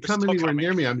 If they come still anywhere coming.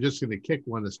 near me, I'm just going to kick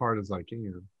one as hard as I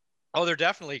can. Oh, they're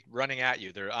definitely running at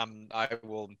you. They're I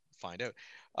will find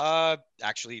out.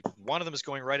 Actually, one of them is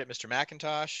going right at Mr.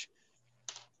 McIntosh.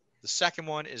 The second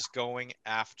one is going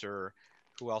after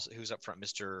who else? Who's up front?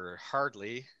 Mr.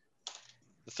 Hardley.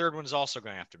 The third one is also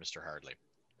going after Mr. Hardley.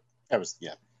 That was,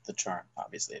 the charm,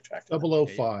 obviously attractive.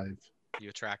 005 You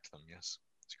attract them. Yes,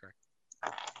 that's correct.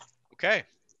 Okay.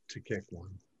 to kick one.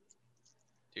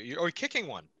 You're kicking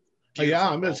one. Oh, yeah,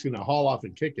 I'm Beautiful. just going to haul off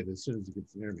and kick it as soon as it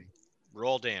gets near me.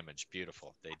 Roll damage.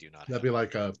 Beautiful. They do not. That'd be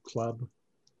like a club.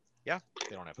 Yeah,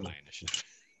 they don't have high initiative.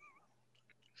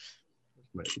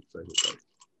 Wait, oops, I did that. I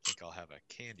think I'll have a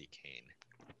candy cane.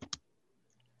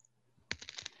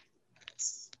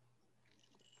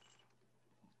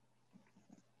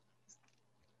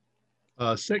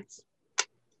 Six.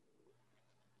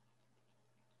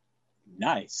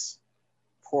 Nice.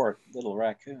 Poor little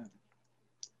raccoon.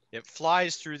 It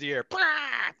flies through the air.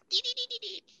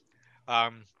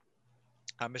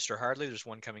 Mr. Hardley, there's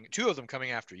one coming. 2 of them coming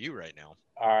after you right now.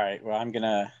 All right. Well, I'm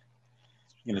gonna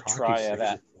Hockey try stick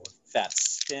that before. that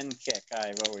spin kick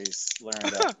I've always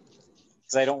learned because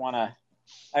I don't want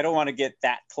to get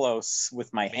that close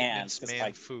with my hands. Maintenance 'cause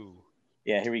man foo.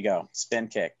 Yeah, here we go. Spin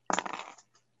kick.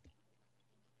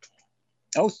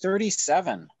 Oh,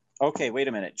 37. Okay, wait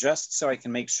a minute. Just so I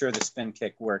can make sure the spin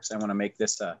kick works, I want to make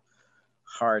this a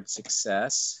hard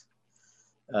success.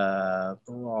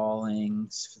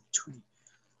 Brawling. 20.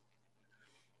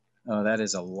 Oh, that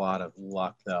is a lot of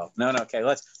luck, though. No, okay.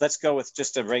 Let's go with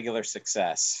just a regular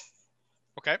success.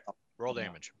 Okay, roll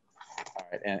damage. All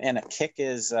right, and a kick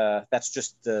is that's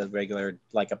just the regular,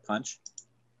 like a punch.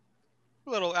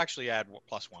 It'll actually add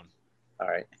 +1. All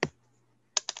right.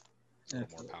 It's a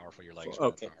little more powerful. Your legs are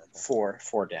Okay, more powerful.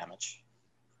 four damage.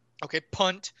 Okay,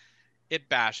 punt. It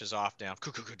bashes off down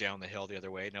the hill the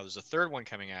other way. Now there's a third one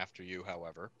coming after you,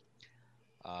 however.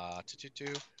 Well,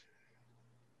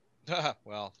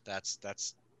 that's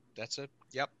a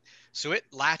yep. So it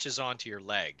latches onto your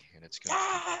leg, and it's going.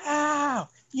 Ow!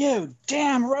 You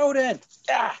damn rodent!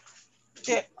 Ah,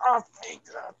 get off me!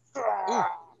 Ooh,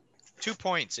 2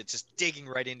 points. It's just digging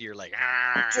right into your leg.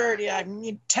 Ah. Dirty! I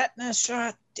need tetanus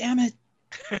shot. Damn it!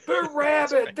 They're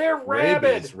rabid. They're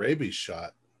rabid. Rabies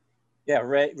shot. Yeah,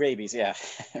 rabies. Yeah,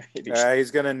 rabies.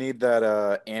 He's gonna need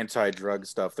that anti-drug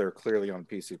stuff. They're clearly on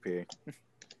PCP.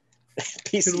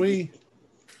 Can we?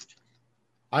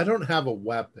 I don't have a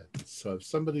weapon, so if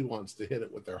somebody wants to hit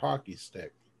it with their hockey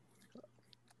stick,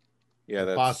 Yeah,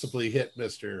 that's possibly hit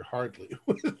Mr. Hardley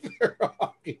with their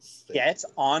hockey stick. Yeah, it's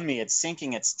on me. It's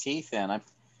sinking its teeth in. I'm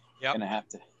gonna have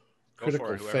to. Go for Critical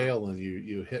it, whoever. fail, and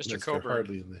you hit Mr. Mr. Coburn.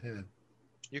 Hardley in the head.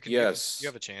 You can. Yes. You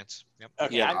have a chance. Yep.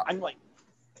 Okay, Yeah. I'm like,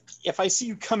 if I see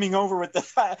you coming over with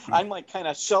the, I'm like kind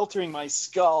of sheltering my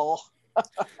skull.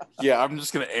 Yeah, I'm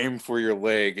just gonna aim for your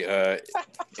leg.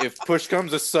 If push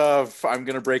comes to shove, I'm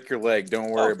gonna break your leg.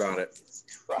 Don't worry about it.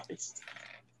 Christ.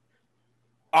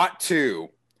 Ot 2.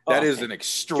 That is Okay. an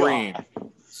extreme.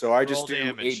 God. So I just Roll do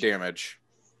damage. 8 damage.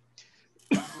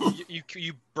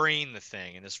 you brain the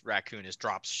thing, and this raccoon is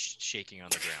drops shaking on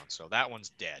the ground. So that one's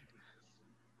dead.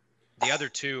 The other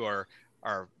 2 are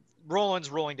Roland's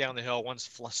rolling down the hill. One's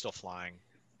still flying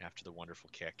after the wonderful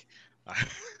kick.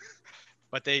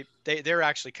 But they're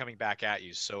actually coming back at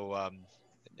you. So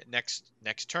next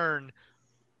turn,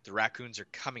 the raccoons are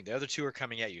coming. The other 2 are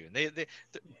coming at you, and they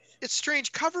it's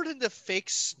strange. Covered in the fake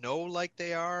snow like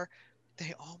they are,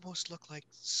 they almost look like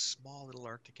small little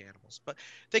Arctic animals. But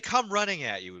they come running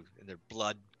at you, and their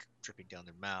blood dripping down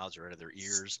their mouths or out of their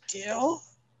ears. Still?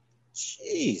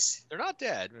 Jeez. They're not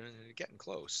dead. They're getting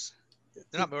close.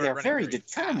 They're very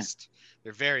determined. Fast.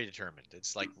 They're very determined.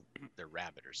 It's like they're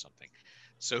rabid or something.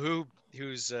 So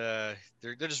who's they're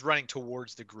just running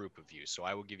towards the group of you. So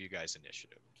I will give you guys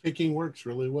initiative. Kicking works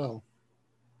really well.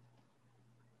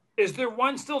 Is there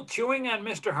one still chewing on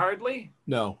Mr. Hardley?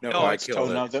 No. No, I it's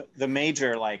killed Oh it. no, the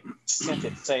major like sent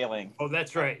it sailing Oh,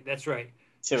 that's right. That's right.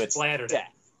 to its Splattered it.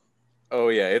 death. Oh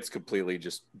yeah, it's completely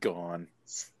just gone.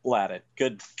 Splatted.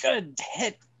 Good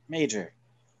hit, major.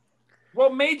 Well,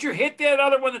 Major, hit that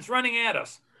other one that's running at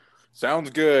us. Sounds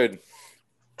good.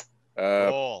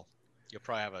 Roll. You'll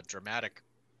probably have a dramatic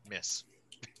miss.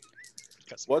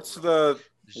 What's the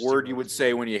Just word do you it. would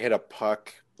say when you hit a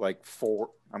puck? Like 4.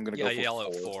 I'm gonna go for yell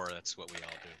out 4. 4. That's what we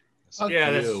all do. Fuck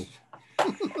Yeah, you.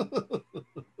 Mr.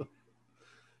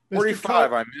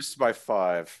 45. I missed by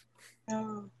 5.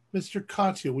 Mr.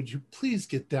 Katya, would you please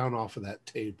get down off of that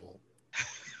table?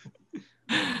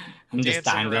 I'm just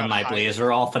Dancing dangling around my hiding.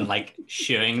 blazer off and like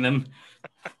shooing them.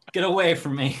 Get away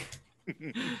from me.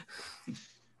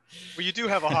 Well, you do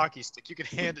have a hockey stick. You can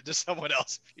hand it to someone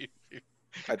else.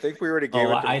 I think we already gave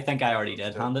Oh, it to I think I already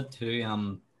did hand it to did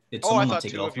Oh, I someone not thought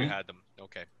take it 2 off of you me? had them.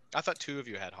 Okay. I thought 2 of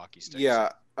you had hockey sticks. Yeah.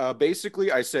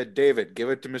 Basically, I said, David, give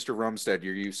it to Mr. Rumstead.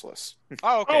 You're useless.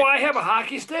 Oh, okay. Oh, I have a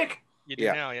hockey stick? You do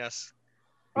Yeah. now, yes.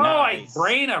 Oh, Nice.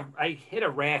 I hit a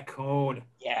raccoon.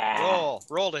 Yeah.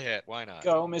 Roll to hit. Why not?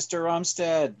 Go, Mr.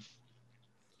 Rumstead.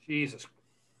 Jesus.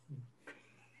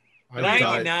 I dive,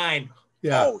 99.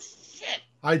 yeah, Oh shit!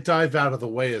 I dive out of the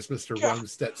way as Mr. Yeah.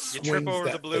 Rumstead You swings trip over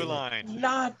that the blue thing. line.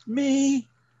 Not me.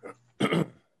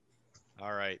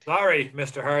 All right. Sorry,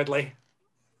 Mr. Hardley.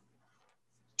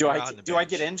 Do You're I on the do I bench.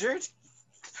 get injured?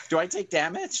 Do I take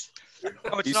damage?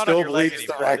 Oh, it's He not on still your leg bleeds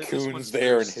the anymore. This raccoons one's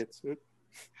there and loose. hits it.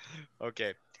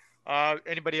 Okay.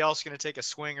 Anybody else going to take a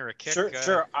swing or a kick?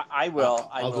 Sure. I will.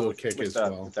 I I'll will do a with- kick with as the-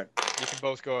 well. with the- You can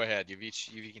both go ahead. You can each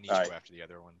All right. go after the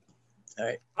other one. all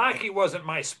right. Hockey wasn't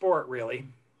my sport, really.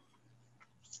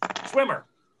 Swimmer.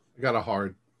 I got a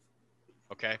hard.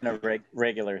 Okay. No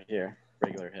regular here.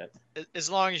 Regular hit. As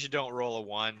long as you don't roll a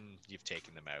 1, you've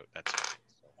taken them out. That's fine.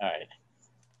 All right.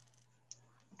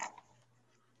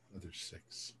 Another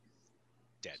 6.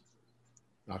 Dead.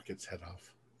 Knock its head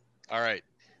off. All right.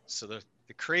 So the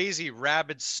crazy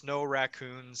rabid snow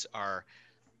raccoons are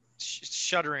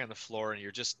shuddering on the floor, and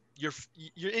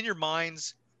you're in your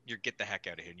minds. You get the heck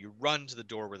out of here. And you run to the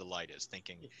door where the light is,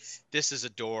 thinking, "This is a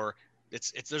door.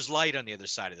 It's there's light on the other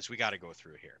side of this. We got to go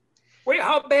through here." Wait,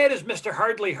 how bad is Mr.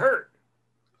 Hardley hurt?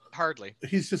 Hardly.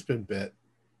 He's just been bit.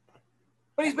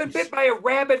 But he's been bit by a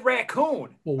rabid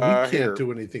raccoon. Well, we can't Here.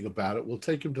 do anything about it. We'll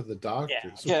take him to the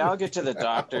doctors. Yeah, I'll get to the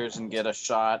doctors and get a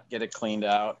shot, get it cleaned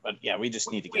out. But yeah, we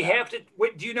just need to We get out. have to.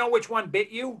 Wait, do you know which one bit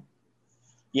you?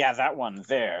 Yeah, that one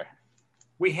there.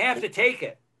 We have to take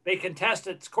it. They can test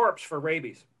its corpse for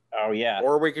rabies. Oh yeah.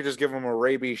 Or we could just give him a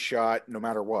rabies shot no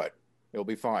matter what. It'll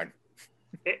be fine.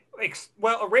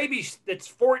 Well, a rabies, it's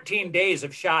 14 days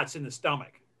of shots in the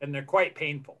stomach, and they're quite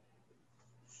painful.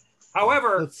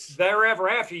 However, therever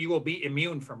after, you will be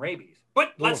immune from rabies.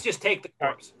 But let's just take the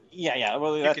corpse. Yeah.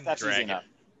 Well, can that's drag easy it. enough.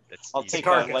 That's I'll easy. take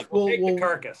Carcass. like We'll take Well, the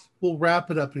carcass. We'll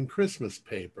wrap it up in Christmas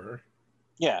paper.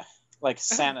 yeah, like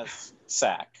Santa's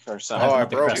sack or something. Oh, I with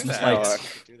the broke it. Christmas now.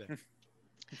 lights. Do that.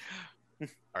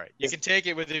 All right. You can take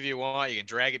it with you if you want. You can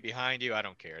drag it behind you. I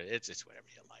don't care. It's whatever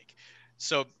you like.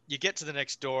 So you get to the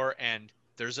next door, and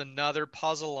there's another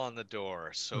puzzle on the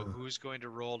door. So who's going to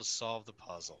roll to solve the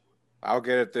puzzle? I'll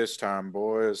get it this time,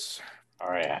 boys. All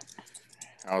right.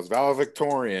 I was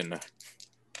valedictorian.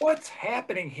 What's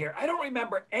happening here? I don't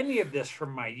remember any of this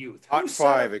from my youth. Hot Who set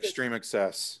 5, up this- extreme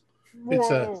excess.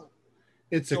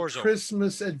 It's a Doors open.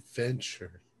 Christmas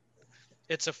adventure.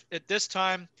 At this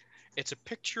time, it's a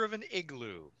picture of an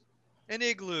igloo, and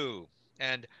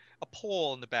a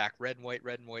pole in the back, red and white,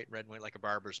 like a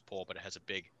barber's pole, but it has a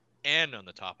big N on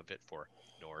the top of it for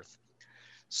north.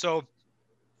 So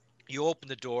you open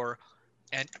the door,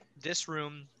 and this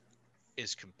room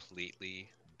is completely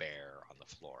bare on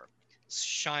the floor.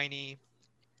 Shiny,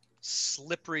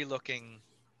 slippery looking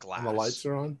glass. And the lights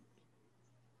are on.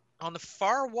 On the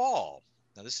far wall,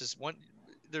 now this is one,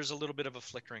 there's a little bit of a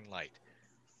flickering light.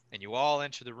 And you all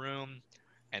enter the room,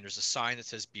 and there's a sign that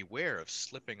says, "Beware of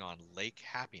slipping on Lake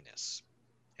Happiness."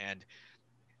 And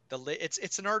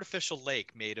it's an artificial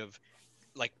lake made of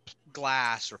like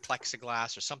glass or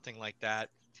plexiglass or something like that.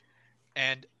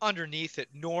 And underneath it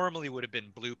normally would have been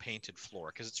blue painted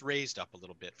floor because it's raised up a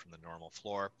little bit from the normal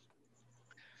floor.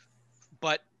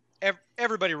 But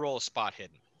everybody roll a spot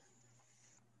hidden.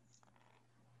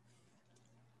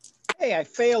 Hey, I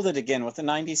failed it again with the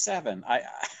 97.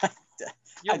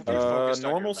 You're focused on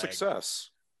your Normal leg. success.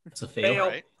 It's a fail. Fail.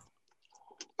 Right.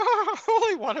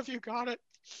 Only one of you got it.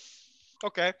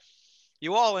 Okay.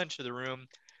 You all enter the room.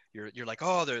 You're like,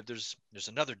 oh, there's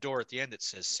another door at the end that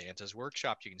says Santa's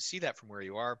Workshop. You can see that from where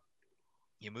you are.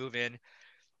 You move in.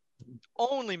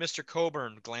 Only Mr.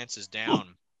 Coburn glances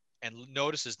down and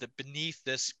notices that beneath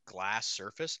this glass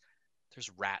surface,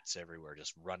 there's rats everywhere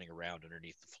just running around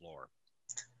underneath the floor,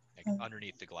 like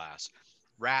underneath the glass.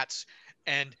 Rats.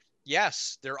 And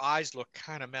yes, their eyes look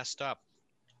kind of messed up.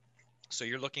 So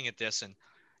you're looking at this and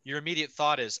your immediate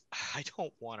thought is, I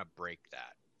don't want to break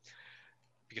that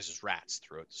because there's rats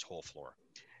throughout this whole floor.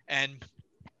 And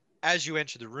as you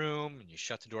enter the room and you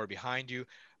shut the door behind you,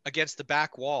 against the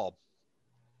back wall,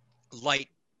 light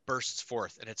bursts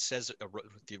forth and it says,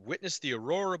 witness the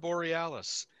aurora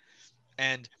borealis.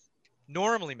 And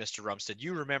normally, Mr. Rumstead,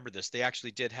 you remember this, they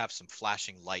actually did have some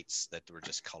flashing lights that were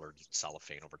just colored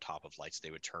cellophane over top of lights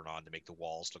they would turn on to make the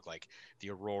walls look like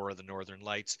the aurora, the northern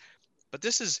lights. But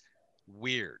this is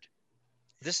weird.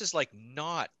 This is like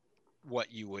not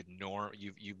what you would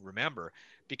you remember,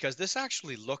 because this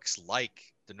actually looks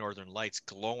like the northern lights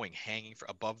glowing, hanging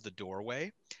above the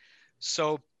doorway.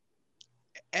 So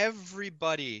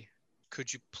everybody,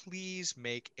 could you please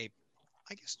make I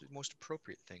guess the most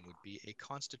appropriate thing would be a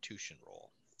constitution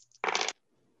roll.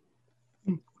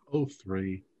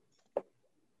 03.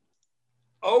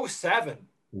 07.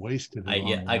 Wasted.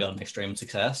 I got an extreme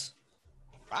success.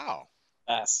 Wow.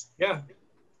 Yes. Yeah.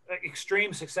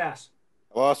 Extreme success.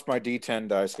 I lost my D10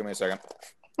 dice. Give me a second.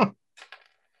 It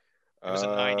was a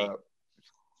 90.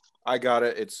 I got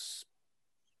it. It's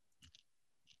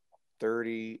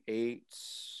 38.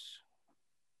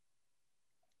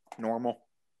 Normal.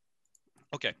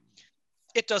 Okay.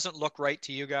 It doesn't look right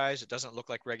to you guys. It doesn't look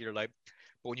like regular light.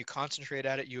 But when you concentrate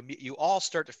at it, you all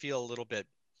start to feel a little bit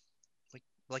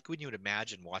like when you would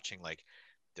imagine watching like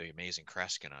the Amazing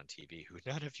Kreskin on TV, who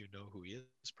none of you know who he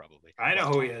is probably. I know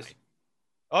who he is.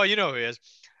 Oh, you know who he is.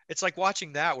 It's like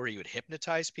watching that where you would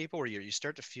hypnotize people, where you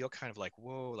start to feel kind of like,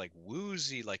 whoa, like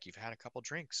woozy, like you've had a couple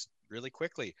drinks really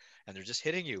quickly and they're just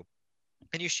hitting you.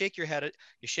 And you shake your head,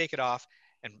 you shake it off,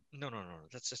 and no,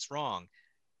 that's wrong.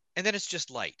 And then it's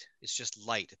just light. It's just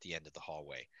light at the end of the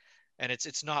hallway. And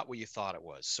it's not what you thought it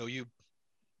was. So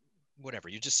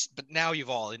but now you've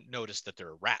all noticed that there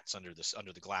are rats under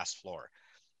the glass floor.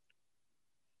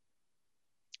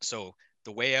 So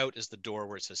the way out is the door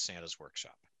where it says Santa's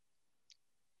Workshop.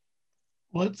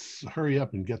 Let's hurry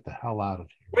up and get the hell out of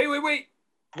here. Wait.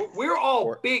 We're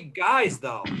all big guys,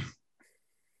 though.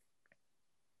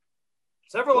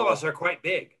 Several of us are quite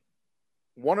big.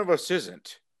 One of us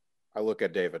isn't. I look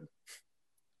at David.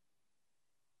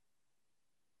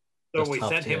 So we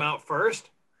sent him out first?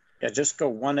 Yeah, just go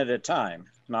one at a time,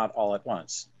 not all at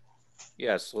once.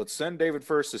 Yes, let's send David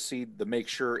first to make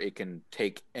sure it can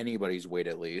take anybody's weight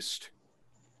at least.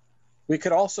 We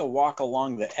could also walk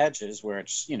along the edges where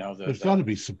it's, there's got to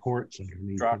be supports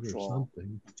underneath structural or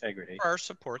something. Integrity. There are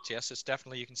supports, yes. It's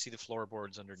definitely, you can see the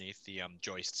floorboards underneath the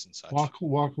joists and such.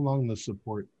 Walk along the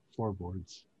support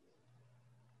floorboards.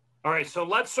 All right, so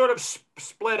let's sort of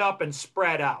split up and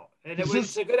spread out. And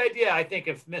it's a good idea, I think,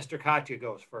 if Mr. Katya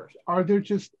goes first. Are there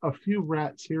just a few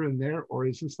rats here and there, or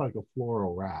is this like a floor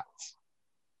of rats?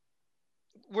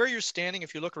 Where you're standing,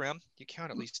 if you look around, you count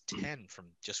at least 10 from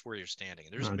just where you're standing.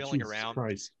 They're just milling around.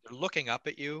 Christ. They're looking up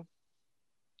at you.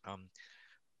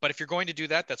 But if you're going to do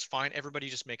that, that's fine. Everybody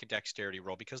just make a dexterity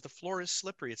roll because the floor is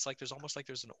slippery. It's like there's almost like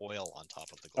there's an oil on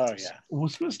top of the glass. Oh, yeah.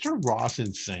 Was Mr. Ross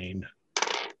insane?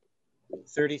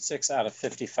 36 out of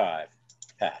 55.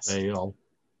 Pass. Fail.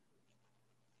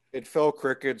 It fell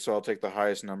crooked, so I'll take the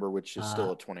highest number, which is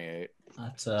still a 28.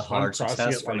 That's a hard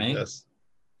success for me.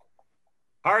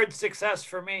 Hard success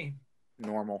for me.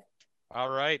 Normal. All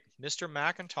right, Mr.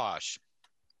 McIntosh,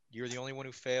 you're the only one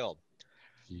who failed.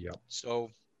 Yep.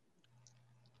 So,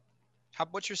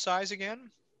 what's your size again?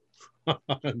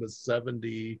 I'm a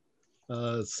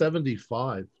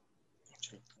 75.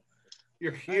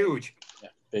 You're huge. Yeah,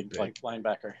 big.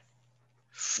 Linebacker.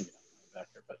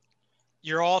 But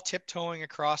you're all tiptoeing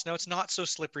across. Now, it's not so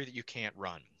slippery that you can't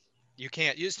run.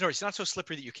 It's not so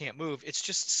slippery that you can't move. It's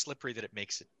just slippery that it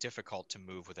makes it difficult to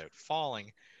move without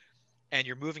falling. And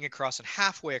you're moving across, and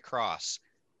halfway across,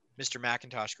 Mr.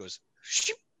 McIntosh goes,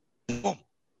 shoop, boom,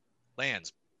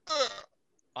 lands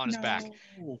on his back.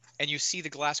 And you see the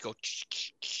glass go,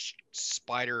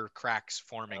 spider cracks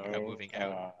forming, moving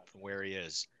out from where he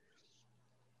is.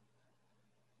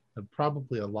 And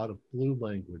probably a lot of blue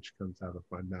language comes out of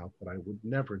my mouth that I would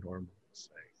never normally say.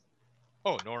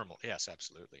 Oh, normal. Yes,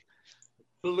 absolutely.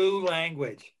 Blue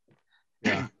language.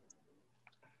 Yeah.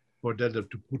 Bordel de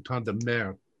putain de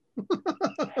merde.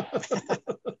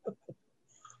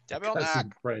 That's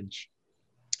in French.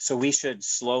 So we should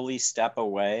slowly step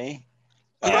away.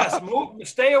 Yes, move.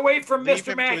 Stay away from Leave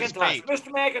Mr. him to his McIntosh. fate. Mr.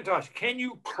 McIntosh, can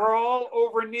you crawl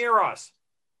over near us?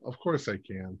 Of course I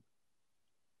can.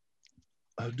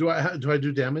 Do I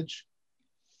do damage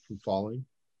from falling?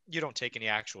 You don't take any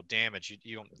actual damage.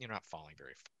 You're not falling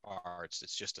very far.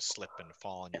 It's just a slip and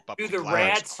fall on your butt. Do The the glass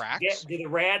rats cracks? do the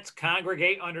rats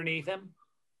congregate underneath him?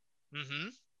 Mm-hmm.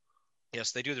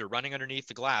 Yes, they do. They're running underneath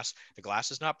the glass. The glass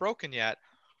is not broken yet.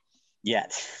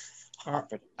 Yet. I'm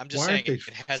just Why saying aren't they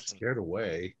it hasn't. scared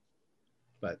away?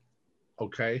 But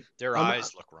okay. Their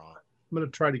eyes look wrong. I'm going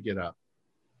to try to get up.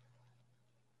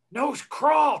 No,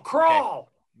 crawl. Okay.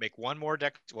 Make one more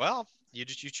dex. Well, you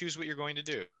choose what you're going to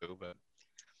do, but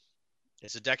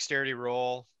it's a dexterity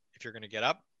roll if you're going to get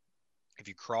up. If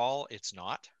you crawl, it's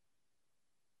not.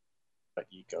 But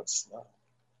you go slow.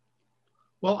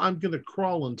 Well, I'm going to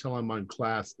crawl until I'm on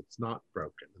glass that's not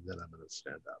broken, and then I'm going to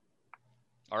stand up.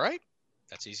 All right.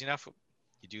 That's easy enough.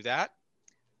 You do that.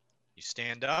 You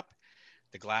stand up.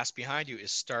 The glass behind you is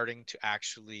starting to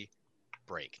actually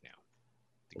break now.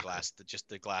 The glass,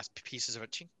 the glass pieces of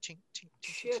it. Ching, ching, ching,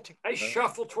 ching, Shit. ching. I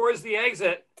shuffle towards the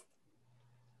exit.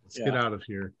 Let's get out of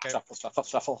here. Okay.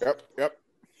 Shuffle. Yep.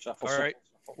 Shuffle. All right.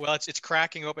 Well, it's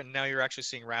cracking open. Now you're actually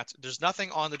seeing rats. There's nothing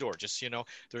on the door. Just so you know,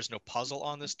 there's no puzzle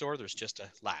on this door. There's just a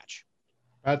latch.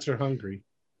 Rats are hungry.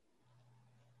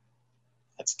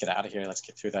 Let's get out of here. Let's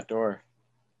get through that door.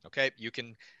 Okay. You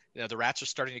can. The rats are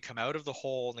starting to come out of the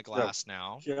hole in the glass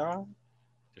now. Yeah.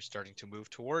 They're starting to move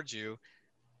towards you.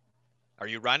 Are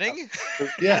you running?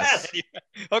 Yes.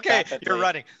 Okay, Rapidly. you're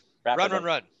running. Rapidly.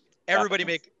 Run.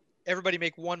 Everybody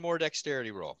make one more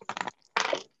dexterity roll.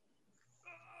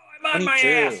 I'm on my 22.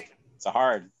 ass. It's a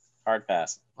hard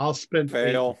pass. I'll spend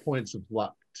Fail. 8 points of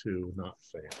luck to not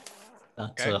fail.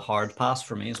 That's Okay. a hard pass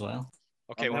for me as well.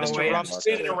 Okay, Oh, well, No Mr. way, I'm Rum.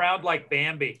 spinning around like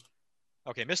Bambi.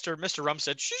 Okay, Mr. Rum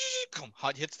said, shh,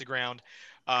 hot hits the ground,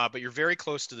 but you're very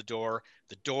close to the door.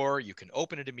 The door, you can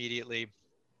open it immediately,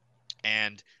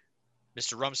 and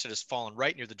Mr. Rumstead has fallen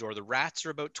right near the door. The rats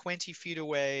are about 20 feet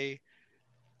away.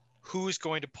 Who's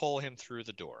going to pull him through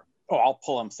the door? Oh, I'll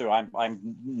pull him through. I'm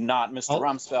not Mr. I'll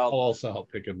Rumsfeld. also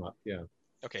help pick him up. Yeah.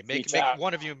 Okay, Reach make out.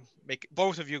 one of you, make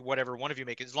both of you, whatever, one of you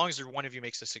make it. As long as one of you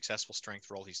makes a successful strength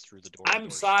roll, he's through the door. The I'm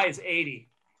door's size 80.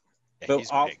 shut. So Yeah,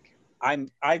 he's I'll- big.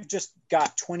 I've just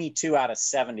got 22 out of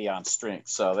 70 on strength.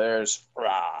 So there's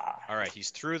rah. All right, he's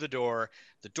through the door.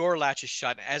 The door latches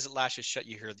shut. And as it latches shut,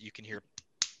 you can hear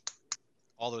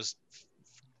all those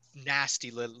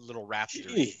nasty little rats that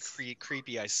are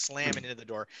creepy eyes slamming into the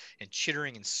door and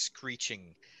chittering and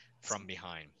screeching from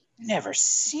behind. Never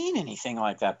seen anything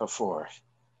like that before.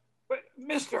 But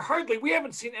Mr. Hardley, we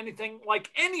haven't seen anything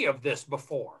like any of this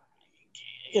before.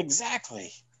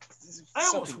 Exactly. I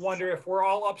almost wonder if we're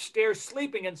all upstairs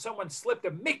sleeping and someone slipped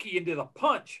a Mickey into the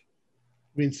punch.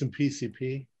 Mean some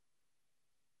PCP?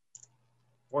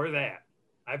 Or that.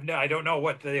 I don't know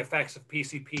what the effects of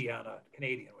PCP on a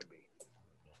Canadian would be.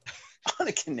 On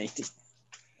a Canadian.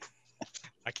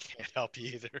 I can't help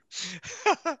you either.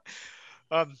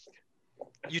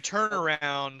 You turn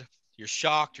around, you're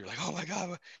shocked, you're like, oh my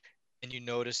God. And you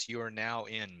notice you are now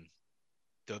in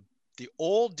the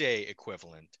old day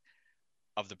equivalent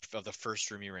of the first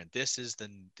room you're in. This is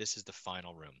the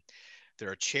final room.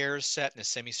 There are chairs set in a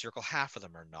semicircle. Half of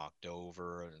them are knocked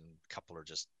over, and a couple are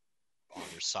just on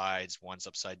their sides. One's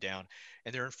upside down,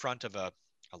 and they're in front of a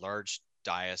large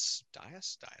dais.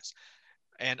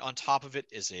 And on top of it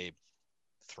is a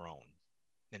throne.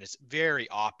 And it's very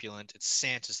opulent. It's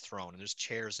Santa's throne, and there's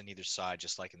chairs on either side,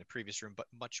 just like in the previous room, but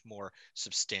much more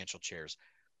substantial chairs.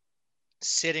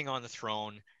 Sitting on the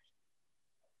throne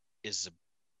is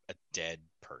a dead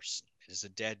person. It is a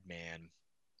dead man,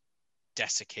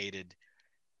 desiccated,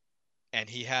 and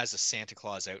he has a Santa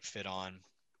Claus outfit on.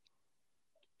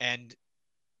 And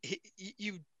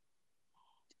you're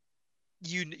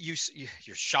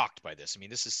shocked by this. I mean,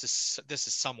 this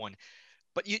is someone.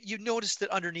 But you notice that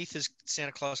underneath his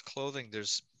Santa Claus clothing,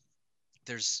 there's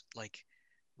like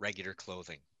regular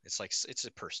clothing. It's like it's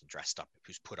a person dressed up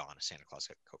who's put on a Santa Claus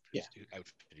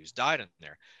outfit who's died in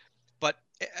there. But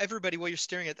everybody, while you're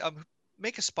staring at,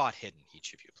 make a spot hidden,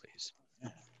 each of you, please. How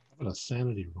about a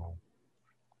sanity roll?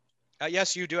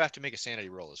 Yes, you do have to make a sanity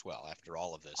roll as well. After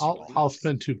all of this, I'll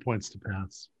spend 2 points to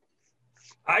pass.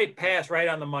 I'd pass right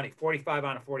on the money. 45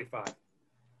 on a 45.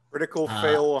 Critical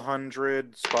fail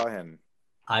 100 spot hidden.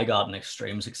 I got an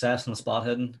extreme success in the spot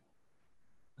hidden.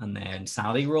 And then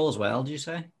sanity roll as well, did you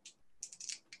say?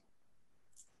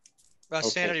 Okay.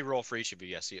 Sanity roll for each of you,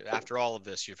 yes. After all of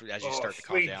this, as you start to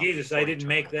calm sweet down. Jesus, I didn't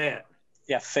make that.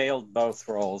 Yeah, failed both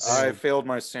rolls. I failed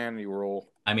my sanity roll.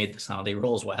 I made the sanity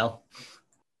roll as well.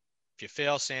 If you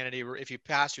fail sanity, if you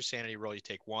pass your sanity roll, you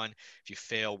take 1. If you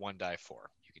fail, 1 die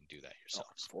 4. You can do that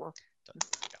yourselves. 4.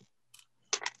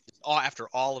 After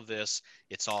all of this,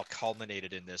 it's all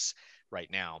culminated in this right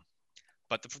now.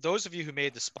 But for those of you who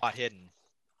made the spot hidden,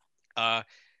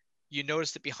 you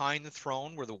notice that behind the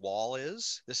throne where the wall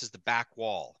is, this is the back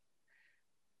wall.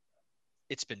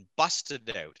 It's been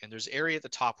busted out, and there's area at the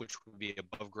top which would be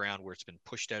above ground where it's been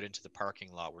pushed out into the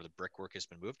parking lot where the brickwork has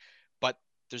been moved. But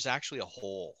there's actually a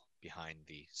hole behind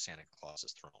the Santa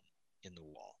Claus's throne in the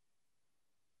wall.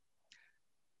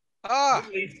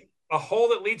 A hole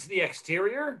that leads to the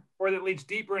exterior, or that leads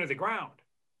deeper into the ground?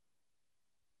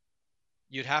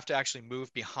 You'd have to actually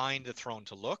move behind the throne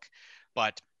to look,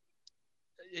 but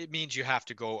it means you have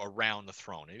to go around the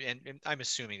throne. And I'm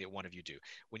assuming that one of you do.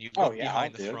 When you look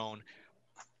behind the throne,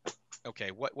 okay,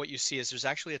 what you see is there's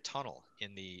actually a tunnel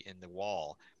in the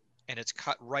wall, and it's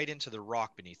cut right into the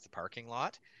rock beneath the parking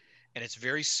lot, and it's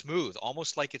very smooth,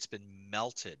 almost like it's been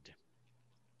melted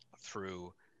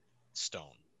through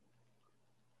stone.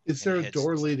 Is there a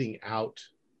door leading out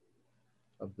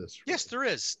of this room? Yes, there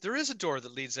is. There is a door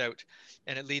that leads out,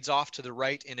 and it leads off to the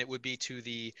right, and it would be to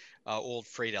the old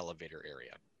freight elevator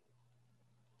area.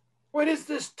 What is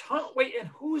this tunnel? Wait, and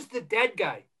who's the dead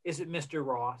guy? Is it Mr.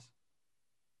 Ross?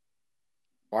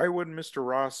 Why would Mr.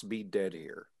 Ross be dead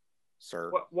here,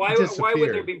 sir? Why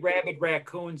would there be rabid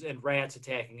raccoons and rats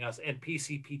attacking us and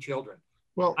PCP children?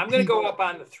 Well, I'm going to go up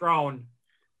on the throne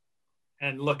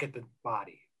and look at the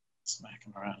body. Smack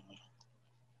him around.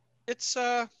 This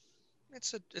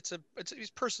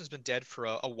person's been dead for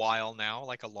a while now,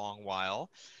 like a long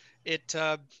while. It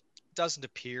doesn't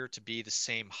appear to be the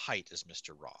same height as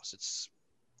Mr. Ross.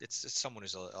 It's someone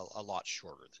who's a lot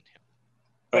shorter than him.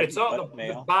 But it's all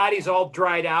the body's all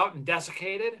dried out and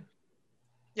desiccated.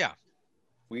 Yeah.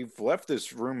 We've left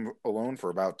this room alone for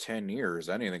about 10 years.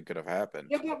 Anything could have happened.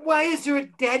 Yeah, but why is there a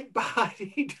dead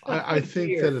body? I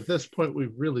think that at this point we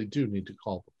really do need to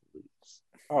call the police.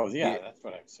 Oh yeah, that's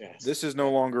what I was saying. This is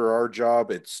no longer our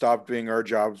job. It stopped being our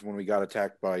jobs when we got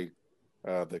attacked by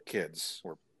the kids.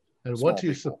 And what do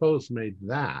you suppose made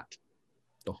that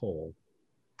the hole?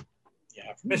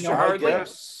 Yeah, Mr. Hardley.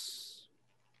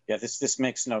 Yeah, this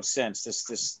makes no sense.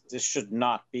 This should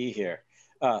not be here.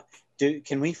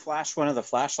 Can we flash one of the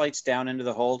flashlights down into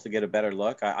the hole to get a better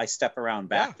look? I step around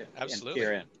back and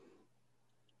peer in.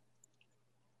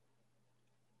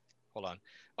 Hold on.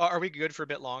 Are we good for a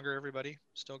bit longer, everybody?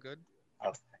 Still good?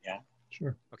 Oh, yeah.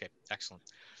 Sure. Okay, excellent.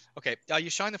 Okay, you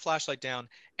shine the flashlight down,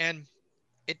 and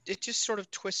it just sort of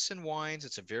twists and winds.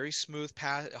 It's a very smooth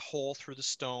hole through the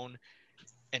stone,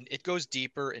 and it goes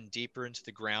deeper and deeper into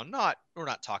the ground. We're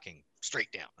not talking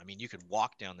straight down. I mean, you could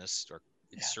walk down this, or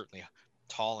it's certainly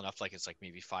tall enough, like it's like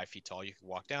maybe 5 feet tall. You could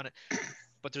walk down it,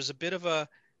 but there's a bit of a,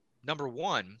 number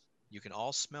one, you can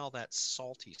all smell that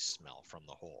salty smell from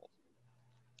the hole.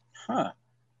 Huh.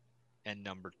 And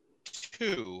number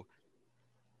two,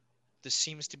 there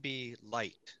seems to be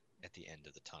light at the end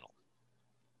of the tunnel.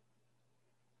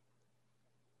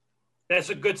 That's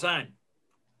a good sign.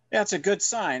 Yeah, it's a good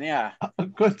sign. Yeah. A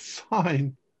good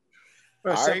sign.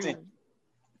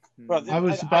 I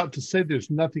was about to say there's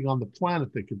nothing on the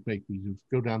planet that could make me just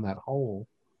go down that hole.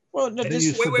 Well, no,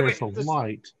 there's a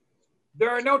light. There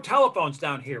are no telephones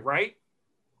down here, right?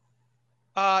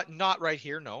 Not right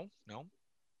here. No.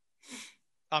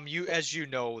 As you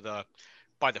know,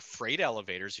 by the freight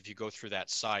elevators, if you go through that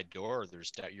side door,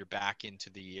 you're back into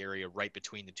the area right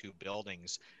between the two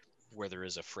buildings where there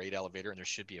is a freight elevator, and there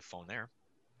should be a phone there.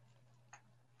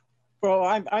 Well,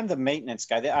 I'm the maintenance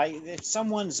guy. If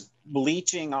someone's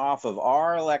bleaching off of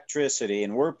our electricity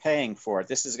and we're paying for it,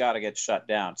 this has got to get shut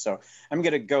down. So I'm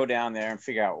going to go down there and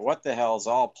figure out what the hell's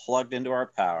all plugged into our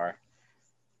power.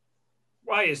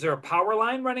 Why, is there a power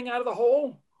line running out of the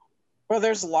hole? Well,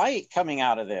 there's light coming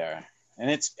out of there,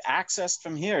 and it's accessed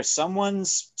from here. Someone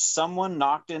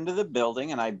knocked into the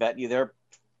building, and I bet you they're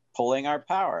pulling our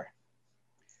power.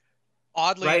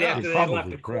 Oddly enough, after they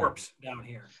left a corpse down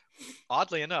here.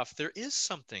 Oddly enough, there is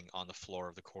something on the floor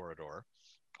of the corridor,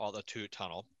 or the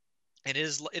tunnel, and it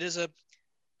is a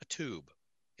tube.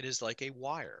 It is like a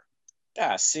wire.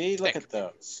 Yeah, see, look at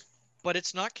those. But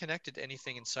it's not connected to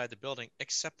anything inside the building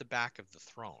except the back of the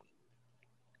throne.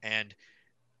 And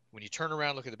when you turn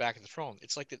around and look at the back of the throne,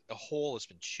 it's like the hole has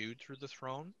been chewed through the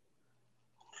throne.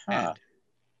 Huh. And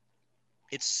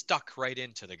it's stuck right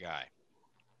into the guy.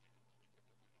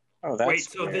 Oh, that's Wait,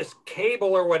 so weird. this cable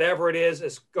or whatever it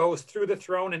is goes through the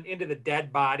throne and into the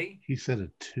dead body? He said a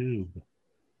tube.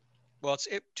 Well, it's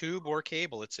a tube or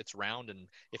cable. It's round, and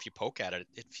if you poke at it,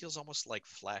 it feels almost like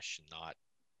flesh and not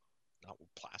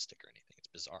plastic or anything. It's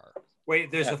bizarre.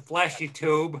 Wait, there's a fleshy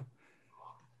tube.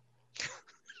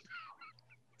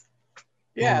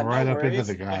 Yeah, right no up into worries.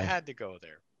 the I guy. had to go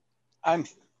there.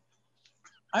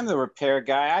 I'm the repair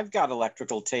guy. I've got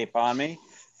electrical tape on me.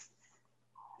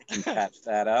 I can patch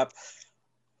that up.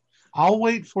 I'll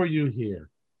wait for you here.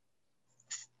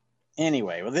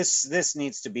 Anyway, well, this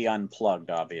needs to be unplugged,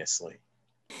 obviously.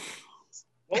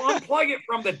 Well, unplug it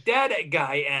from the dead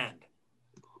guy end.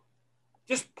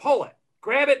 Just pull it.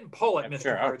 Grab it and pull it, Mr.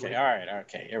 Sure. Hardley. Okay. All right.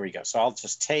 Okay. Here we go. So I'll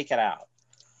just take it out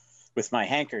with my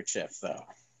handkerchief, though.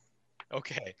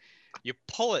 Okay. You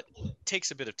pull it.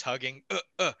 Takes a bit of tugging.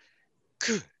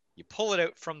 You pull it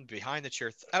out from behind the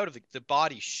chair, out of the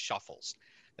body shuffles,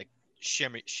 like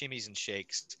shimmies and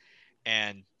shakes.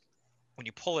 And when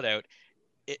you pull it out,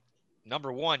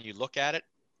 number one, you look at it,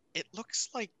 it looks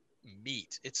like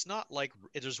meat. It's not like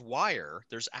there's wire.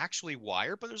 There's actually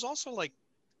wire, but there's also like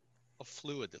a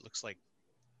fluid that looks like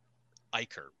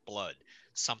ichor, blood,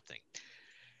 something.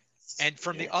 And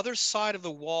from the other side of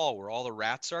the wall where all the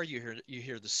rats are, you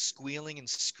hear the squealing and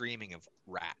screaming of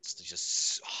rats. There's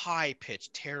just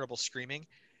high-pitched, terrible screaming.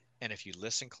 And if you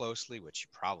listen closely, which you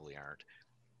probably aren't,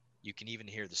 you can even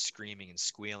hear the screaming and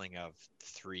squealing of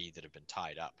 3 that have been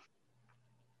tied up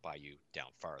by you down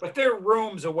farther. But they're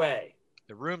rooms away.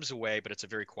 The room's away, but it's a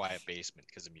very quiet basement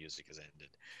because the music has ended.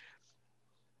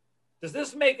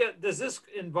 Does this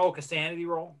invoke a sanity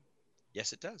roll?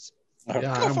 Yes, it does. Yeah,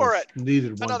 Go I for almost it.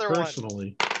 needed one Another one.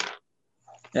 personally.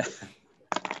 Yeah.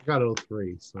 I got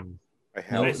 03, so I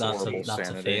have No, Nice. horrible that's a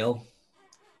sanity. fail.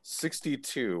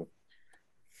 62,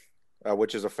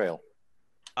 which is a fail.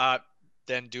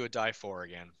 Then do a die 4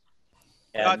 again.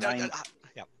 Yeah,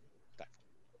 Yeah.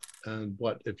 and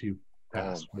what if you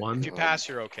pass Oh my one? If you pass,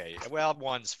 you're okay. Well,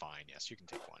 1's fine. Yes, you can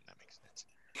take 1. That makes sense.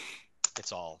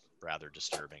 It's all rather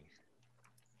disturbing.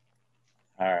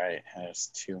 All right. There's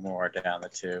 2 more down the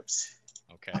tubes.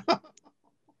 Okay.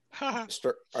 I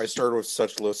started with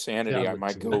such low sanity, Yeah, I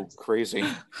might but- go crazy.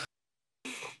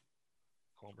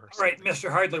 Homer. All right, Mr.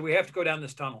 Hardley, we have to go down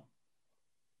this tunnel.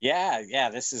 Yeah.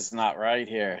 This is not right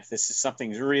here. This is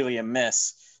something's really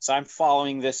amiss. So I'm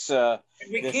following this.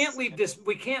 We This- can't leave this.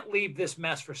 We can't leave this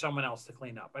mess for someone else to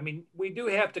clean up. I mean, we do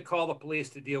have to call the police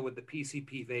to deal with the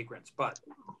PCP vagrants, but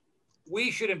we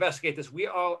should investigate this. We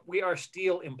are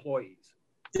Steel employees.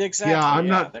 Exactly. Yeah, I'm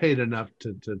not paid enough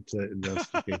to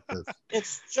investigate this.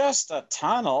 It's just a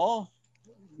tunnel.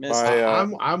 Miss- My,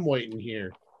 I'm waiting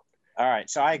here. All right.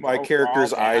 So I my go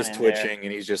character's crawl down eyes in twitching,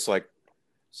 and he's just like,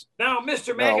 Now,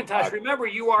 Mr. No, McIntosh, remember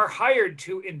you are hired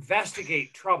to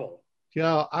investigate trouble.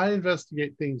 Yeah, I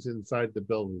investigate things inside the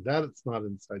building. That it's not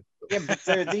inside the Yeah,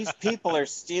 building. but these people are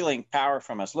stealing power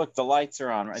from us. Look, the lights are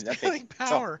on. Right? Stealing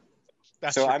power.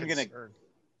 That's so your I'm gonna- concern.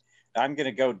 I'm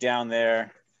gonna go down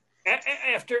there.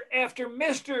 After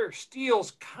Mr.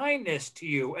 Steele's kindness to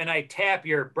you, and I tap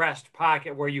your breast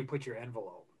pocket where you put your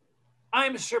envelope,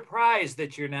 I'm surprised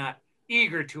that you're not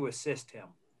eager to assist him.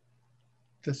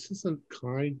 This isn't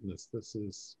kindness. This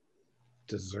is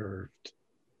deserved.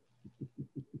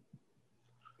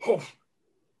 Oh,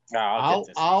 I'll get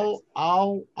this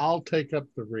I'll take up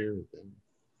the rear then.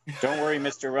 fixed. Don't worry,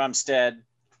 Mr. Rumstead.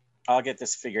 I'll get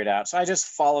this figured out. So I just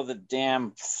follow the damn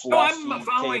no, fluffy I'm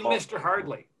following cable. Mr.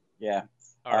 Hardley. Yeah.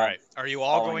 All right. Are you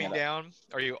all following going it down?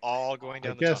 Are you all going I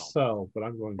down the guess tunnel? so, but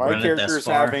I'm going. my Run it this character's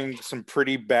far. having some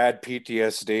pretty bad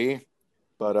PTSD,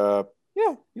 but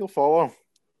yeah, you'll follow.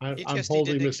 I'm PTSD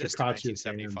holding didn't Mr. exist in Kachi's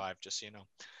hand. 1975, just so you know.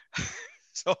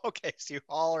 So, okay, so you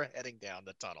all are heading down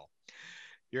the tunnel.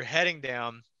 You're heading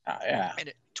down, Yeah. and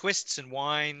it twists and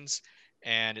winds,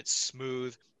 and it's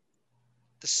smooth.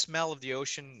 The smell of the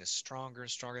ocean is stronger and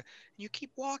stronger. And you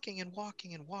keep walking and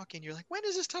walking and walking. You're like, when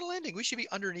is this tunnel ending? We should be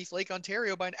underneath Lake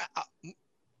Ontario by now.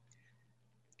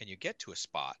 And you get to a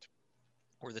spot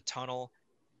where the tunnel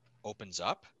opens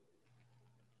up,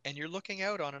 and you're looking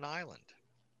out on an island.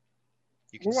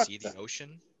 You can What see the- the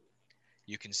ocean.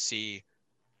 You can see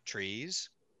trees.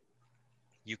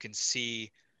 You can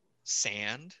see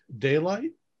sand,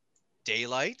 Daylight?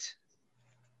 daylight,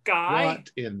 Guy,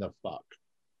 What in the fuck?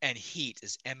 and heat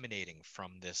is emanating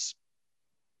from this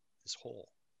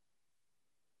hole.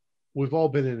 We've all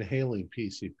been inhaling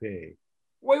PCP.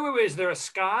 wait. Is there a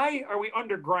sky? Are we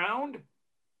underground?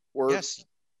 We're, Yes,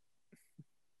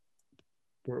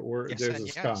 Yes There's and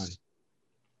a sky. yes.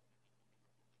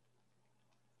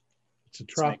 It's a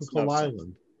makes tropical no sense.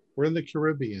 island. We're in the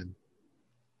Caribbean.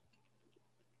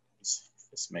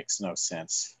 This makes no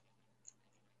sense.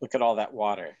 Look at all that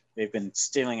water. They've been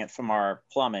stealing it from our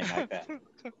plumbing, I bet.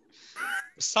 the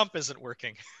sump isn't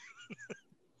working.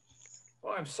 Oh,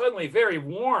 I'm suddenly very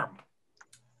warm.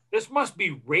 This must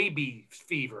be rabies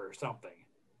fever or something.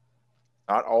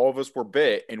 not all of us were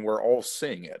bit, and we're all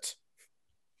seeing it.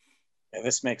 Yeah,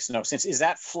 this makes no sense. Is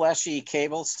that fleshy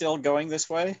cable still going this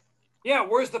way? Yeah,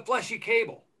 where's the fleshy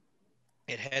cable?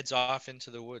 It heads off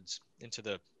into the woods, into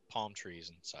the palm trees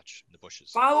and such, the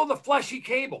bushes. Follow the fleshy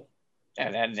cable.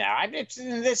 And now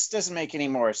this doesn't make any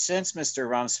more sense, Mr.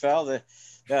 Rumsfeld.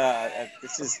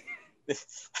 This is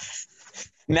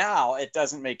now it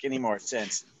doesn't make any more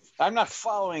sense. I'm not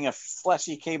following a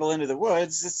fleshy cable into the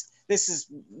woods. This is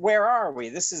where are we?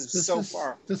 This is so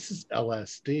far. This is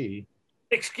LSD.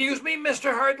 Excuse me,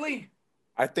 Mr. Hardley?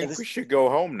 I think we should go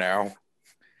home now.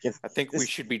 Yeah, I think we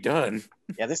should be done.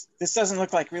 Yeah, this doesn't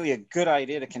look like really a good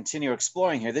idea to continue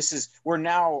exploring here. We're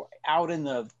now out in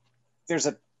there's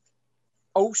a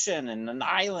ocean and an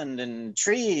island and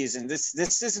trees, and this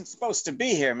isn't supposed to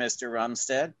be here, Mr.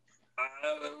 Rumstead.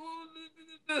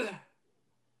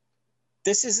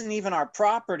 This isn't even our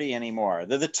property anymore.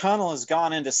 The tunnel has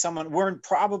gone into someone. We're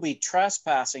probably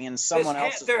trespassing in someone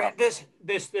else's property.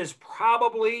 This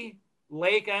probably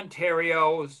Lake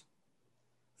Ontario's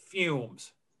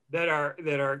fumes that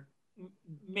are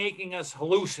making us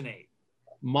hallucinate.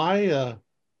 My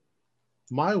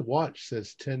watch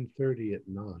says 10:30 at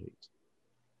night.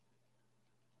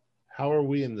 How are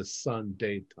we in the sun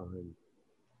daytime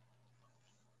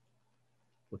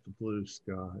with the blue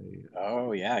sky?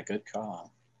 Oh yeah, good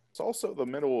call. It's also the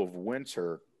middle of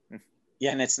winter.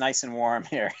 Yeah, and it's nice and warm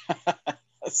here.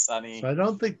 Sunny. So I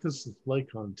don't think this is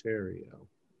Lake Ontario.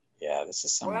 Yeah, this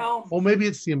is somewhere. Well, maybe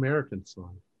it's the American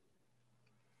side.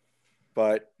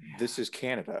 But this is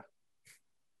Canada.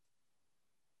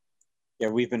 Yeah,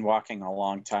 we've been walking a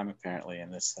long time apparently,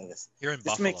 and this You're in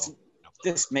Buffalo.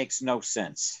 This makes no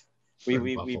sense.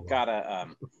 We've got to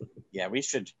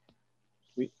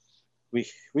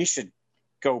we should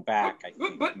go back.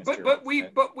 But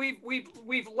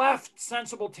we've left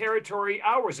sensible territory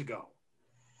hours ago.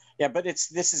 Yeah, but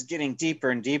this is getting deeper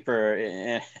and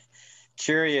deeper,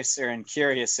 curiouser and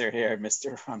curiouser here,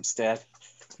 Mr. Rumstead.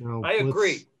 No, I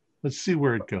agree. Let's see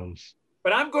where it goes.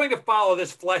 But I'm going to follow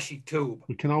this fleshy tube.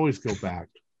 We can always go back.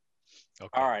 Okay.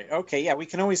 All right. Okay. Yeah, we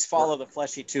can always follow the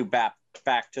fleshy tube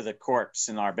back to the corpse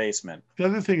in our basement. The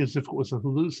other thing is, if it was a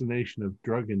hallucination of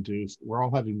drug-induced, we're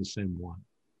all having the same one,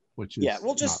 which is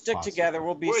we'll just stick possible. together.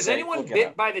 We'll be Was safe. anyone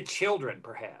bit by the children,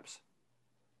 perhaps?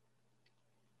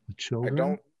 The children? I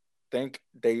don't think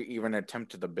they even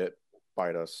attempted to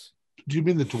bite us. Do you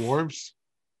mean the dwarves?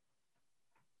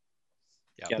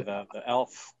 Yeah, the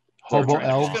elf. Hobo We're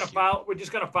elves? We're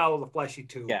just going to follow the fleshy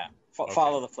tube. Yeah,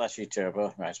 follow the fleshy tube.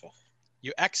 Oh, right.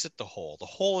 You exit the hole. The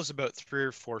hole is about 3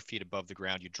 or 4 feet above the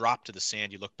ground. You drop to the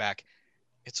sand. You look back.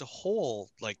 It's a hole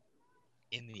like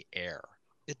in the air.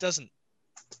 It's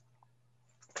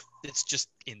just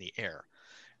in the air.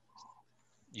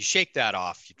 You shake that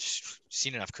off. You've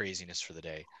seen enough craziness for the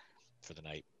day, for the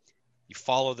night. You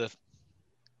follow the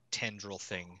tendril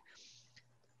thing,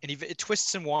 and it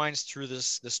twists and winds through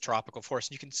this tropical forest.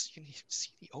 And you can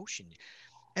see the ocean.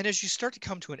 And as you start to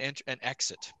come to an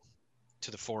exit to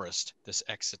the forest, this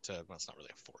exit to, well, it's not really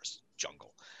a forest,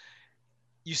 jungle.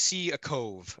 You see a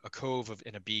cove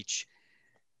in a beach,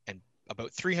 and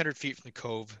about 300 feet from the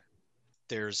cove,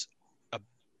 there's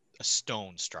a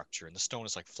stone structure, and the stone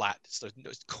is like flat.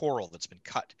 It's coral that's been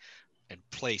cut and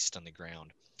placed on the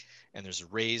ground, and there's a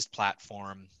raised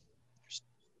platform. There's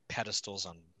pedestals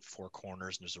on 4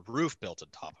 corners, and there's a roof built on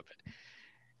top of it.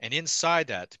 And inside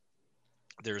that,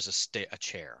 there's a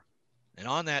chair, and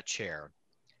on that chair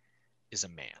is a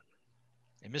man.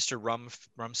 And Mr.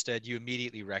 Rumstead, you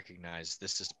immediately recognize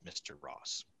this is Mr.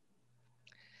 Ross.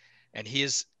 And he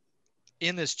is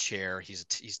in this chair. He's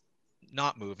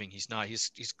not moving. His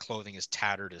clothing is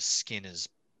tattered. His skin is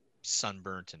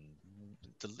sunburnt, and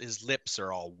his lips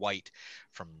are all white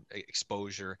from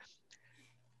exposure.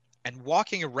 And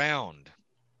walking around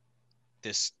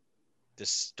this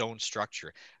stone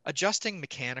structure, adjusting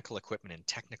mechanical equipment and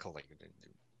technical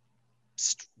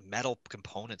metal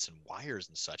components and wires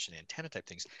and such and antenna type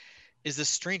things, is this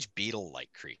strange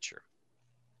beetle-like creature.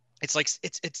 It's like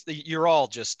you're all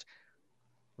just,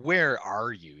 where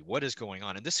are you? What is going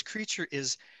on? And this creature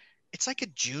it's like a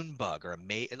June bug or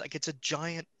like it's a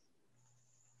giant,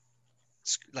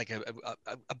 like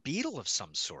a beetle of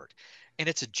some sort, and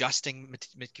it's adjusting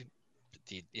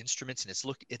the instruments,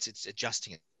 and it's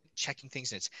adjusting it, checking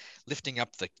things, and it's lifting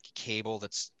up the cable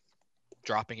that's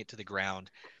dropping it to the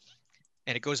ground.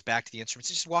 And it goes back to the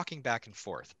instruments. It's just walking back and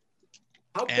forth.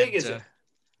 How big is it?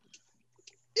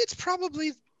 It's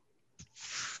probably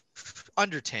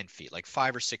under 10 feet, like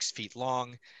 5 or 6 feet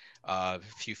long, a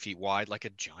few feet wide, like a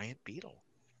giant beetle.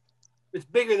 It's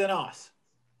bigger than us.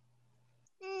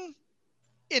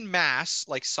 In mass,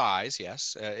 like size,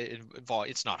 yes.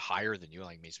 It's not higher than you,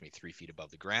 like maybe 3 feet above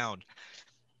the ground.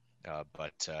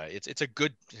 But it's a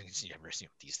good.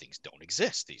 These things don't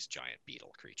exist. These giant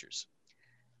beetle creatures.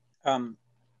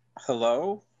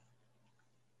 Hello?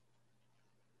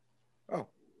 Oh,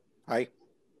 hi.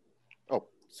 Oh,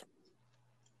 sorry.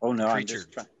 Oh no, I'm Creature.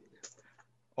 just trying.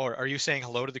 Or are you saying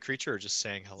hello to the creature, or just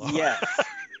saying hello? Yes.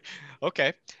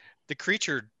 Okay. The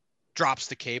creature drops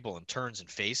the cable and turns and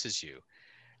faces you,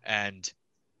 and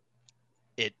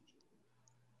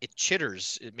it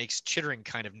chitters. It makes chittering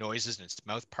kind of noises, and its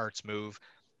mouth parts move.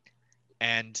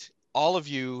 And all of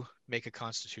you make a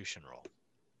Constitution roll.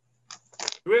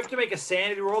 Do we have to make a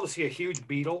sanity roll to see a huge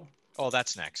beetle? Oh,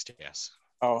 that's next. Yes.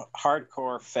 Oh,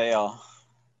 hardcore fail.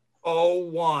 Oh,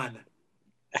 1.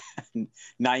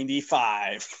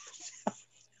 95.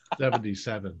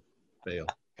 77 fail.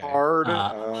 Okay.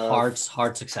 Hard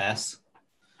success.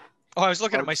 Oh, I was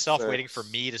looking at Hard myself, success. waiting for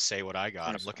me to say what I got.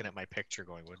 I'm 27. looking at my picture,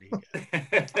 going, "What do you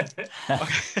get?"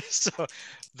 Okay, so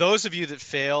those of you that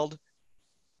failed,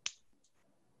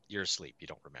 you're asleep. You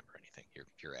don't remember anything.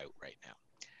 You're out right now.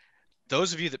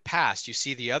 Those of you that passed, you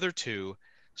see the other two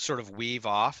sort of weave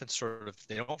off and sort of,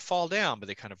 they don't fall down, but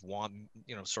they kind of want,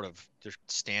 sort of, they're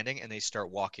standing and they start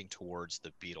walking towards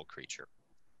the beetle creature.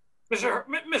 Mr.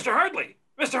 Hardley!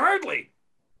 Mr. Hardley!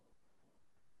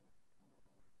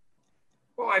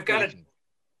 Oh, I've got it.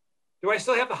 Do I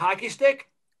still have the hockey stick?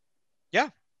 Yeah.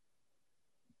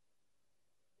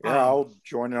 Yeah, I'll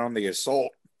join in on the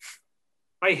assault.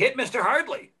 I hit Mr.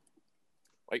 Hardley.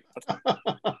 Like,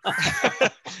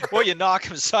 Well, you knock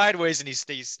him sideways and he's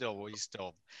still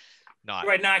not Do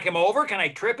I knock him over? Can I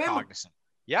trip him? cognizant.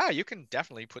 Yeah, you can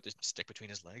definitely put the stick between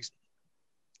his legs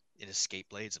in his skate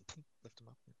blades and lift him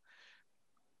up.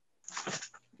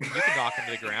 You can knock him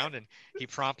to the ground and he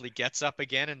promptly gets up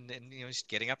again and he's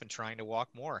getting up and trying to walk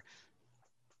more.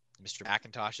 Mr.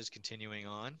 McIntosh is continuing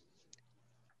on.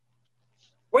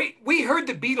 Wait, we heard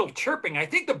the beetle chirping. I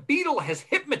think the beetle has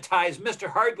hypnotized Mr.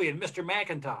 Hardley and Mr.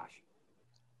 McIntosh.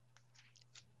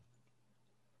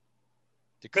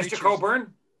 Mr.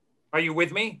 Coburn, are you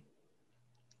with me?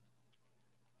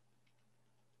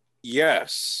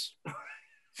 yes,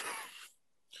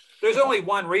 There's only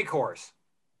one recourse.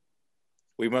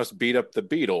 we must beat up the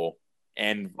beetle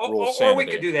and roll Or sanity. we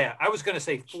could do that. I was going to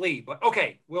say flee, but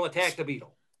okay, we'll attack the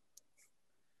beetle.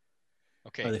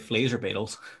 Okay. Are they fleas or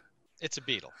beetles? It's a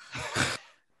beetle.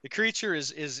 The creature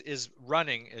is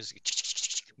running, is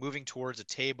moving towards a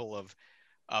table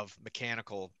of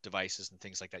mechanical devices and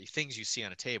things like that. Things you see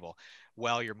on a table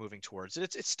while you're moving towards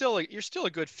it. It's still you're still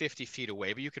a good 50 feet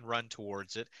away, but you can run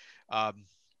towards it.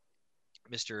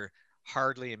 Mr.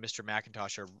 Hardley and Mr.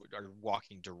 McIntosh are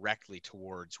walking directly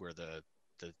towards where the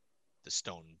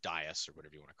stone dais, or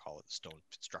whatever you want to call it, the stone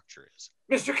structure is.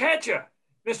 Mr. Katcha,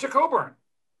 Mr. Coburn,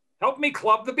 help me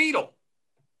club the beetle.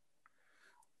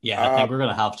 Yeah, I think we're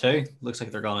gonna have to. Looks like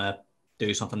they're gonna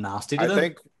do something nasty to them. I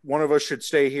think one of us should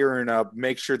stay here and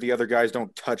make sure the other guys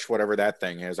don't touch whatever that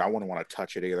thing is. I wouldn't want to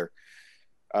touch it either.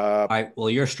 All right.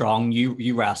 Well, you're strong.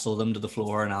 You wrestle them to the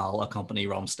floor, and I'll accompany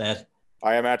Rumstead.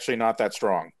 I am actually not that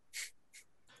strong.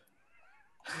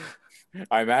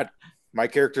 My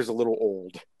character's a little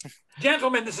old.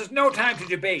 Gentlemen, this is no time to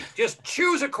debate. Just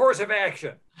choose a course of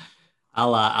action.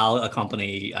 I'll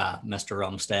accompany Mr.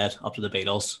 Rumstead up to the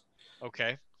beetles.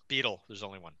 Okay. Beetle. There's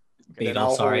only one. Okay,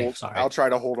 Beetle. Sorry. I'll try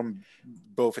to hold them,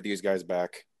 both of these guys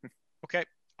back. Okay.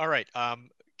 All right.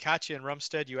 Katya and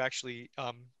Rumstead, you actually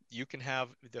you can have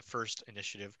the first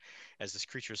initiative as this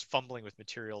creature is fumbling with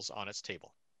materials on its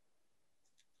table.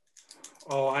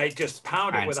 Oh, I just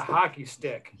pounded it with a hockey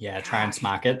stick. Yeah, try and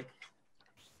smack it.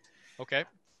 Okay.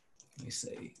 Let me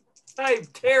see. I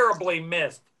terribly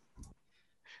missed.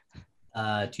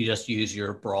 Do you just use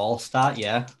your brawl stat?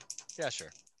 Yeah. Yeah,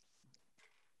 sure.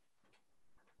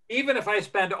 Even if I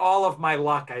spend all of my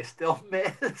luck, I still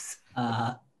miss.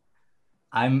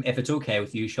 If it's okay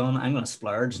with you, Sean, I'm going to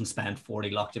splurge and spend 40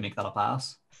 luck to make that a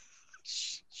pass.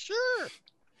 Sure.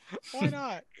 Why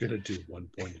not? Gonna do 1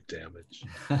 point of damage.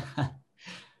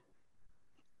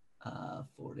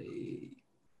 40.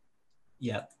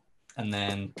 Yep. And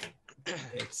then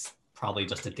it's probably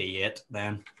just a D8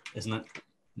 then, isn't it?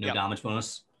 No damage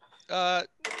bonus. No.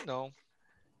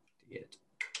 D8.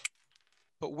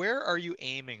 But where are you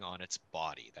aiming on its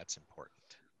body? That's important.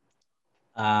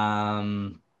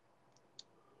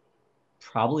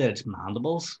 Probably at its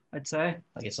mandibles, I'd say.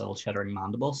 Like its little chittering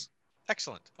mandibles.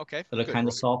 Excellent. Okay. They look kind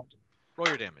of soft. Roll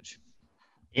your damage.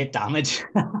 8 damage.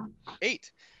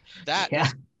 8.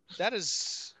 That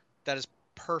is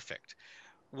perfect.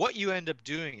 What you end up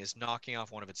doing is knocking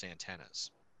off one of its antennas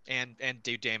and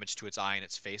do damage to its eye and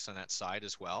its face on that side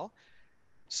as well.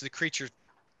 So the creature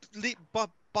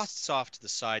busts off to the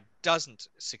side, doesn't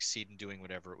succeed in doing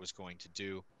whatever it was going to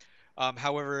do.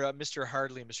 However, Mr.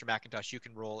 Hardley and Mr. McIntosh, you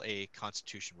can roll a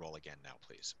Constitution roll again now,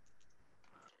 please.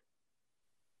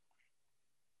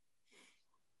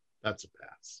 That's a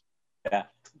pass. Yeah,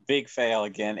 big fail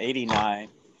again. 89.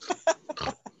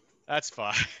 That's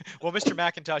fine. Well, Mr.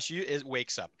 McIntosh,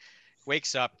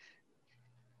 wakes up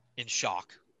in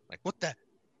shock. Like, what the?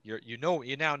 You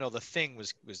now know the thing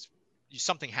was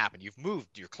something happened. You've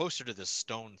moved. You're closer to this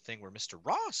stone thing where Mr.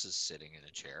 Ross is sitting in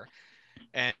a chair,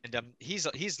 and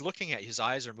he's looking at, his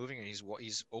eyes are moving, and he's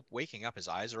waking up. His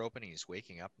eyes are opening. He's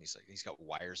waking up, and he's got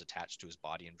wires attached to his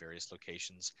body in various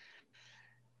locations,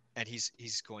 and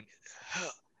he's going,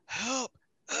 help,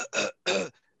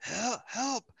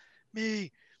 help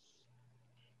me.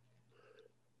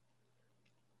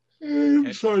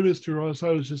 I'm sorry, Mr. Ross. I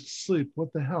was just asleep.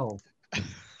 What the hell?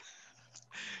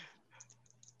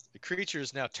 The creature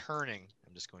is now turning.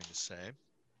 I'm just going to say,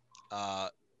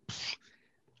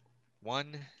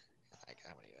 one.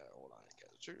 How many? Hold on.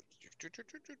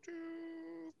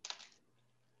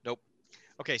 Nope.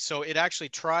 Okay, so it actually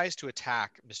tries to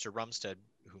attack Mr. Rumstead,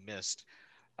 who missed,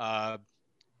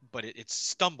 but it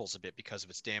stumbles a bit because of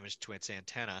its damage to its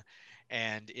antenna,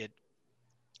 and it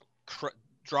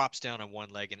drops down on one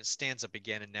leg, and it stands up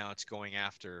again, and now it's going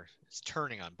after. It's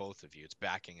turning on both of you. It's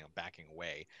backing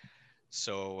away.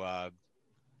 So,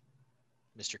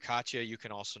 Mr. Katya, you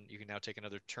can now take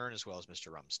another turn as well as Mr.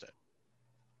 Rumstead.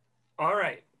 All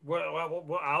right.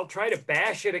 Well, I'll try to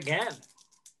bash it again.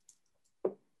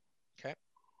 Okay.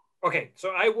 Okay,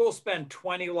 so I will spend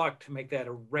 20 luck to make that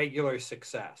a regular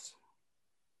success.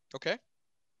 Okay.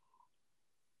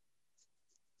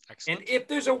 Excellent. And if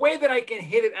there's a way that I can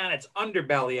hit it on its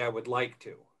underbelly, I would like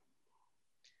to.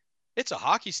 It's a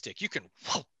hockey stick. You can,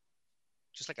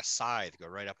 just like a scythe, go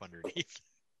right up underneath.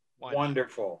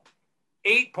 Wonderful.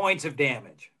 8 points of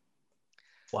damage.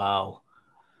 Wow.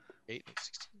 8,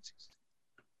 16, 16.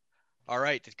 All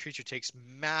right. The creature takes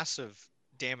massive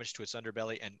damage to its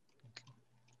underbelly, and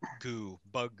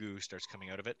bug goo starts coming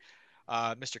out of it.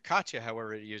 Mr. Katya,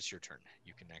 however, it is your turn.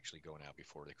 You can actually go now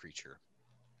before the creature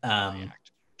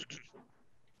react.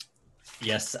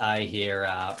 Yes, I hear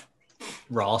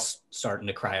Ross starting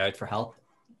to cry out for help,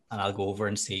 and I'll go over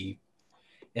and see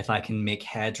if I can make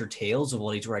heads or tails of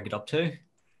what he's rigged up to.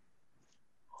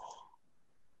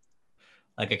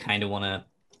 Like, I kind of want to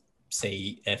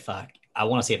see if I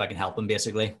want to see if I can help him,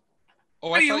 basically.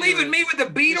 Oh, are you leaving me with the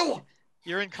beetle?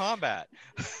 You're in combat.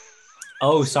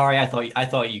 Oh, sorry. I thought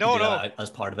you could do that as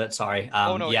part of it. Sorry. Then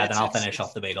I'll finish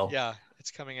off the beetle. Yeah,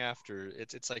 it's coming after.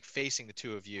 It's like facing the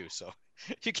two of you, so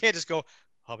you can't just go,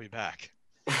 I'll be back.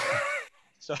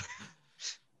 so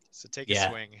take a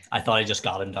swing. I thought I just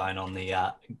got him down on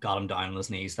his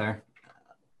knees there.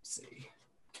 Let's see.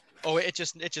 Oh, it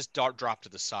just dropped to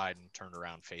the side and turned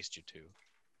around, faced you too.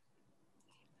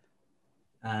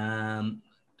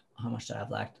 How much do I have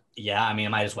left? Yeah, I mean, I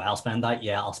might as well spend that.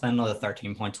 Yeah, I'll spend another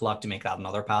 13 points of luck to make that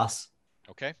another pass.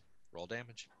 Okay, roll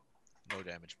damage. No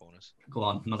damage bonus. Go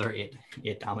on, another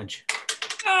 8 damage.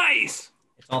 Nice.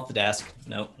 It's off the desk.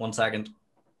 No, 1 second.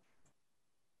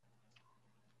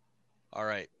 All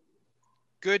right.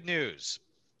 Good news.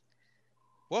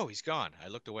 Whoa, he's gone. I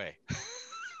looked away.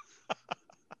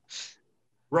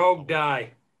 Rogue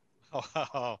die.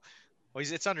 Oh,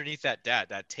 it's underneath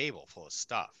that table full of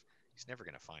stuff. He's never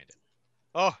gonna find it.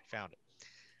 Oh, he found it.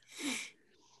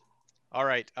 All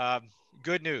right.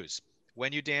 Good news.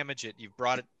 When you damage it, you've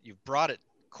brought it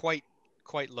quite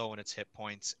low in its hit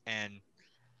points, and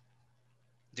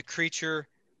the creature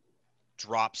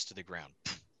drops to the ground.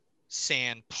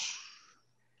 Sand,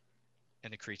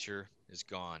 and the creature is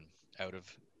gone. Out of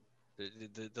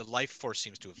the life force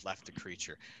seems to have left the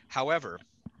creature. However,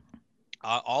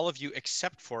 all of you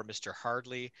except for Mr.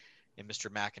 Hardley and Mr.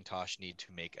 McIntosh need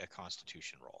to make a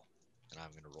Constitution roll, and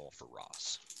I'm going to roll for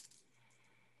Ross.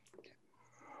 Okay.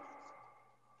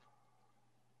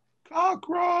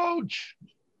 Cockroach!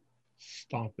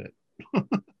 Stop it.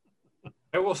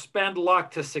 I will spend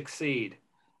luck to succeed.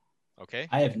 Okay.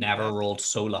 I have never rolled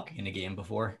so lucky in a game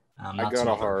before. I got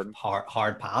a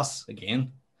hard pass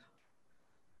again.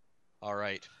 All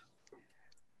right.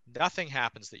 Nothing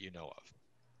happens that you know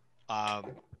of.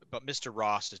 But Mr.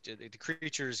 Ross, the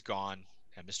creature is gone,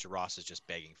 and Mr. Ross is just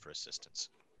begging for assistance.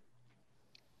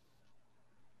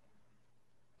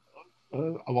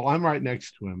 Well, I'm right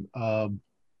next to him.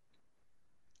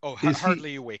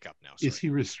 Hardly you wake up now. Sorry. Is he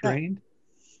restrained?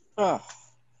 Oh.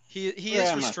 He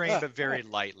is restrained, but very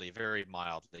lightly, very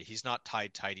mildly. He's not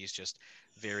tied tight. He's just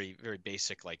very, very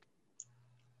basic, like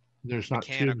There's not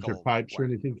tubes or mechanical pipes or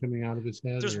wire. anything coming out of his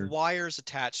head? There's or... wires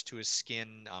attached to his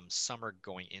skin. Some are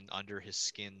going in under his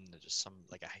skin. There's some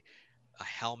like a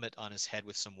helmet on his head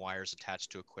with some wires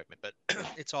attached to equipment, but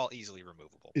it's all easily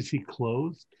removable. Is he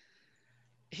clothed?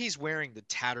 He's wearing the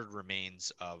tattered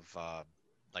remains of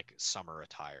like summer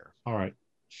attire. All right.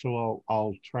 So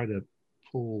I'll try to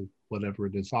pull whatever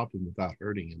it is off him without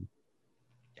hurting him.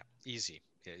 Yeah, easy.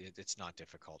 It's not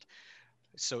difficult.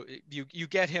 So you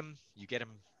get him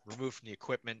removed from the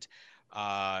equipment.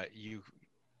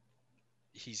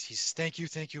 He's thank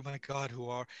you, my God, who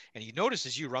are, and he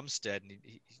notices you, Rumstead, and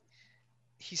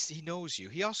he knows you.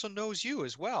 He also knows you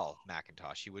as well,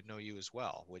 Macintosh. He would know you as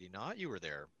well, would he not? You were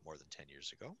there more than 10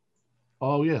 years ago.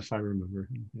 Oh yes, I remember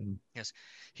him. Yeah. Yes,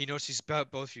 he notices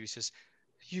about both of you. He says,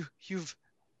 you've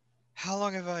how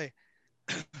long have I?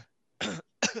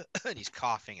 And he's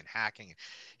coughing and hacking.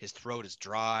 His throat is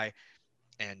dry,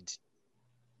 and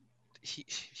he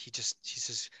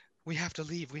says, we have to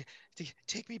leave.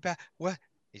 Take me back. What?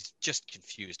 He's just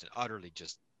confused and utterly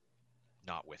just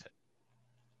not with it.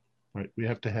 Right, we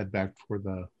have to head back for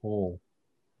the hole.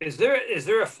 Is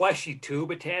there a fleshy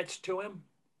tube attached to him?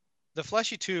 The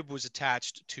fleshy tube was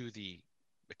attached to the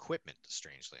equipment,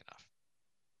 strangely enough.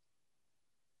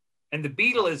 And the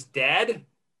beetle is dead?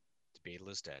 The beetle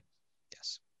is dead.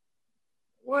 Yes.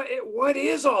 What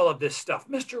is all of this stuff?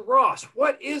 Mr. Ross,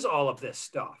 what is all of this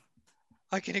stuff?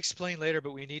 I can explain later,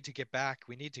 but we need to get back.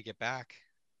 We need to get back.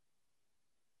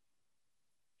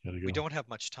 Gotta go. We don't have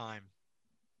much time.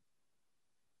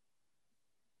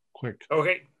 Quick.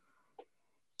 Okay.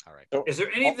 All right. Is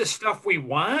there any of the stuff we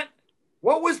want?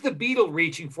 What was the beetle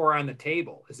reaching for on the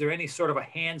table? Is there any sort of a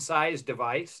hand-sized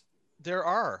device? There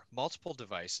are multiple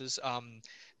devices.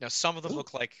 Now, some of them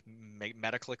look like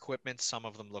medical equipment. Some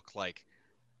of them look like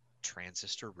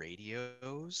transistor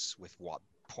radios with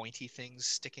pointy things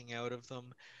sticking out of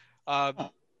them.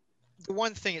 The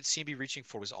one thing it seemed to be reaching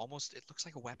for was almost, it looks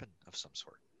like a weapon of some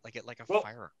sort, like a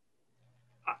fire.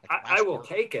 I will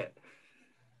take it.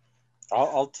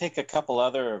 I'll take a couple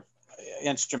other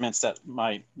instruments that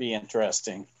might be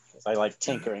interesting. I like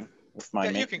tinkering with my.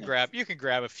 Yeah, you can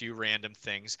grab a few random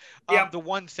things. Yep. The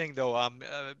one thing though,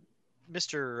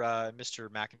 Mr.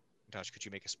 McIntosh, could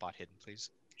you make a spot hidden, please?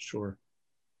 Sure.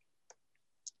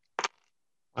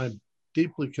 I'm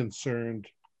deeply concerned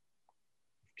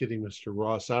getting Mr.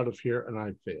 Ross out of here, and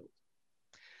I failed.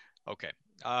 Okay.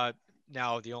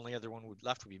 Now the only other one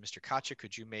left would be Mr. Kacha.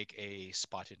 Could you make a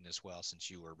spot hidden as well, since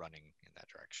you were running in that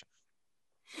direction?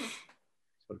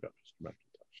 So I've got Mr.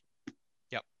 McIntosh.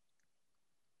 Yep.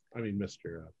 I mean,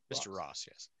 Mr. Ross,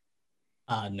 yes.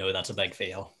 No, that's a big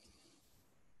fail.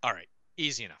 All right.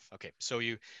 Easy enough. Okay. So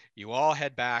you all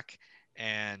head back,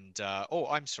 and oh,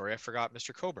 I'm sorry, I forgot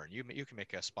Mr. Coburn. You can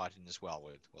make a spot hidden as well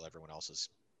while everyone else is.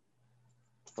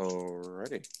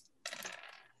 Alrighty.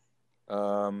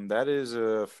 That is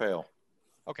a fail.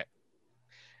 Okay.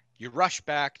 You rush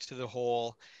back to the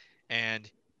hole, and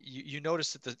you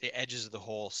notice that the edges of the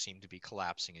hole seem to be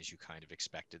collapsing as you kind of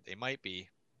expected. They might be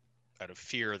out of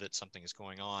fear that something is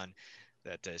going on,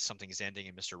 that something is ending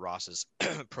in Mr. Ross's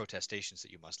protestations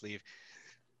that you must leave.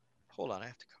 Hold on, I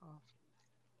have to cough.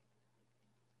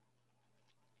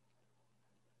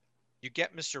 You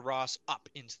get Mr. Ross up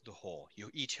into the hole.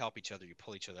 You each help each other. You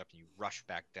pull each other up, and you rush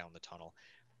back down the tunnel.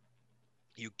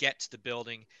 You get to the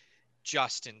building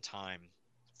just in time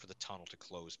for the tunnel to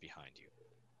close behind you.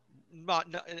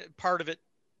 Part of it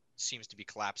seems to be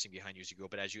collapsing behind you as you go,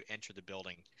 but as you enter the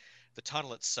building, the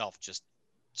tunnel itself just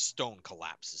stone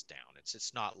collapses down.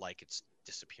 It's not like it's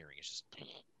disappearing. It's just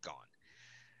gone.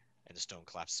 And the stone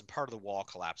collapses, and part of the wall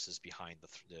collapses behind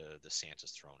the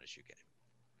Santa's throne as you get him.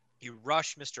 You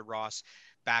rush Mr. Ross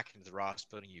back into the Ross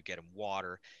building. You get him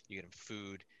water. You get him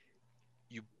food.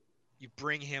 You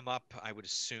bring him up, I would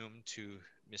assume, to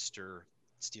Mr.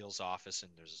 Steele's office,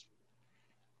 and there's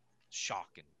shock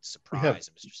and surprise.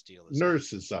 And Mr. Steele is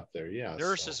nurses up there. Yeah,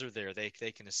 nurses are there. They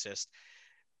can assist.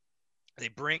 They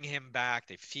bring him back.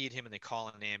 They feed him, and they call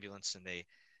an ambulance, and they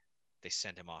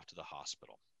send him off to the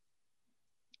hospital.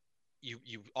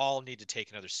 You all need to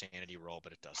take another sanity roll,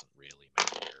 but it doesn't really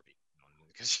matter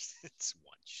because it's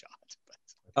one shot.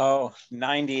 But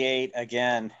 98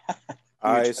 again.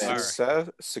 I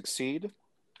succeed.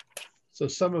 So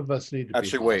some of us need to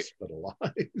actually be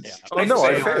hospitalized. Yeah. Oh no,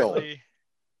 I failed.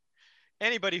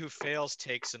 Anybody who fails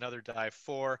takes another die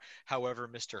 4. However,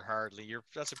 Mr. Hardley,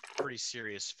 that's a pretty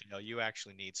serious fail. You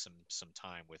actually need some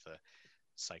time with a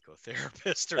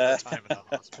psychotherapist or the time in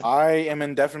the hospital. I am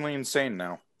indefinitely insane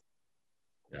now.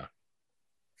 Yeah.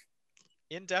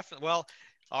 Indefinite. Well,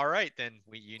 all right then.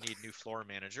 You need new floor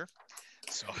manager.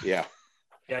 So yeah.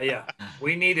 Yeah.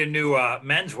 We need a new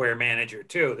menswear manager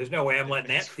too. There's no way I'm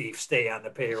letting that thief stay on the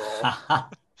payroll. And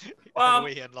the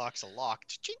way he unlocks a lock.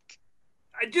 Chink.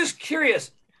 I'm just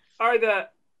curious, are the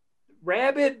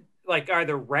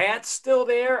rats still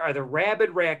there? Are the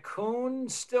rabid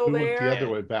raccoons still We went there? the other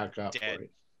way back up. Dead. Right?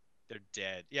 They're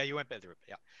dead. Yeah, you went the other way.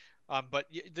 Yeah. But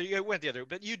you went the other way.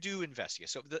 But you do investigate.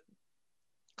 So the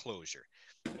closure.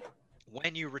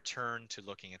 When you return to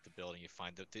looking at the building, you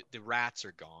find that the rats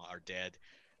are gone, are dead.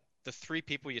 The 3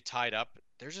 people you tied up,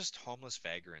 they're just homeless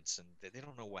vagrants, and they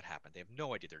don't know what happened. They have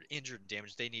no idea. They're injured and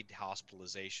damaged. They need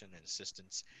hospitalization and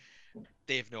assistance.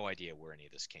 They have no idea where any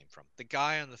of this came from. The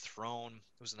guy on the throne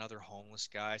was another homeless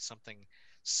guy.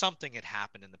 Something had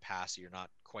happened in the past that you're not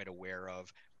quite aware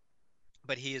of.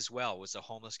 But he as well was a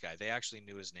homeless guy. They actually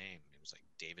knew his name. It was like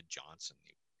David Johnson.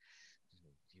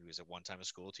 He was at one time a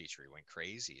school teacher. He went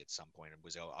crazy at some point and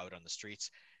was out on the streets,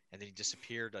 and then he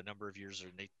disappeared a number of years.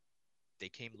 And they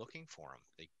came looking for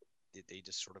him. They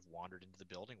just sort of wandered into the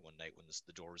building one night when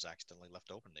the door was accidentally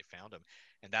left open. They found him,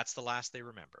 and that's the last they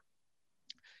remember.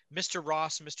 Mr.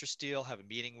 Ross and Mr. Steele have a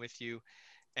meeting with you,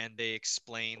 and they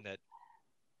explain that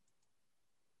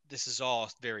this is all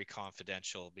very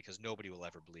confidential because nobody will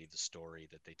ever believe the story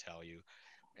that they tell you.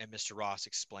 And Mr. Ross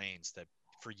explains that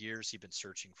for years he'd been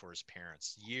searching for his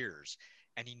parents, years,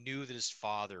 and he knew that his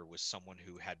father was someone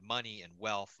who had money and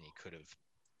wealth, and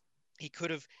he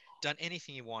could have done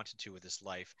anything he wanted to with his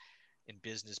life in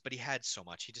business, but he had so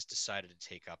much, he just decided to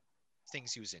take up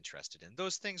things he was interested in.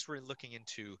 Those things were looking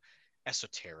into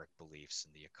esoteric beliefs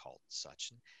and the occult and such.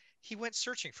 And he went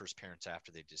searching for his parents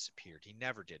after they disappeared. He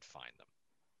never did find them.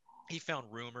 He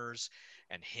found rumors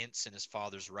and hints in his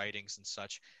father's writings and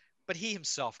such, but he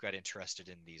himself got interested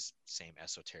in these same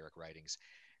esoteric writings.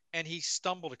 And he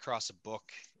stumbled across a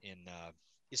book in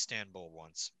Istanbul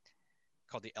once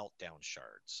called the Eltdown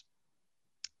Shards.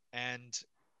 And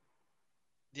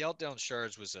the Eltdown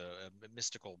Shards was a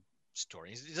mystical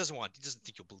story. He doesn't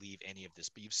think you'll believe any of this,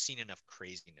 but you've seen enough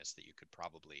craziness that you could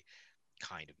probably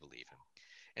kind of believe him.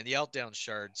 And the Eltdown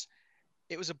Shards,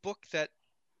 it was a book that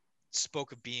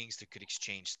spoke of beings that could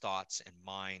exchange thoughts and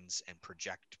minds and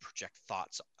project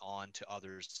thoughts onto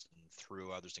others and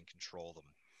through others and control them.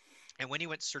 And when he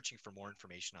went searching for more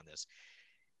information on this,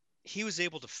 he was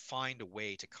able to find a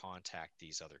way to contact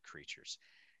these other creatures.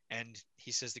 And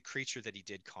he says the creature that he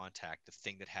did contact, the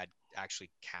thing that had actually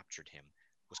captured him,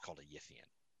 was called a Yithian.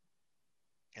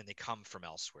 And they come from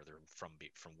elsewhere. They're from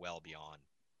well beyond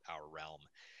our realm.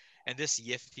 And this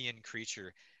Yithian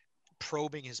creature,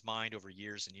 probing his mind over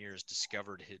years and years,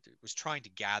 was trying to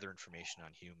gather information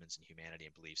on humans and humanity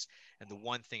and beliefs. And the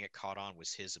one thing it caught on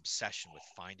was his obsession with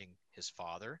finding his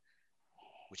father,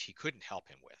 which he couldn't help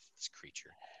him with, this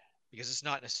creature, because it's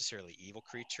not necessarily an evil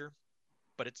creature,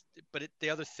 but the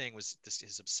other thing was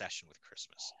his obsession with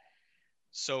Christmas.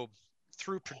 So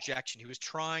through projection, he was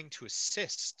trying to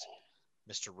assist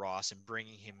Mr. Ross in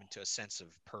bringing him into a sense of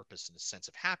purpose and a sense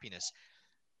of happiness.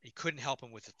 He couldn't help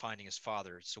him with finding his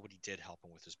father, so what he did help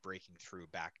him with was breaking through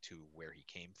back to where he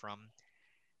came from,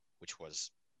 which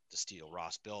was the Steele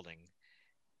Ross building,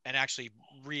 and actually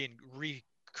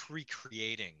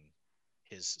recreating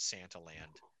his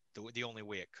Santaland the only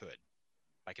way it could,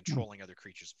 by controlling other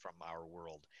creatures from our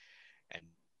world and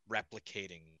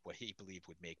replicating what he believed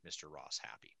would make Mr. Ross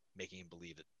happy, making him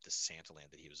believe that the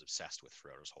Santaland that he was obsessed with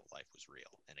throughout his whole life was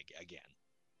real. And again,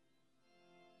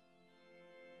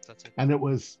 that's it. And it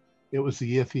was the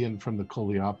Yithian from the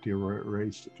Coleoptera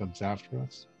race that comes after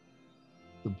us,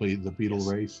 the beetle Yes.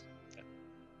 race.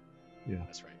 Yeah,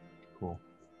 That's right. cool.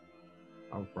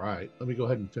 All right, let me go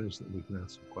ahead and finish that. We can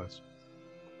ask some questions.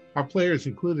 Our players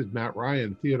included Matt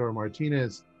Ryan, Theodore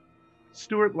Martinez,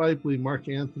 Stuart Lively, Mark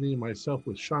Anthony, and myself,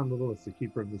 with Sean Little as the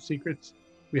keeper of the secrets.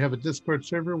 We have a Discord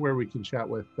server where we can chat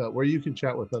with, where you can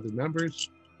chat with other members.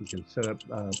 You can set up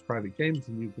private games,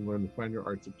 and you can learn the finer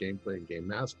arts of gameplay and game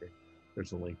mastering.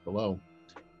 There's a link below.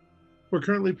 We're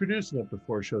currently producing up to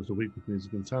 4 shows a week with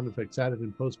music and sound effects added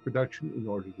in post-production in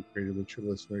order to create a richer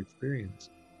listener experience.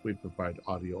 We provide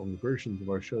audio-only versions of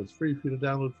our shows free for you to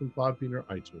download from Podbean or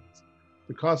iTunes.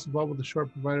 The costs involved with the show are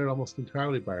provided almost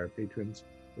entirely by our patrons.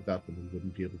 Without them, we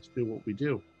wouldn't be able to do what we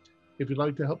do. If you'd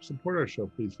like to help support our show,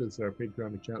 please visit our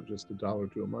Patreon account. Just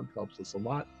 $1 to a month helps us a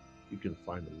lot. You can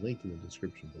find a link in the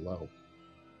description below.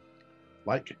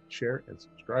 Like, share, and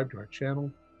subscribe to our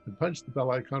channel, and punch the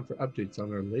bell icon for updates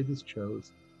on our latest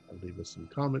shows, and leave us some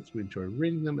comments. We enjoy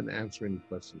reading them and answering any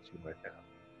questions you might have.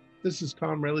 This is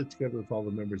Tom Rayleigh, together with all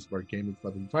the members of our gaming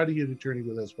club, inviting you to journey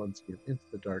with us once again into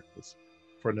the darkness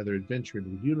for another adventure into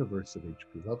the universe of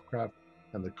H.P. Lovecraft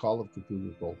and the Call of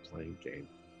Cthulhu role-playing game.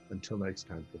 Until next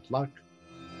time, good luck,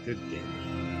 good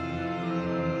gaming.